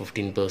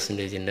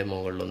 15%-ൻ്റെ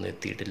മുകളിലൊന്നും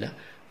എത്തിയിട്ടില്ല.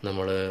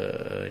 നമ്മൾ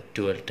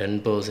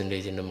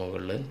 10%-ൻ്റെ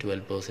മുകളിൽ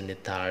 12%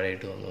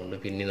 താഴെയായിട്ട് വന്നുകൊണ്ട്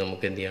പിന്നെ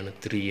നമുക്ക് എന്ത് ചെയ്യാണ്?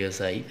 3 years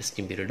ആയി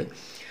വെസ്റ്റിംഗ് പീരീഡ്.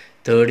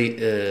 തേർഡ്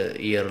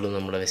ഇയറിൽ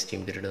നമ്മുടെ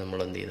വെസ്റ്റിംഗ് പീരീഡ് നമ്മൾ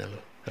എന്ത് ചെയ്താണ്?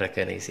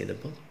 റെക്കഗ്നൈസ്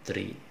ചെയ്തപ്പോൾ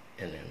 3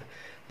 തന്നെയാണ്.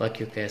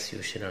 ബാക്കിയൊക്കെ ആസ്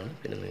യൂഷ്വലാണ്.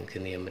 പിന്നെ നിങ്ങൾക്ക്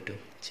എന്ത്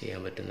ചെയ്യാൻ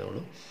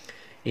പറ്റുന്നുള്ളൂ.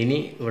 ഇനി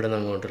ഇവിടെ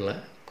അങ്ങോട്ടുള്ള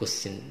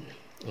ക്വസ്റ്റ്യൻ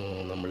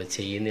നമ്മൾ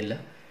ചെയ്യുന്നില്ല.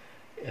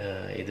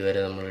 ഇതുവരെ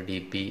നമ്മൾ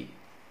DP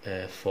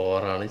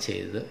 4 ആണ്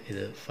ചെയ്തത്,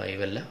 ഇത്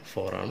 5 അല്ല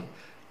 4 ആണ്.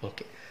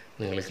 ഓക്കെ,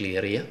 നിങ്ങൾ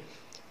ക്ലിയർ ചെയ്യുക.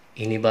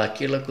 ഇനി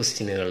ബാക്കിയുള്ള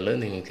ക്വസ്റ്റ്യനുകളിൽ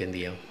നിങ്ങൾക്ക് എന്ത്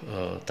ചെയ്യാം?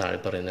 താഴെ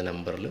പറയുന്ന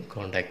നമ്പറിൽ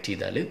കോൺടാക്റ്റ്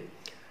ചെയ്താൽ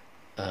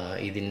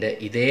ഇതിൻ്റെ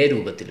ഇതേ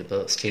രൂപത്തിൽ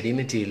ഇപ്പോൾ സ്റ്റഡി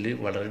മെറ്റീരിയൽ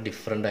വളരെ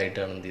ഡിഫറെൻ്റ്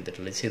ആയിട്ടാണ് എന്ത്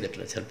ചെയ്തിട്ടുള്ളത്.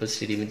 ചിലപ്പോൾ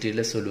സ്റ്റഡി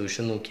മെറ്റീരിയലിലെ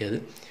സൊല്യൂഷൻ നോക്കിയത്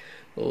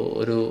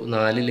ഒരു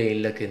 4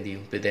 ലൈനിലൊക്കെ എന്ത്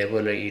ചെയ്യും? ഇപ്പോൾ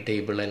ഇതേപോലെ ഈ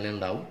ടേബിൾ തന്നെ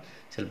ഉണ്ടാവും.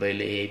 ചിലപ്പോൾ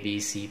അതിൽ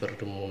ABC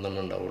പറഞ്ഞിട്ട് 3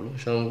 ഉണ്ടാവുള്ളൂ.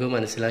 പക്ഷെ നമുക്ക്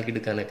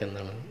മനസ്സിലാക്കിയെടുക്കാനൊക്കെ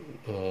എന്താണ്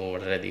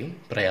വളരെയധികം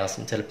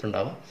പ്രയാസം ചിലപ്പോൾ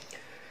ഉണ്ടാവാം.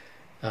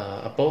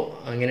 അപ്പോൾ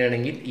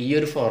അങ്ങനെയാണെങ്കിൽ ഈ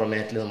ഒരു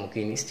ഫോർമാറ്റിൽ നമുക്ക്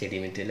ഇനി സ്റ്റഡി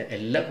മെറ്റീരിയൽ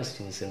എല്ലാ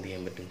ക്വസ്റ്റ്യൻസും എന്ത്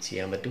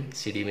ചെയ്യാൻ പറ്റും.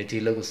 സ്റ്റഡി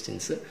മെറ്റീരിയലിലെ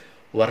ക്വസ്റ്റ്യൻസ്,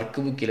 വർക്ക്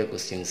ബുക്കിലെ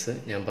ക്വസ്റ്റ്യൻസ്,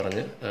 ഞാൻ പറഞ്ഞ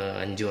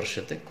 5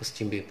 വർഷത്തെ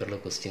ക്വസ്റ്റ്യൻ പേപ്പറിലെ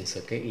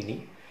ക്വസ്റ്റ്യൻസൊക്കെ ഇനി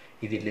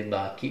ഇതിൽ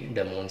ബാക്കി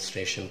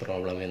ഡെമോൺസ്ട്രേഷൻ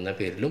പ്രോബ്ലം എന്ന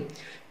പേരിലും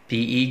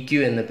PEQ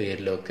എന്ന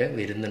പേരിലൊക്കെ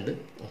വരുന്നുണ്ട്.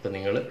 അപ്പോൾ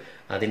നിങ്ങൾ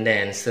അതിൻ്റെ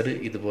ആൻസർ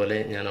ഇതുപോലെ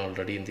ഞാൻ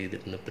ഓൾറെഡി എന്ത്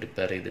ചെയ്തിട്ടുണ്ട്?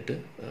 പ്രിപ്പയർ ചെയ്തിട്ട്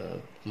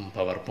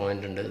പവർ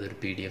പോയിൻ്റ് ഉണ്ട്, അതൊരു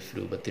PDF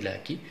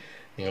രൂപത്തിലാക്കി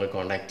നിങ്ങൾ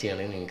കോൺടാക്റ്റ്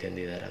ചെയ്യുകയാണെങ്കിൽ നിങ്ങൾക്ക്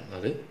എന്ത് ചെയ്ത് തരാം?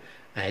 അത്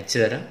അയച്ചു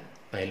തരാം.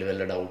 അതിൽ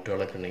വല്ല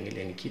ഡൗട്ടുകളൊക്കെ ഉണ്ടെങ്കിൽ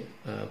എനിക്ക്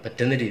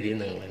പറ്റുന്ന രീതിയിൽ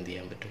നിങ്ങൾ എന്ത്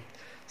ചെയ്യാൻ പറ്റും?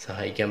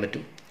 സഹായിക്കാൻ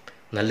പറ്റും.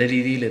 നല്ല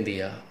രീതിയിൽ എന്ത്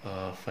ചെയ്യുക,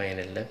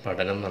 ഫൈനലിലെ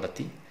പഠനം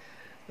നടത്തി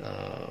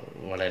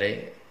വളരെ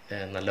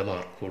നല്ല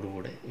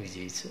മാർക്കോടുകൂടെ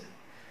വിജയിച്ച്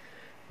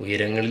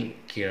ഉയരങ്ങളിൽ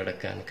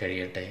കീഴടക്കാൻ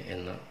കഴിയട്ടെ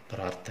എന്ന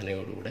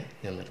പ്രാർത്ഥനയോടുകൂടെ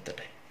ഞാൻ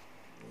നിർത്തട്ടെ.